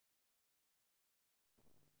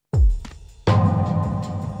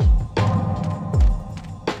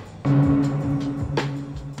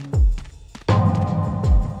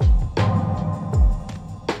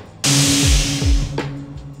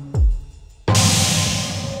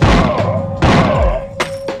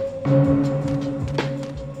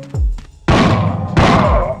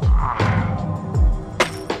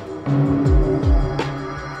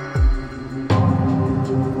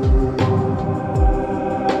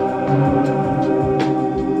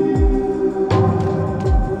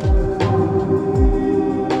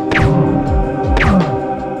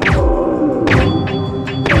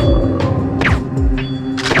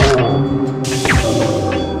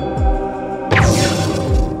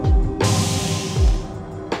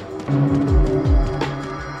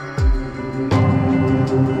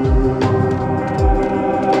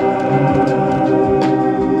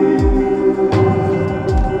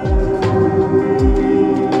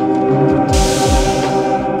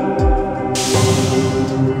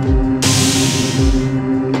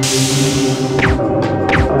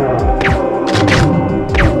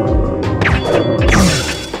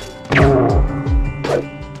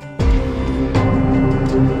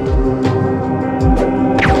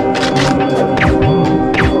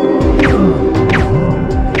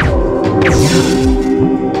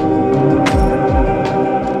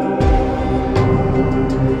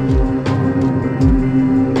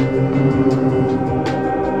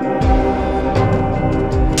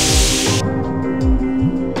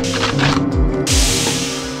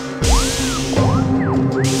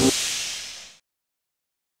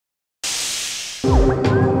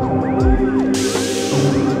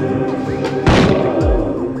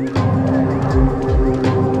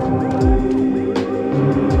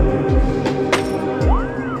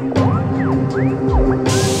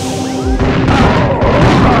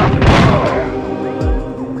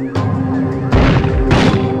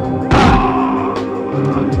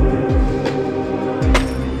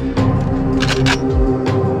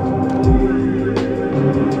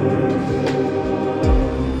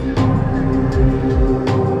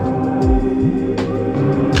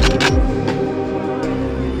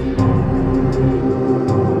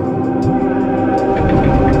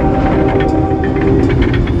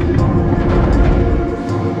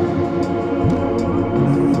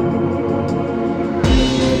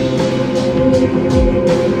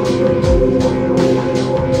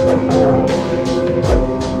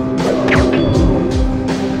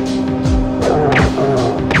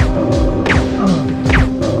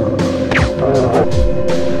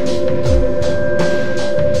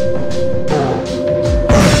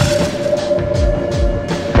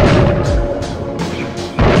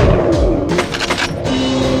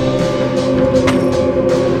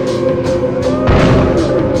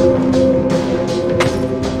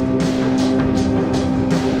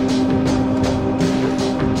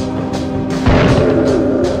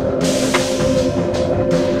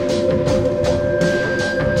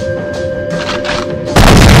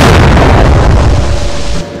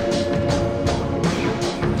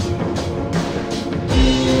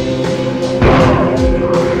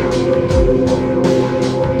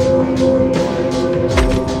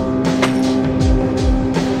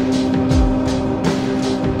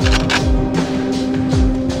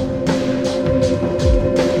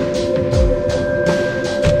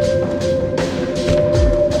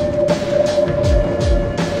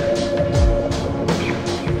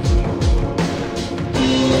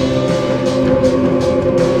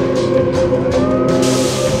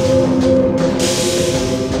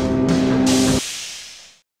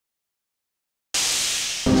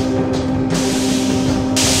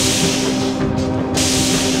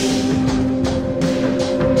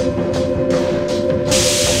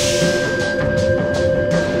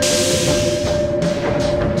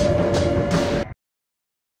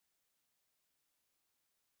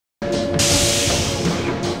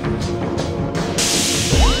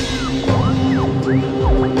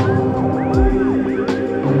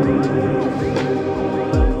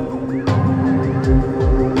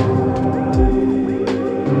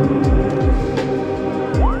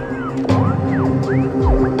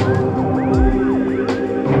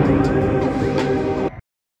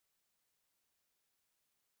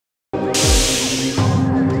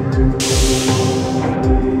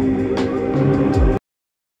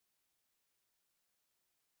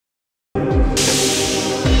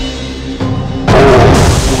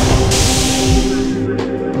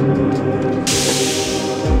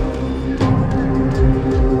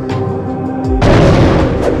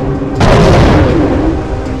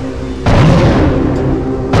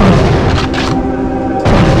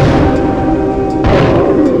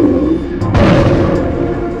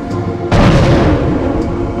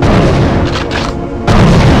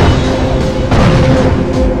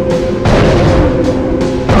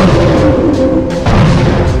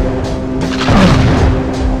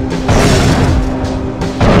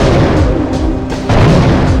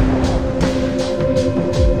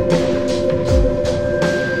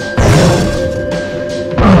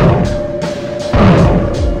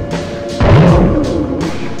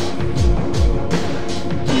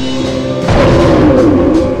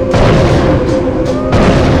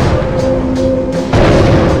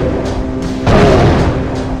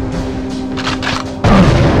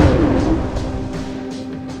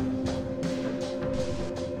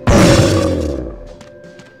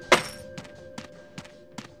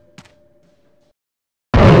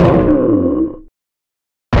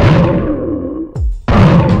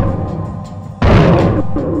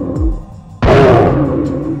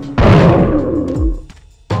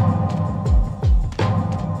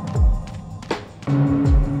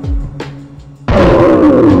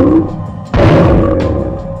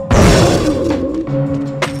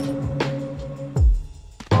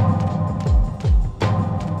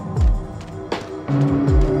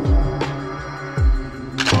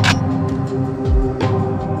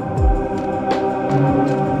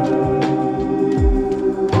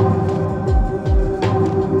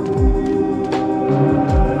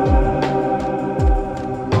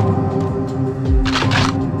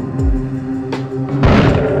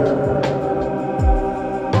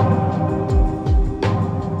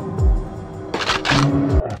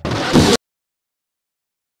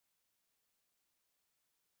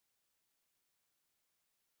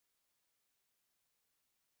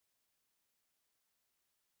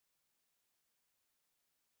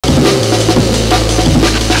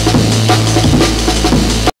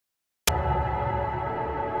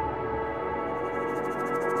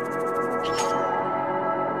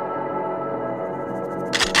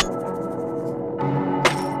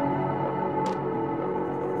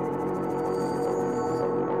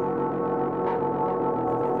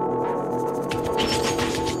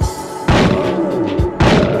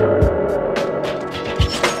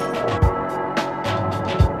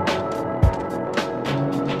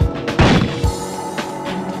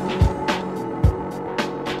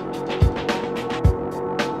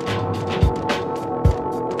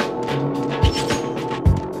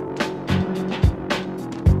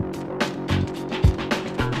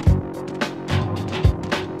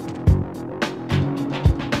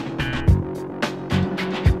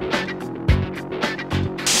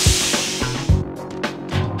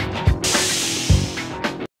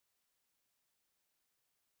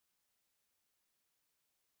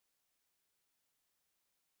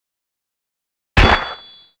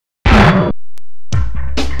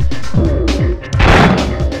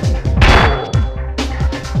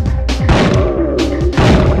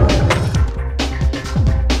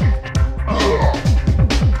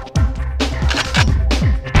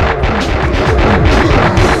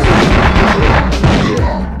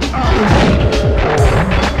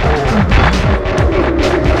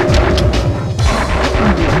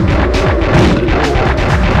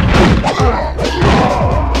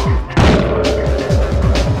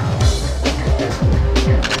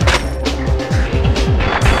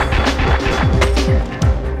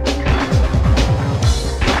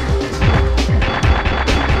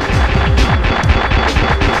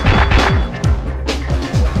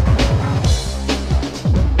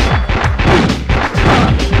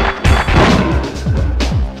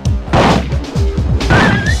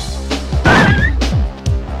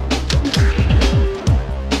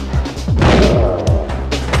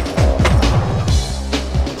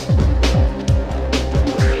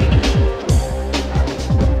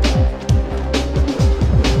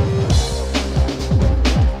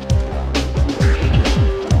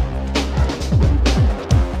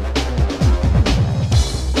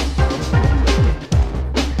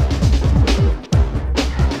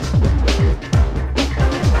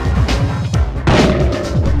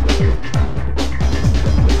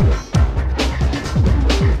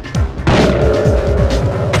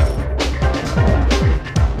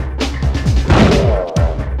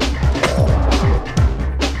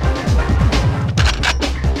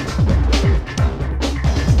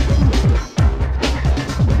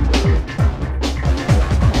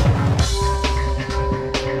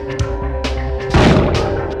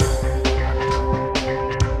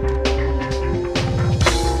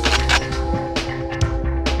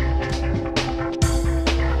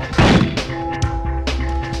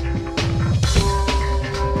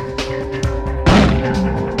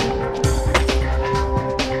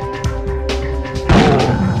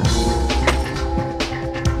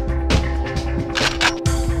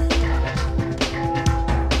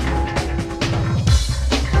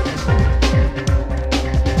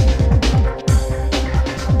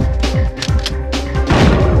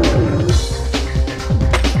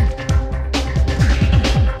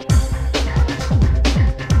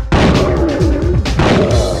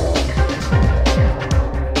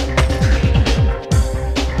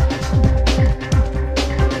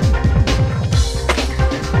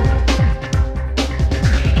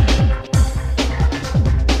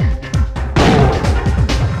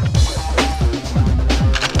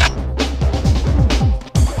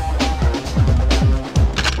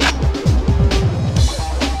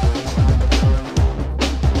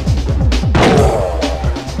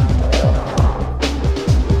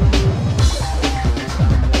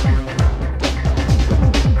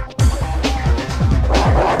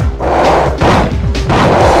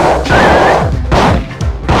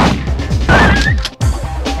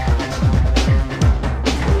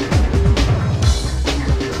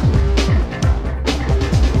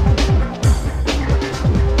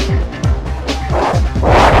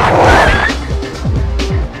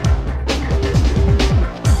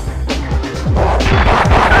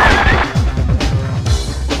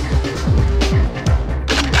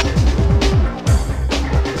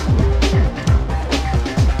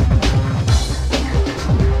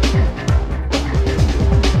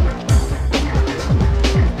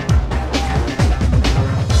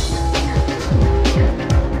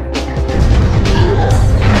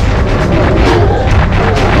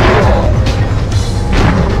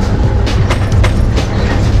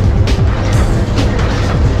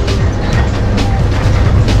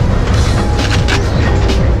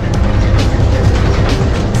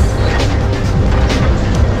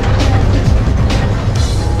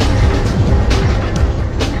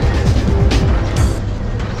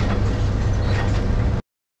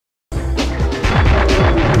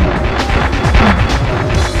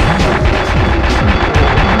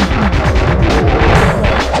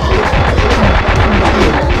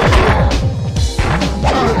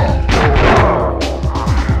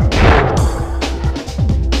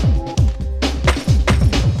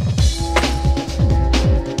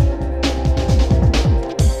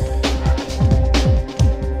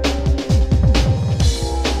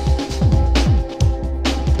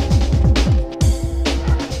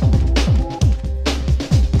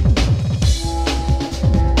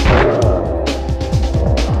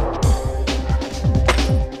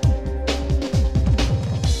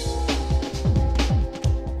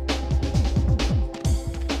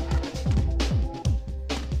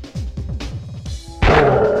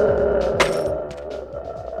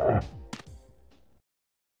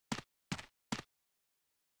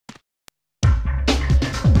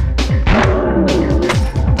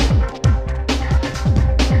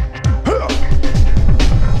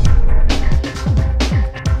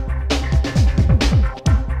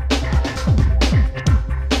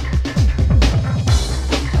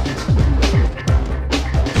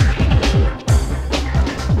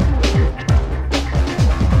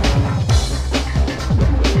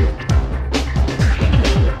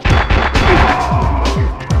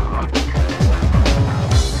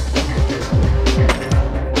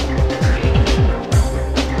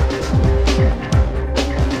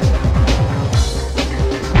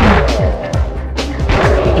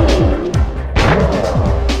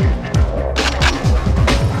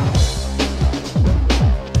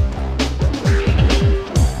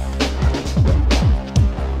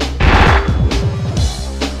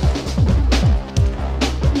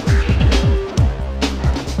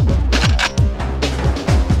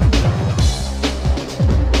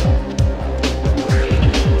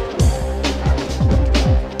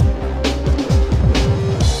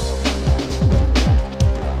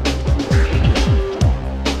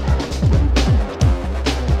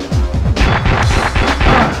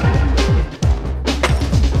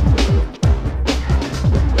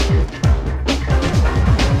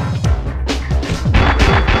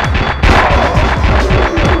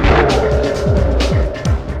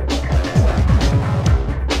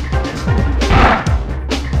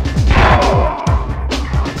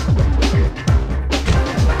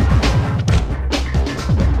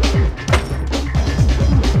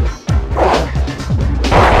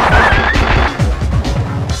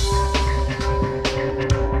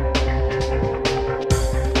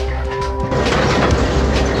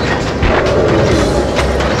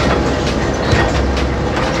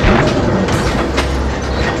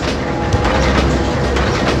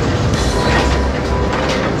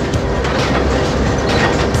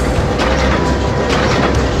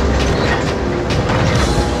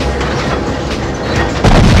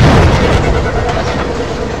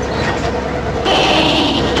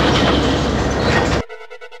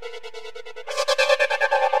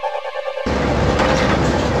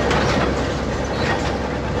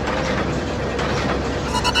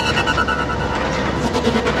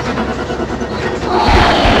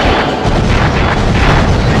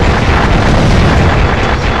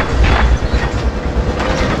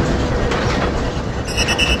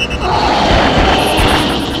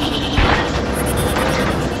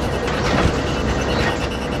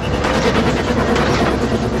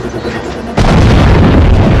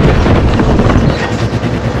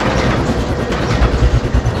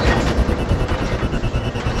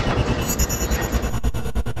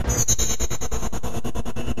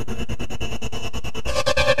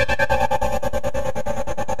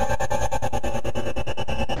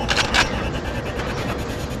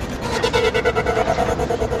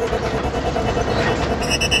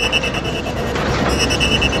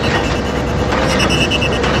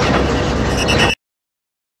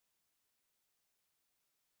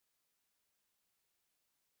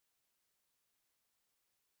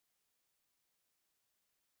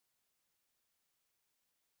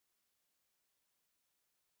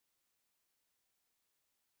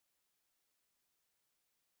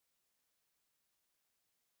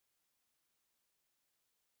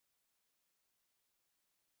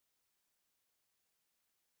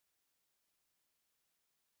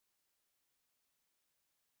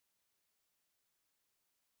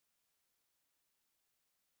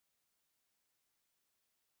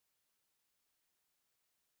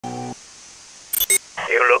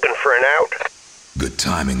 You looking for an out? Good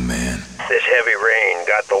timing, man. This heavy rain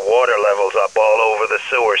got the water levels up all over the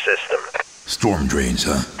sewer system. Storm drains,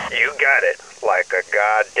 huh? You got it. Like a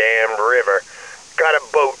goddamned river. Got a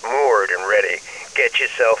boat moored and ready. Get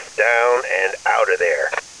yourself down and out of there.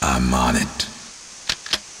 I'm on it.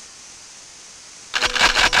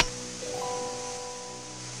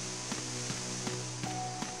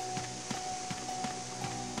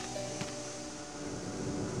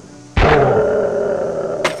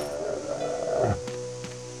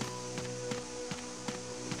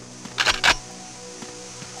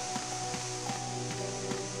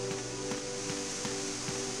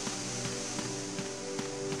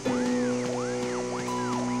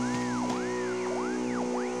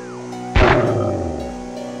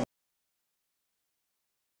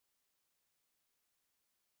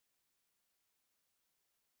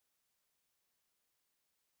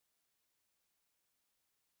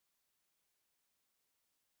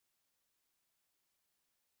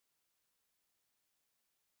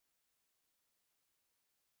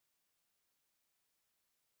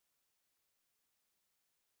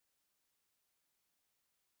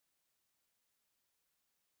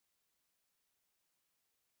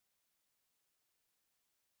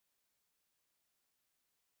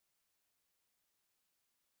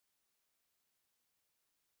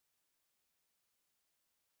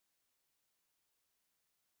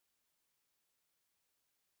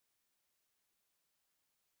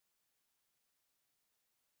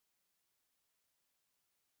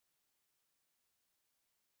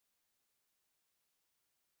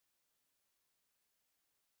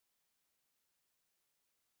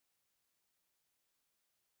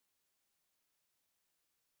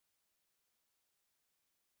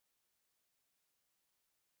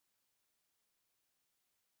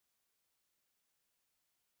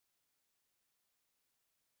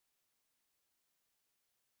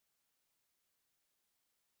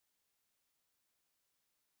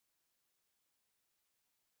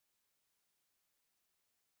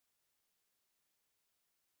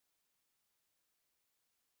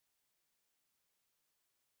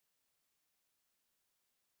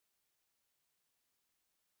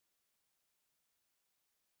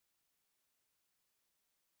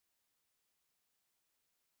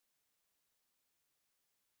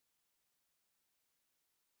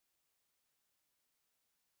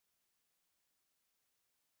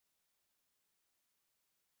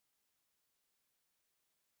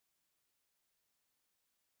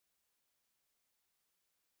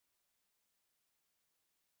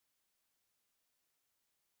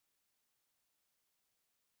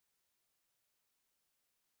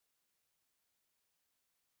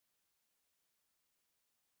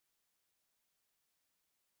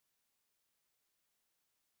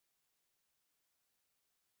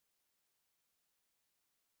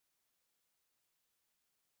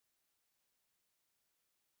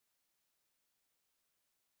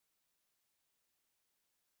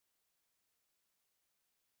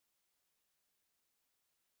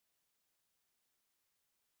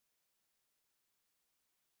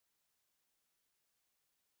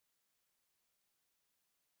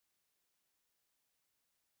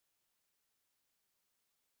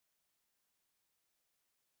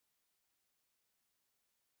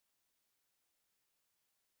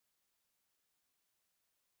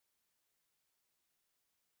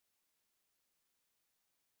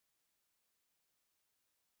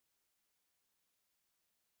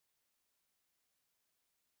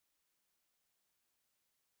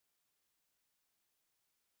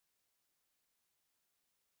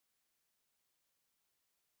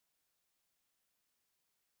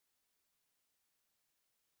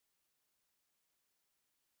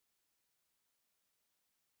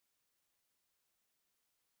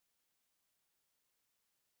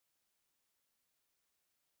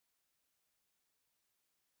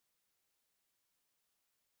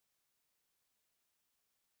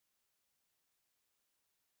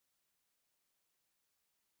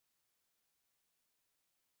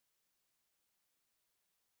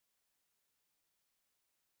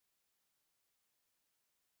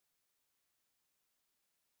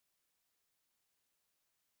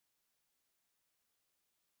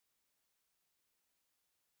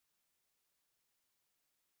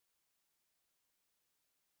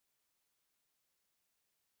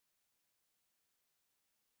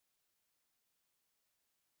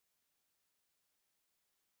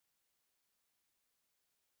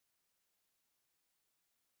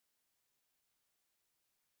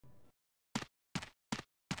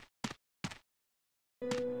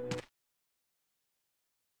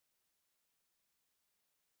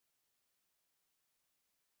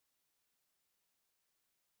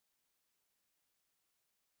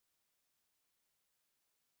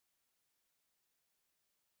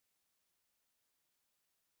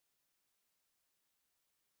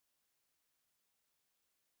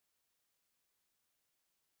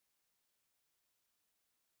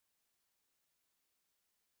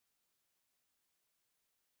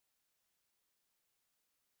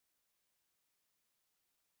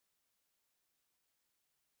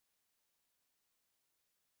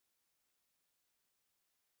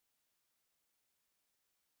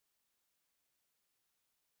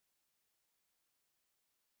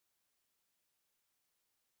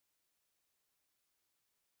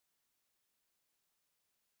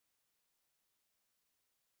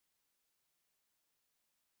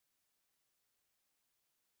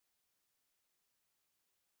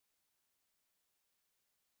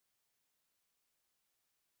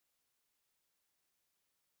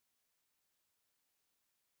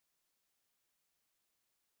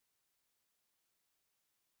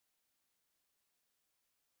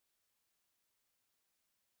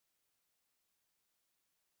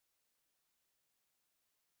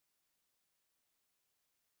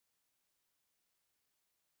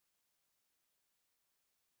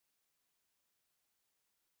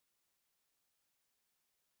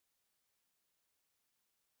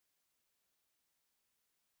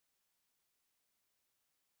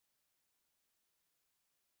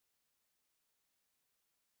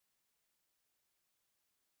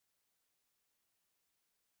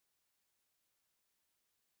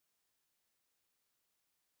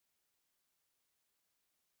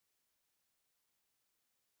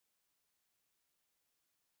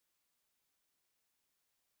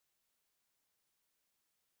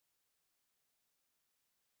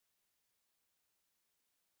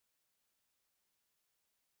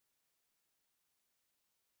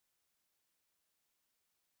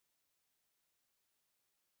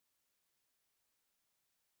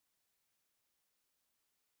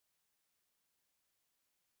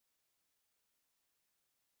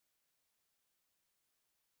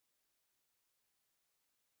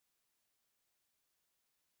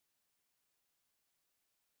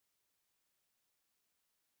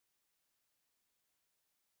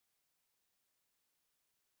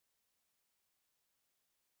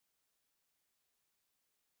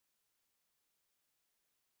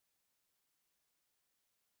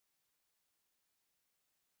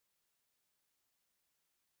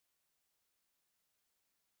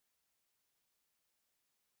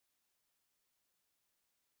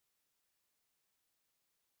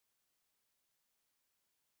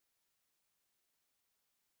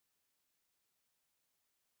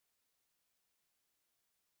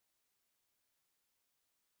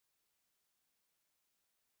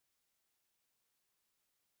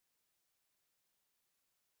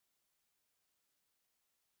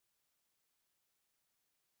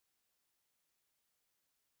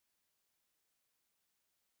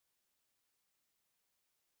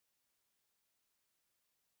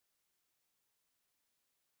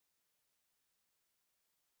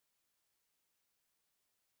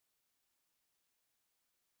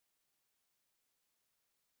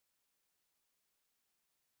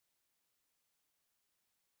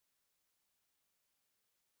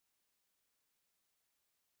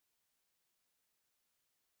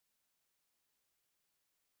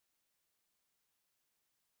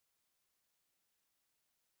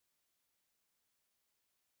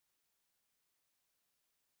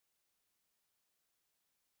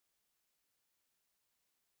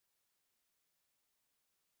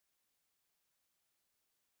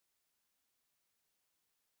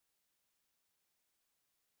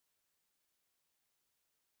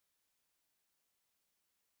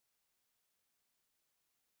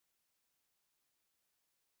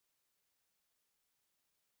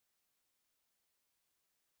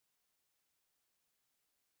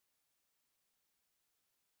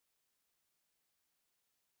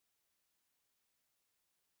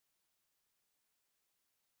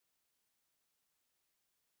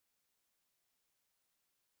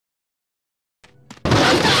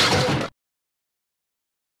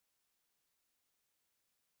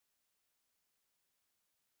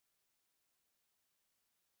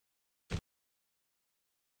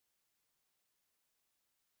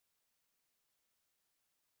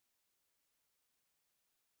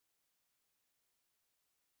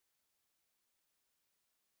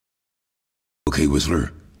 Okay,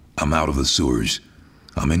 Whistler, I'm out of the sewers.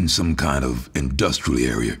 I'm in some kind of industrial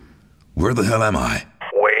area. Where the hell am I?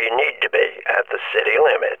 Where you need to be, at the city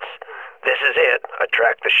limits. This is it. I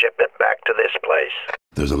tracked the shipment back to this place.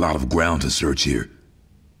 There's a lot of ground to search here.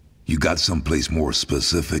 You got someplace more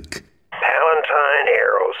specific? Palatine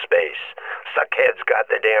Aerospace. Suckheads got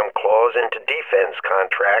their damn claws into defense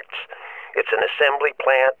contracts. It's an assembly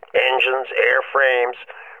plant, engines, airframes.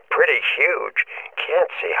 Pretty huge.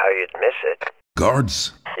 Can't see how you'd miss it.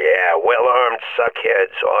 Guards? Yeah, well-armed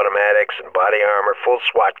suckheads, automatics, and body armor, full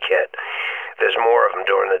SWAT kit. There's more of them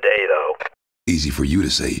during the day, though. Easy for you to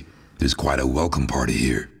say. There's quite a welcome party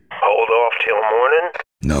here. Hold off till morning?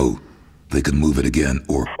 No. They could move it again,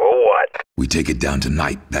 or what? we take it down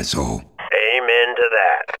tonight, that's all. Amen to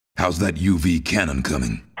that. How's that UV cannon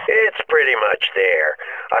coming? It's pretty much there.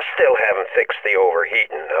 I still haven't fixed the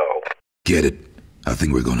overheating, though. Get it. I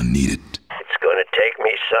think we're gonna need it. It's gonna take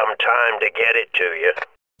me some time to get it to you.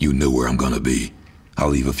 You know where I'm gonna be. I'll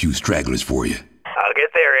leave a few stragglers for you. I'll get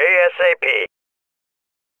there ASAP.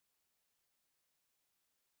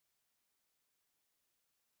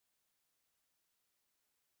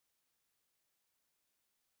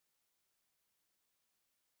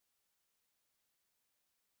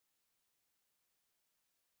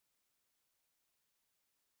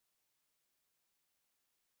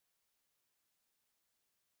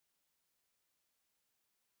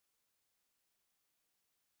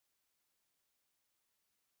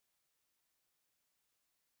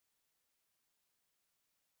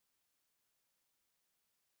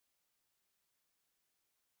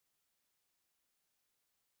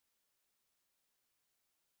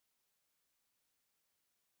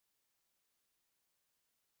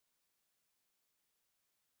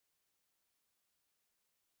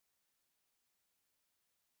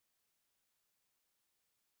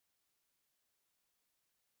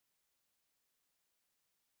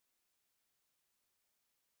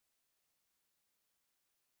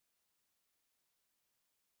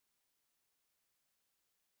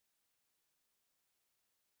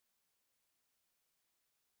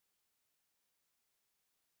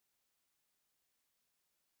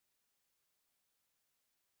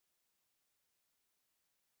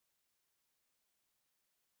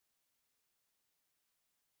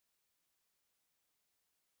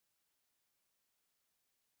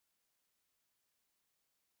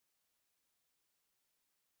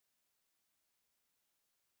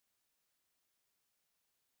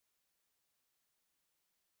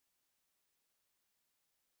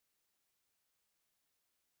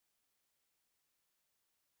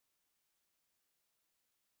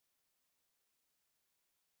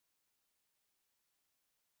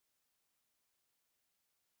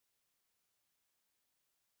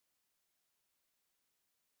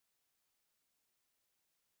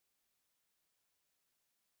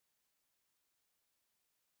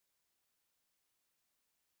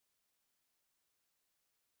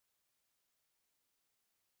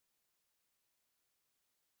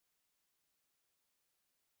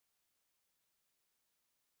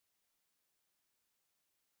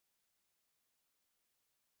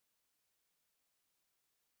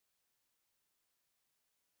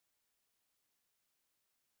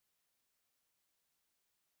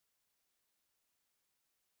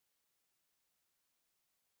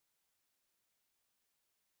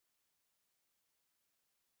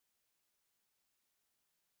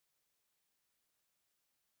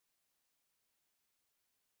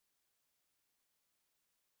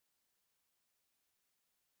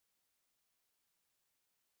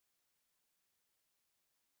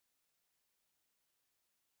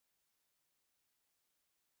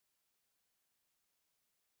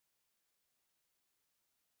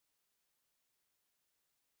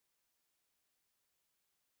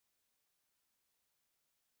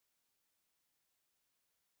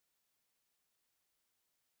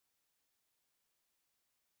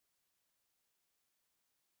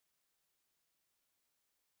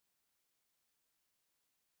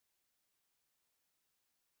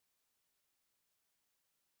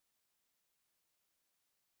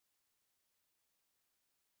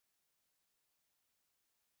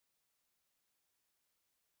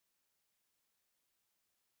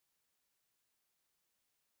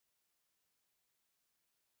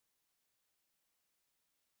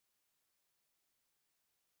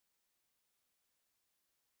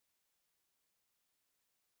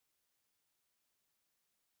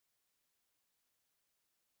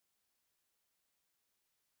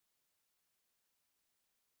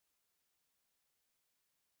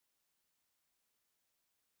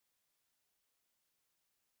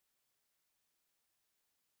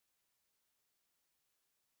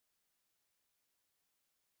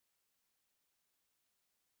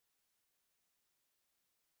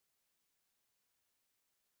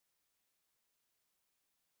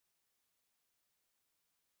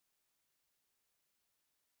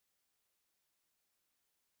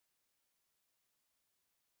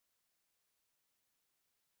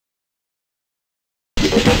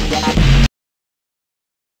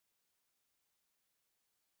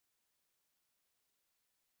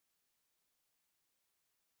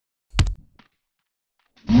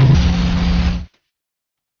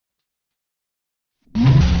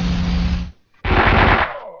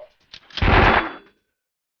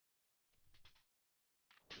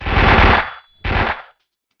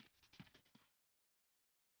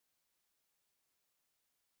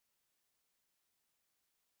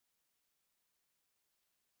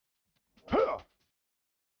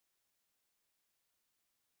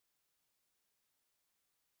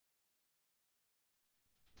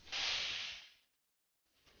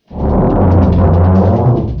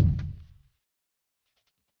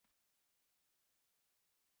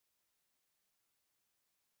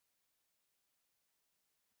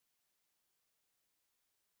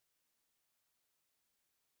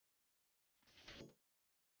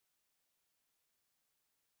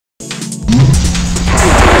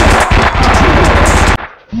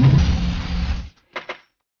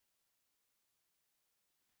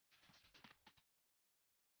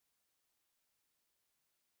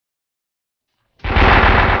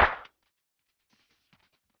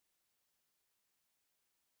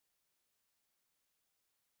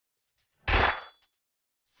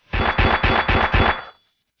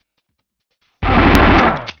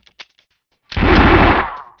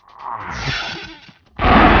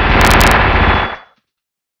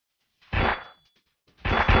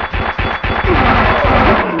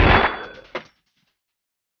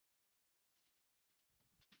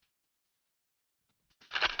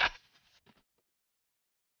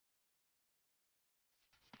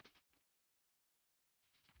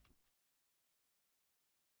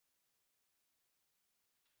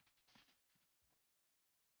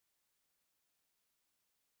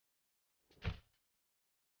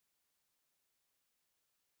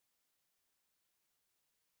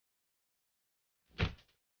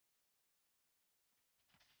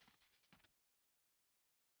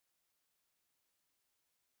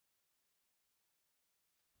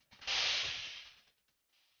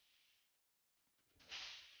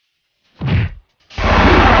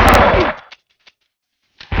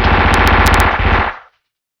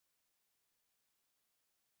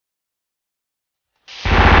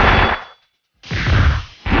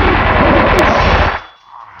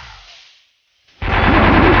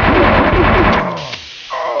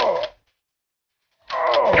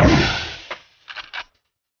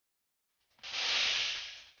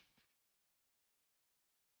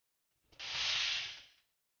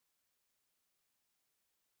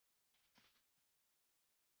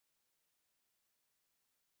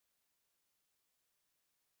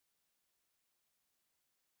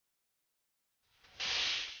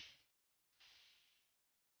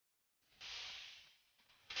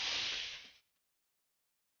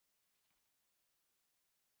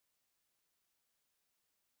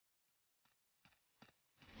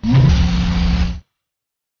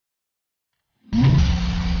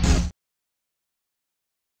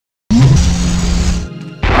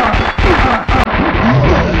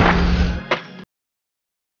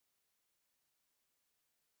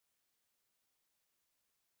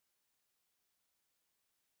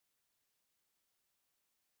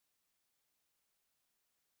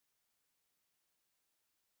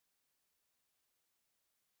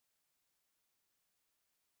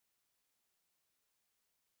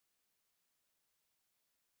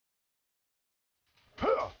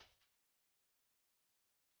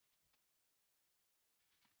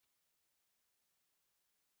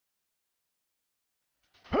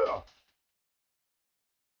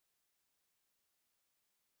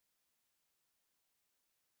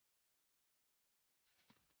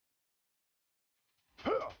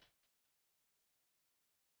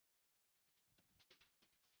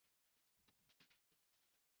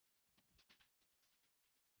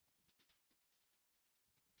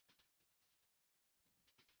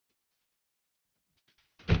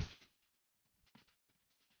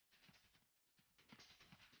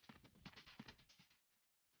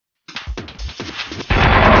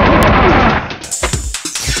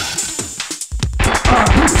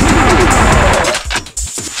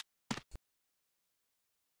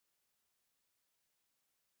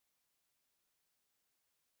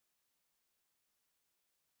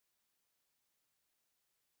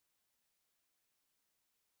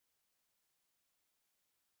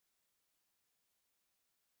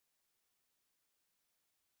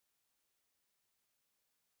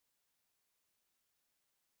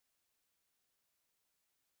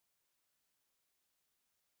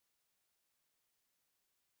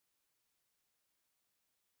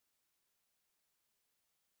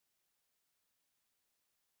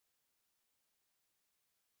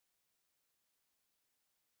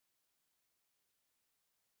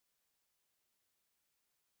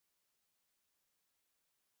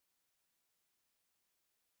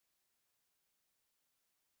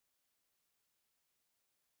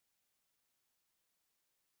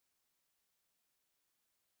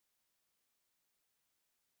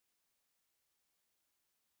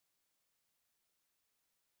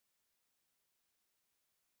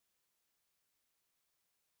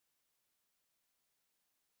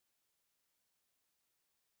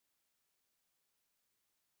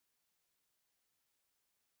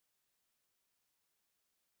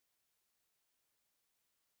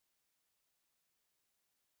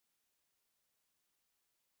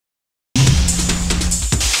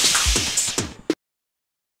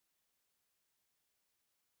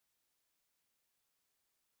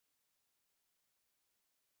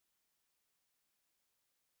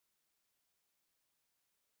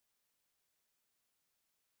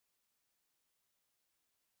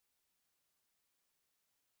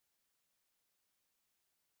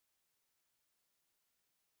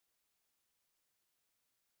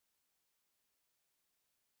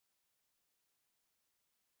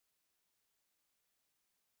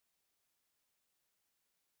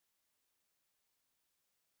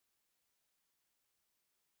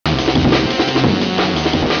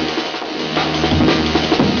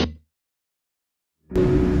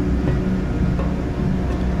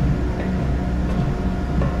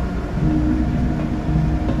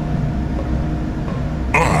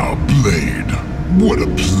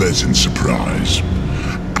 pleasant surprise.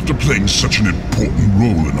 After playing such an important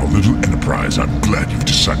role in our little enterprise, I'm glad you've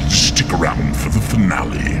decided to stick around for the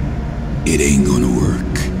finale. It ain't gonna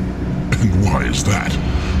work. And why is that?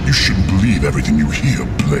 You shouldn't believe everything you hear,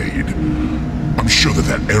 Blade. I'm sure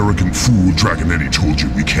that arrogant fool Dragonetti told you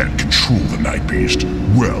we can't control the Night Beast.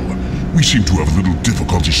 Well, we seem to have a little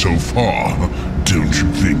difficulty so far, don't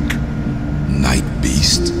you think? Night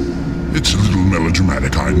Beast? It's a little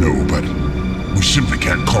melodramatic, I know, but we simply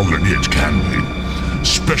can't call it a hit, can we?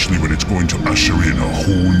 Especially when it's going to usher in a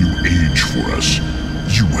whole new age for us.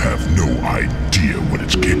 You have no idea what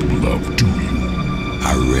it's capable of, do you?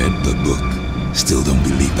 I read the book. Still don't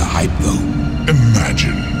believe the hype, though.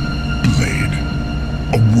 Imagine, Blade,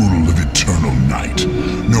 a world of eternal night.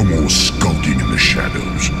 No more skulking in the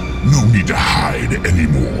shadows. No need to hide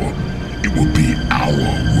anymore. It will be our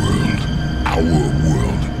world,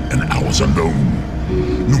 and ours alone.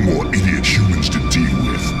 No more idiot humans to deal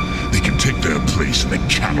with. They can take their place in the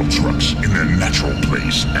cattle trucks in their natural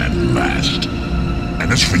place at last.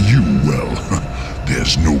 And as for you, well,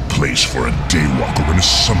 there's no place for a daywalker in a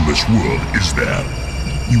sunless world, is there?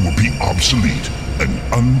 You will be obsolete, an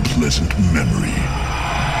unpleasant memory.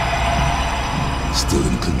 Still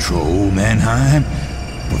in control, Mannheim?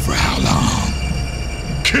 But for how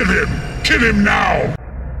long? Kill him! Kill him now!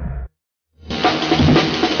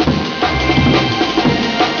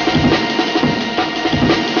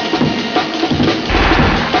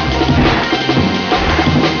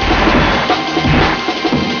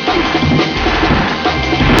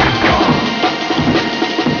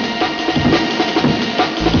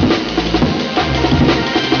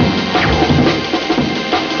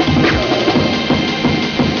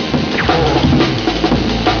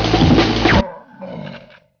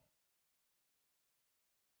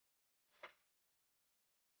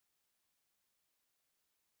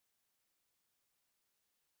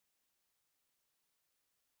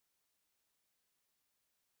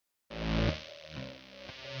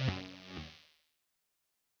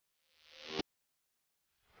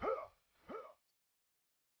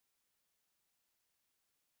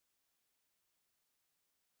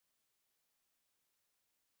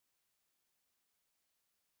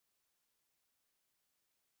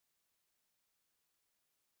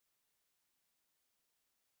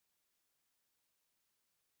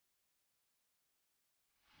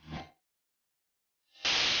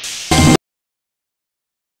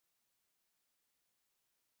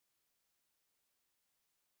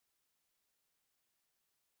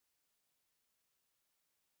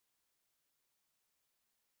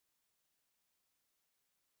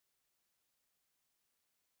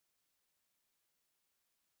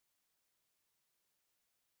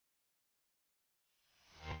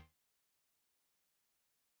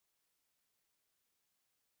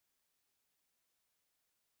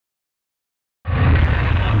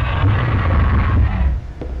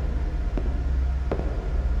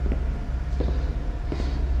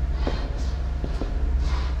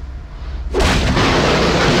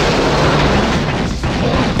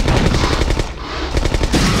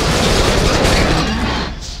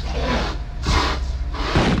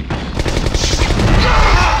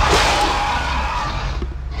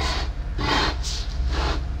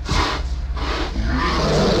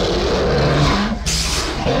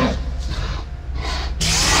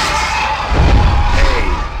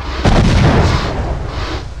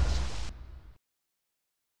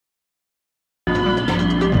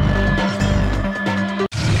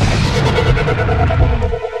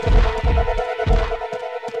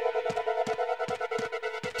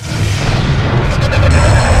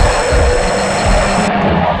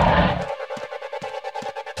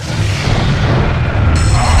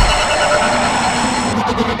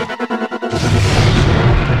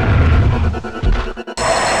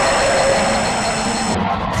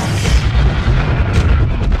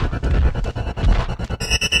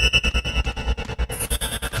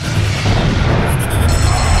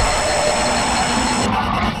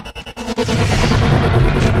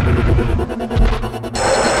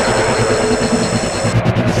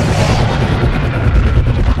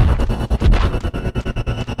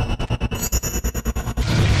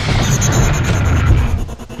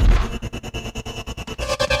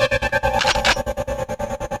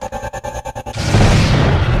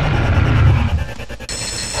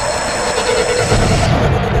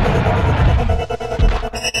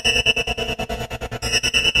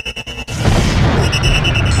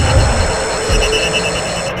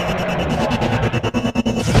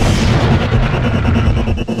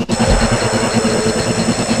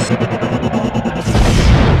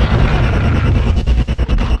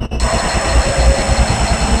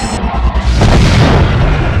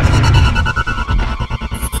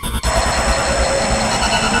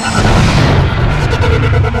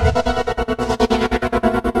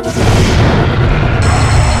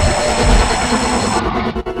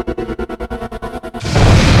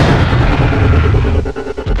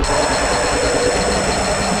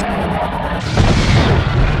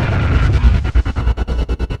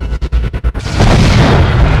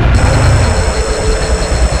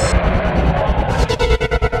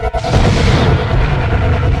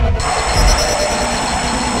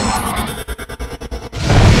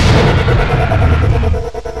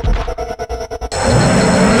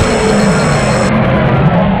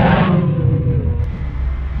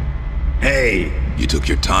 took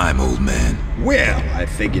your time, old man. Well, I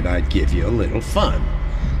figured I'd give you a little fun.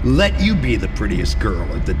 Let you be the prettiest girl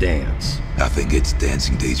at the dance. I think its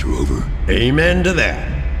dancing days are over. Amen to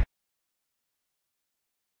that.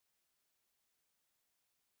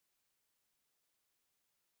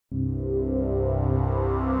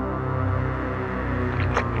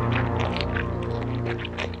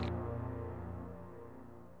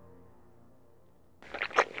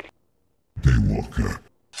 Daywalker.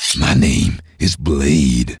 My name is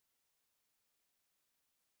Blade.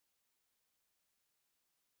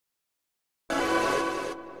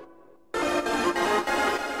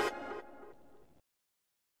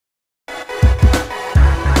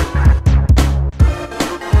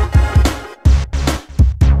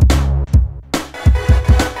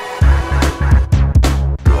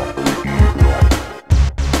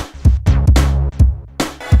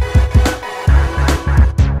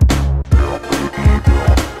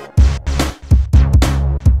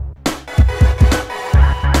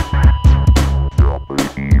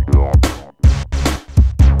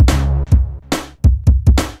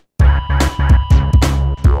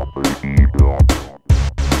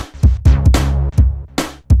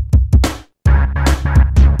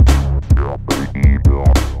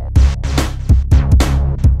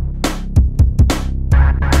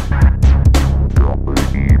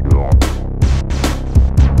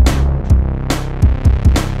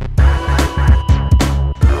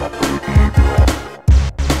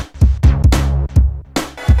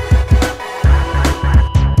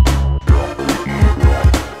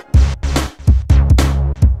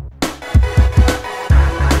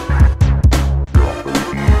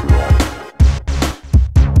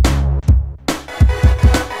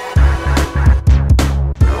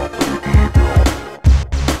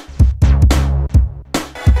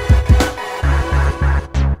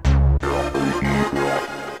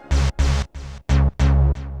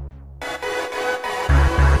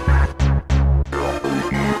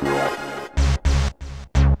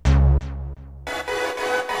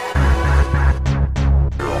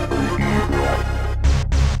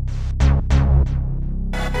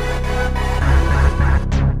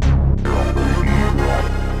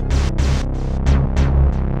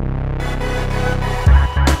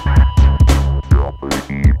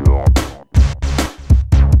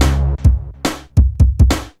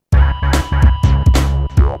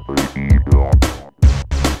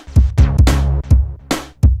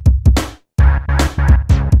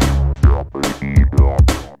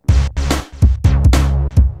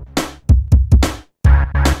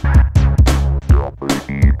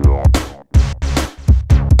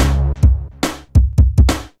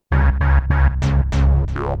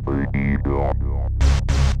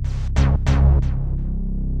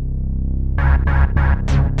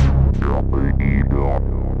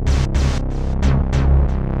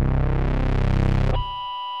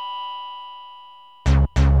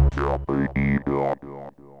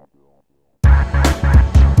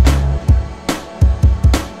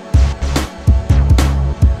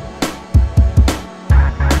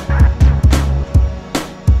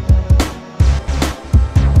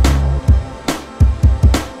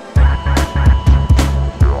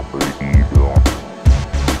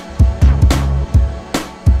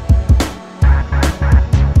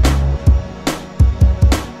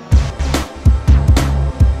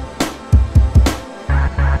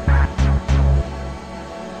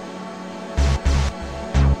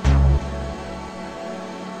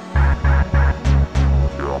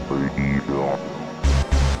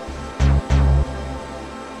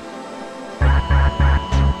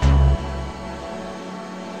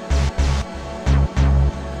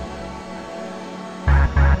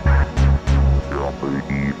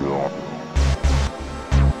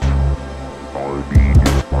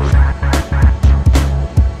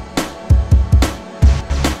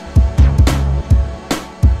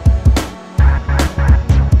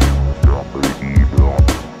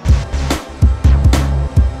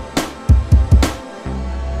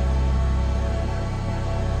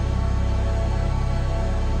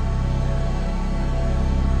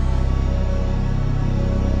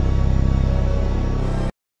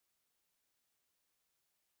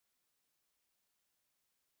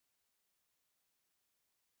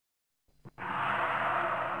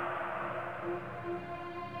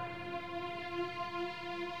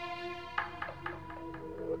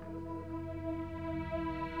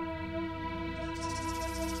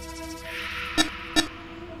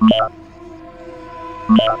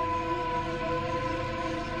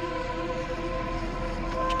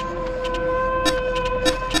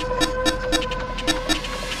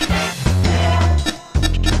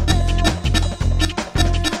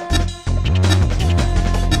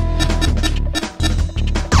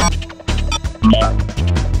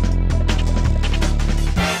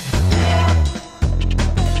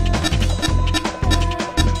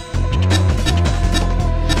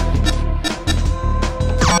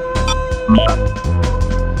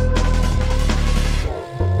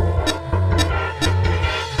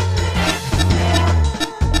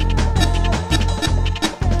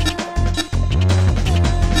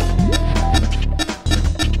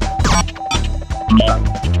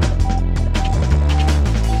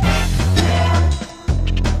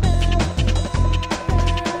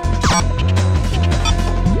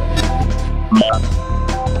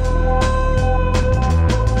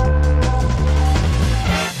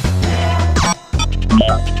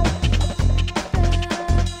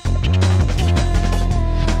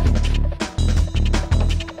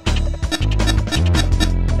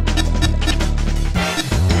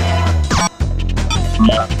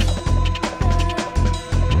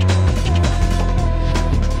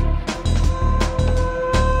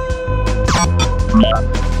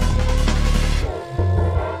 Yeah.